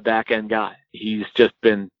eventually a back-end guy. He's just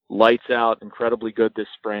been lights out, incredibly good this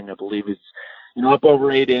spring. I believe he's, up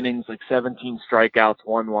over 8 innings, 17 strikeouts,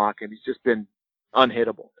 1 walk, and he's just been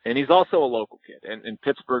unhittable. And he's also a local kid. And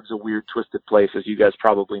Pittsburgh's a weird, twisted place, as you guys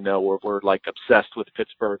probably know, where we're obsessed with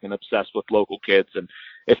Pittsburgh and obsessed with local kids. And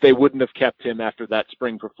if they wouldn't have kept him after that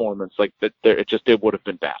spring performance, it would have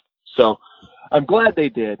been bad. So I'm glad they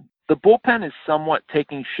did. The bullpen is somewhat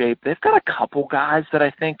taking shape. They've got a couple guys that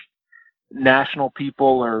I think national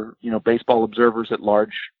people or, baseball observers at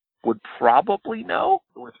large would probably know,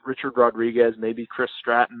 with Richard Rodriguez, maybe Chris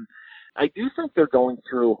Stratton. I do think they're going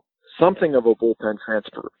through something of a bullpen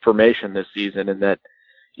transformation this season, in that,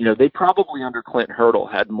 they probably under Clint Hurdle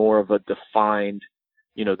had more of a defined,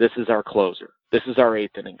 this is our closer. This is our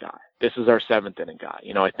 8th inning guy. This is our 7th inning guy.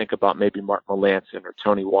 I think about maybe Mark Melancon or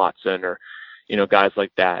Tony Watson or, guys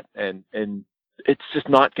like that. And it's just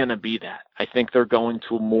not going to be that. I think they're going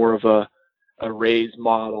to more of a Rays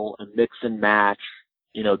model, a mix and match.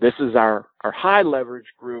 This is our high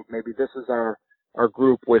leverage group. Maybe this is our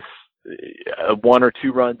group with a 1 or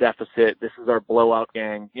 2 run deficit. This is our blowout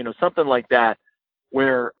gang, something like that,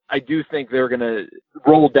 where I do think they're going to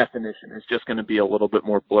role definition is just going to be a little bit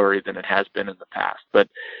more blurry than it has been in the past. But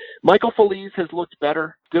Michael Feliz has looked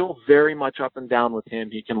better, still very much up and down with him.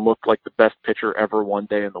 He can look like the best pitcher ever one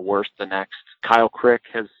day and the worst the next. Kyle Crick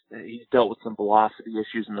he's dealt with some velocity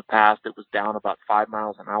issues in the past. It was down about 5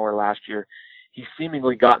 miles an hour last year. He's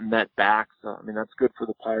seemingly gotten that back. So, I mean, that's good for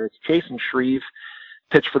the Pirates. Chasen Shreve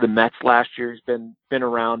pitched for the Mets last year. He's been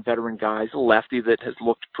around, veteran guys, a lefty that has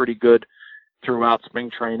looked pretty good throughout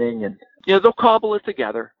spring training. And, they'll cobble it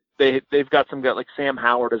together. they've got some guy like Sam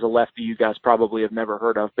Howard as a lefty you guys probably have never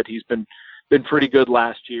heard of, but he's been pretty good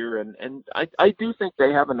last year. And I do think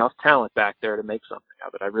they have enough talent back there to make something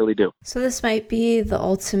of it. I really do. So this might be the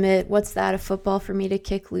ultimate, what's that, a football for me to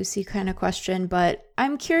kick Lucy kind of question, but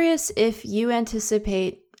I'm curious if you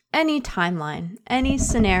anticipate any timeline, any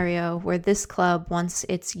scenario where this club, once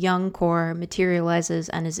its young core materializes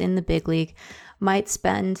and is in the big league, might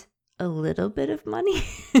spend a little bit of money.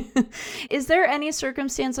 Is there any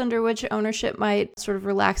circumstance under which ownership might sort of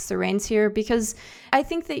relax the reins here? Because I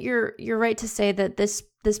think that you're right to say that this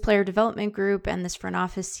player development group and this front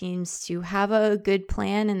office seems to have a good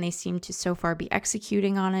plan, and they seem to so far be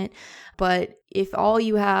executing on it. But if all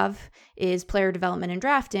you have is player development and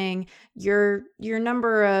drafting, your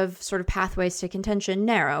number of sort of pathways to contention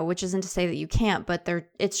narrow, which isn't to say that you can't, but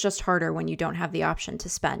it's just harder when you don't have the option to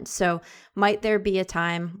spend. So might there be a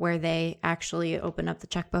time where they actually open up the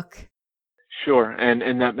checkbook? Sure,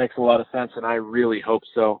 and that makes a lot of sense, and I really hope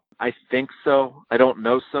so. I think so. I don't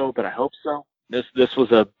know so, but I hope so. This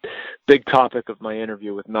was a big topic of my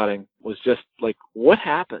interview with Nutting, was just like, what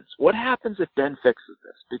happens? What happens if Ben fixes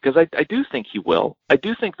this? Because I do think he will. I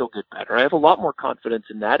do think they'll get better. I have a lot more confidence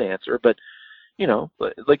in that answer. But, you know,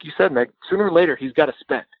 like you said, Meg, sooner or later, he's got to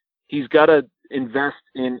spend. He's got to invest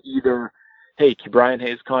in either, hey, Brian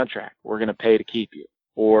Hayes' contract, we're going to pay to keep you.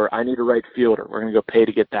 Or I need a right fielder, we're going to go pay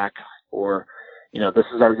to get that guy. Or, you know, this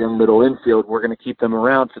is our young middle infield, we're going to keep them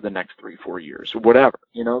around for the next 3-4 years, or whatever.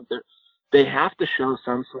 You know, they have to show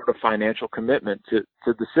some sort of financial commitment to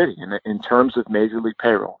the city in terms of Major League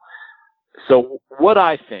payroll. So what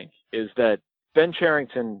I think is that Ben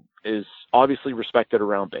Cherington is obviously respected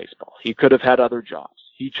around baseball. He could have had other jobs.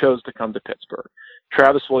 He chose to come to Pittsburgh.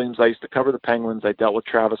 Travis Williams, I used to cover the Penguins. I dealt with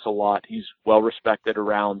Travis a lot. He's well respected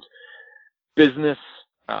around business,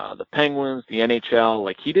 the Penguins, the NHL.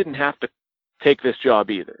 Like, he didn't have to take this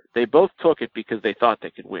job either. They both took it because they thought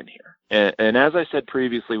they could win here. And as I said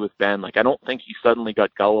previously with Ben, like, I don't think he suddenly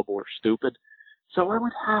got gullible or stupid. So I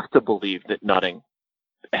would have to believe that Nutting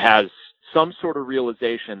has some sort of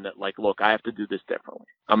realization that, like, look, I have to do this differently.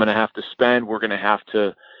 I'm going to have to spend. We're going to have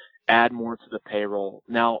to add more to the payroll.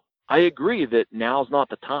 Now, I agree that now's not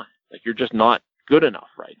the time. Like, you're just not good enough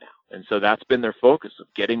right now. And so that's been their focus,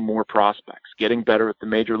 of getting more prospects, getting better at the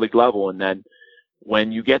Major League level, and then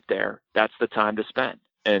when you get there, that's the time to spend.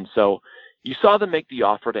 And so you saw them make the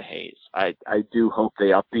offer to Hayes. I do hope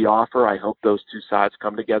they up the offer. I hope those two sides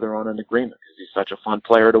come together on an agreement, because he's such a fun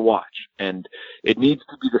player to watch. And it needs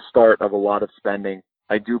to be the start of a lot of spending.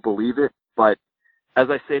 I do believe it. But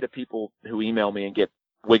as I say to people who email me and get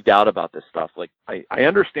wigged out about this stuff, like, I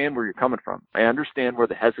understand where you're coming from. I understand where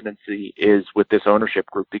the hesitancy is with this ownership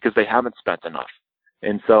group, because they haven't spent enough.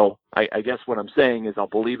 And so I guess what I'm saying is I'll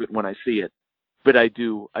believe it when I see it. But I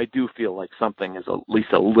do feel like something is at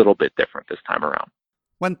least a little bit different this time around.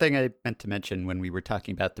 One thing I meant to mention when we were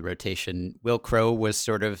talking about the rotation, Will Crowe was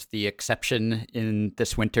sort of the exception in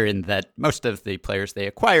this winter, in that most of the players they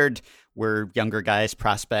acquired were younger guys,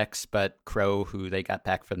 prospects, but Crowe, who they got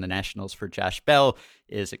back from the Nationals for Josh Bell,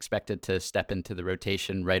 is expected to step into the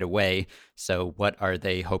rotation right away. So what are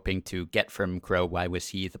they hoping to get from Crowe? Why was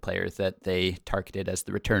he the player that they targeted as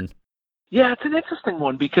the return? Yeah, it's an interesting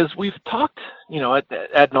one, because we've talked, you know,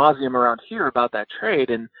 ad nauseum around here about that trade,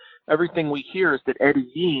 and everything we hear is that Eddie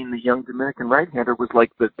Yean, the young Dominican right-hander, was like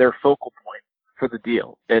their focal point for the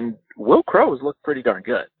deal. And Will Crowe has looked pretty darn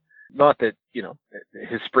good. Not that, you know,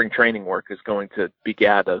 his spring training work is going to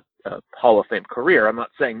begat a Hall of Fame career. I'm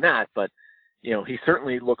not saying that, but, you know, he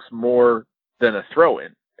certainly looks more than a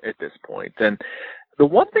throw-in at this point. And the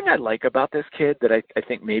one thing I like about this kid that I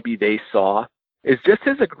think maybe they saw is just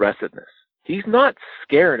his aggressiveness. He's not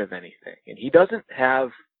scared of anything, and he doesn't have,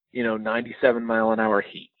 you know, 97-mile-an-hour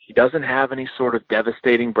heat. He doesn't have any sort of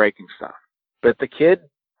devastating breaking stuff. But the kid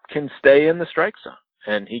can stay in the strike zone,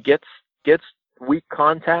 and he gets weak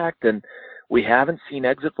contact, and we haven't seen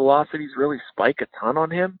exit velocities really spike a ton on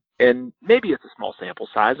him. And maybe it's a small sample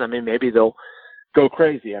size. I mean, maybe they'll go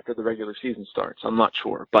crazy after the regular season starts. I'm not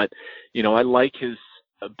sure. But, you know, I like his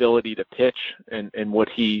ability to pitch and what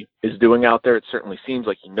he is doing out there. It certainly seems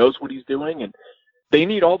like he knows what he's doing, and they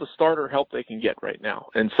need all the starter help they can get right now.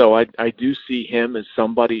 And so I do see him as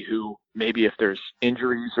somebody who, maybe if there's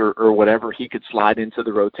injuries or whatever, he could slide into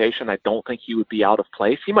the rotation. I don't think he would be out of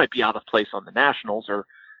place. He might be out of place on the Nationals or,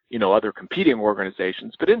 you know, other competing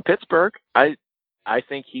organizations, but in Pittsburgh, I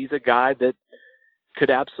think he's a guy that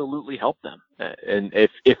could absolutely help them. And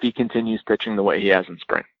if he continues pitching the way he has in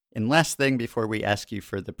spring. And last thing before we ask you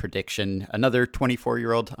for the prediction, another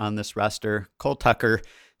 24-year-old on this roster, Cole Tucker,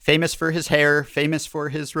 famous for his hair, famous for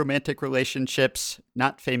his romantic relationships,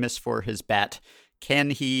 not famous for his bat.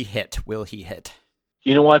 Can he hit? Will he hit?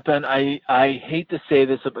 You know what, Ben? I hate to say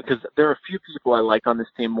this because there are a few people I like on this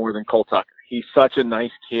team more than Cole Tucker. He's such a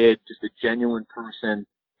nice kid, just a genuine person,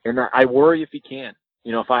 and I worry if he can.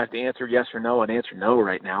 You know, if I have to answer yes or no, I'd answer no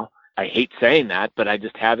right now. I hate saying that, but I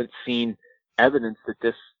just haven't seen evidence that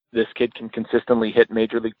this kid can consistently hit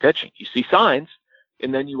major league pitching. You see signs,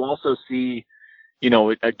 and then you also see, you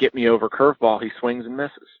know, a get me over curveball. He swings and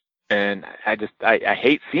misses. And I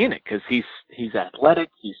hate seeing it because he's athletic,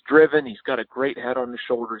 he's driven, he's got a great head on his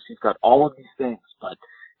shoulders, he's got all of these things, but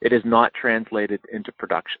it is not translated into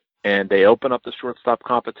production. And they open up the shortstop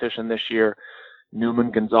competition this year,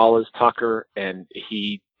 Newman, Gonzalez, Tucker, and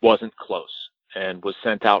he wasn't close and was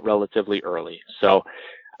sent out relatively early. So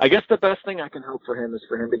I guess the best thing I can hope for him is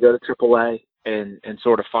for him to go to AAA and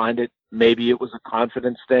sort of find it. Maybe it was a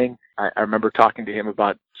confidence thing. I remember talking to him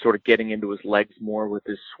about sort of getting into his legs more with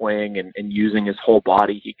his swing and using his whole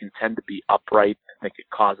body. He can tend to be upright. I think it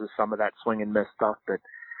causes some of that swing and miss stuff. But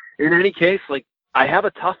in any case, like, I have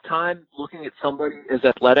a tough time looking at somebody as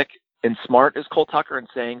athletic and smart as Cole Tucker and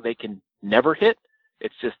saying they can never hit.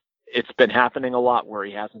 It's been happening a lot where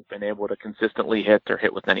he hasn't been able to consistently hit or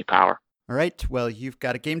hit with any power. All right, well, you've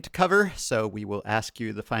got a game to cover, so we will ask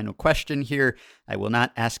you the final question here. I will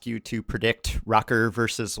not ask you to predict Rocker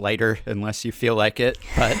versus Leiter unless you feel like it,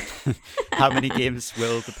 but how many games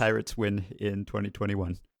will the Pirates win in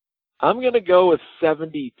 2021? I'm going to go with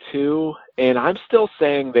 72, and I'm still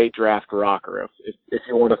saying they draft Rocker. If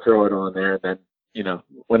you want to throw it on there, then, you know,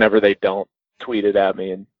 whenever they don't, tweet it at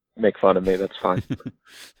me and make fun of me. That's fine.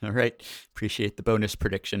 All right. Appreciate the bonus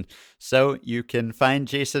prediction. So you can find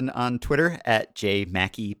Jason on Twitter at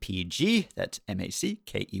JMackeyPG. That's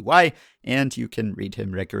Mackey. And you can read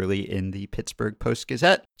him regularly in the Pittsburgh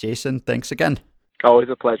Post-Gazette. Jason, thanks again. Always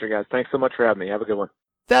a pleasure, guys. Thanks so much for having me. Have a good one.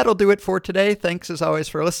 That'll do it for today. Thanks as always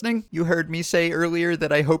for listening. You heard me say earlier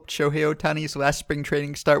that I hoped Shohei Ohtani's last spring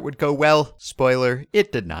training start would go well. Spoiler,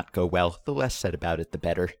 it did not go well. The less said about it, the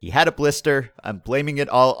better. He had a blister. I'm blaming it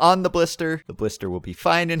all on the blister. The blister will be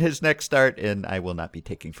fine in his next start, and I will not be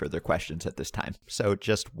taking further questions at this time. So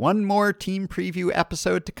just one more team preview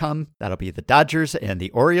episode to come. That'll be the Dodgers and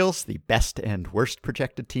the Orioles, the best and worst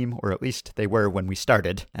projected team, or at least they were when we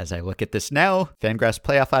started. As I look at this now, Fangraphs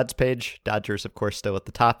playoff odds page, Dodgers of course still at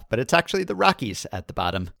the top, but it's actually the Rockies at the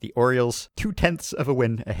bottom. The Orioles 0.2 of a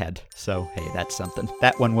win ahead. So, hey, that's something.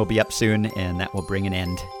 That one will be up soon, and that will bring an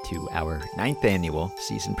end to our 9th annual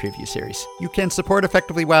season preview series. You can support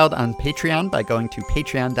Effectively Wild on Patreon by going to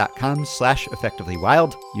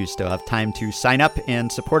patreon.com/effectivelywild. You still have time to sign up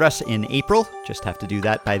and support us in April. Just have to do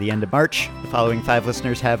that by the end of March. The following 5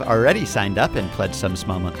 listeners have already signed up and pledged some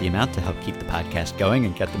small monthly amount to help keep the podcast going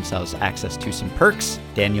and get themselves access to some perks.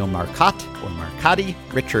 Daniel Marcotte, or Marcotti,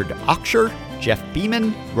 Richard Oxher, Jeff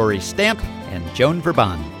Beeman, Rory Stamp, and Joan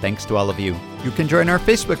Verban. Thanks to all of you. You can join our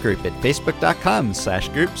Facebook group at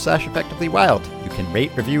facebook.com/group/effectivelywild. You can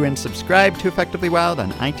rate, review, and subscribe to Effectively Wild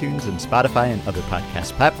on iTunes and Spotify and other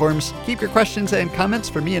podcast platforms. Keep your questions and comments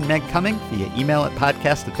for me and Meg coming via email at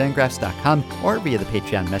podcast@fangraphs.com or via the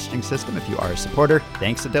Patreon messaging system if you are a supporter.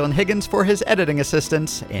 Thanks to Dylan Higgins for his editing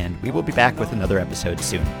assistance, and we will be back with another episode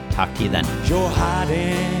soon. Talk to you then. You're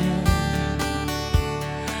hiding.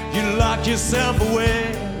 You lock yourself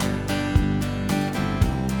away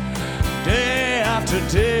day after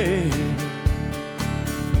day.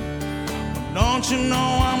 Don't you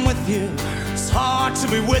know I'm with you? It's hard to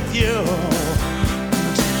be with you.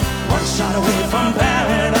 One shot away from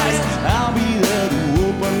paradise, I'll be there to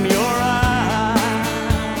open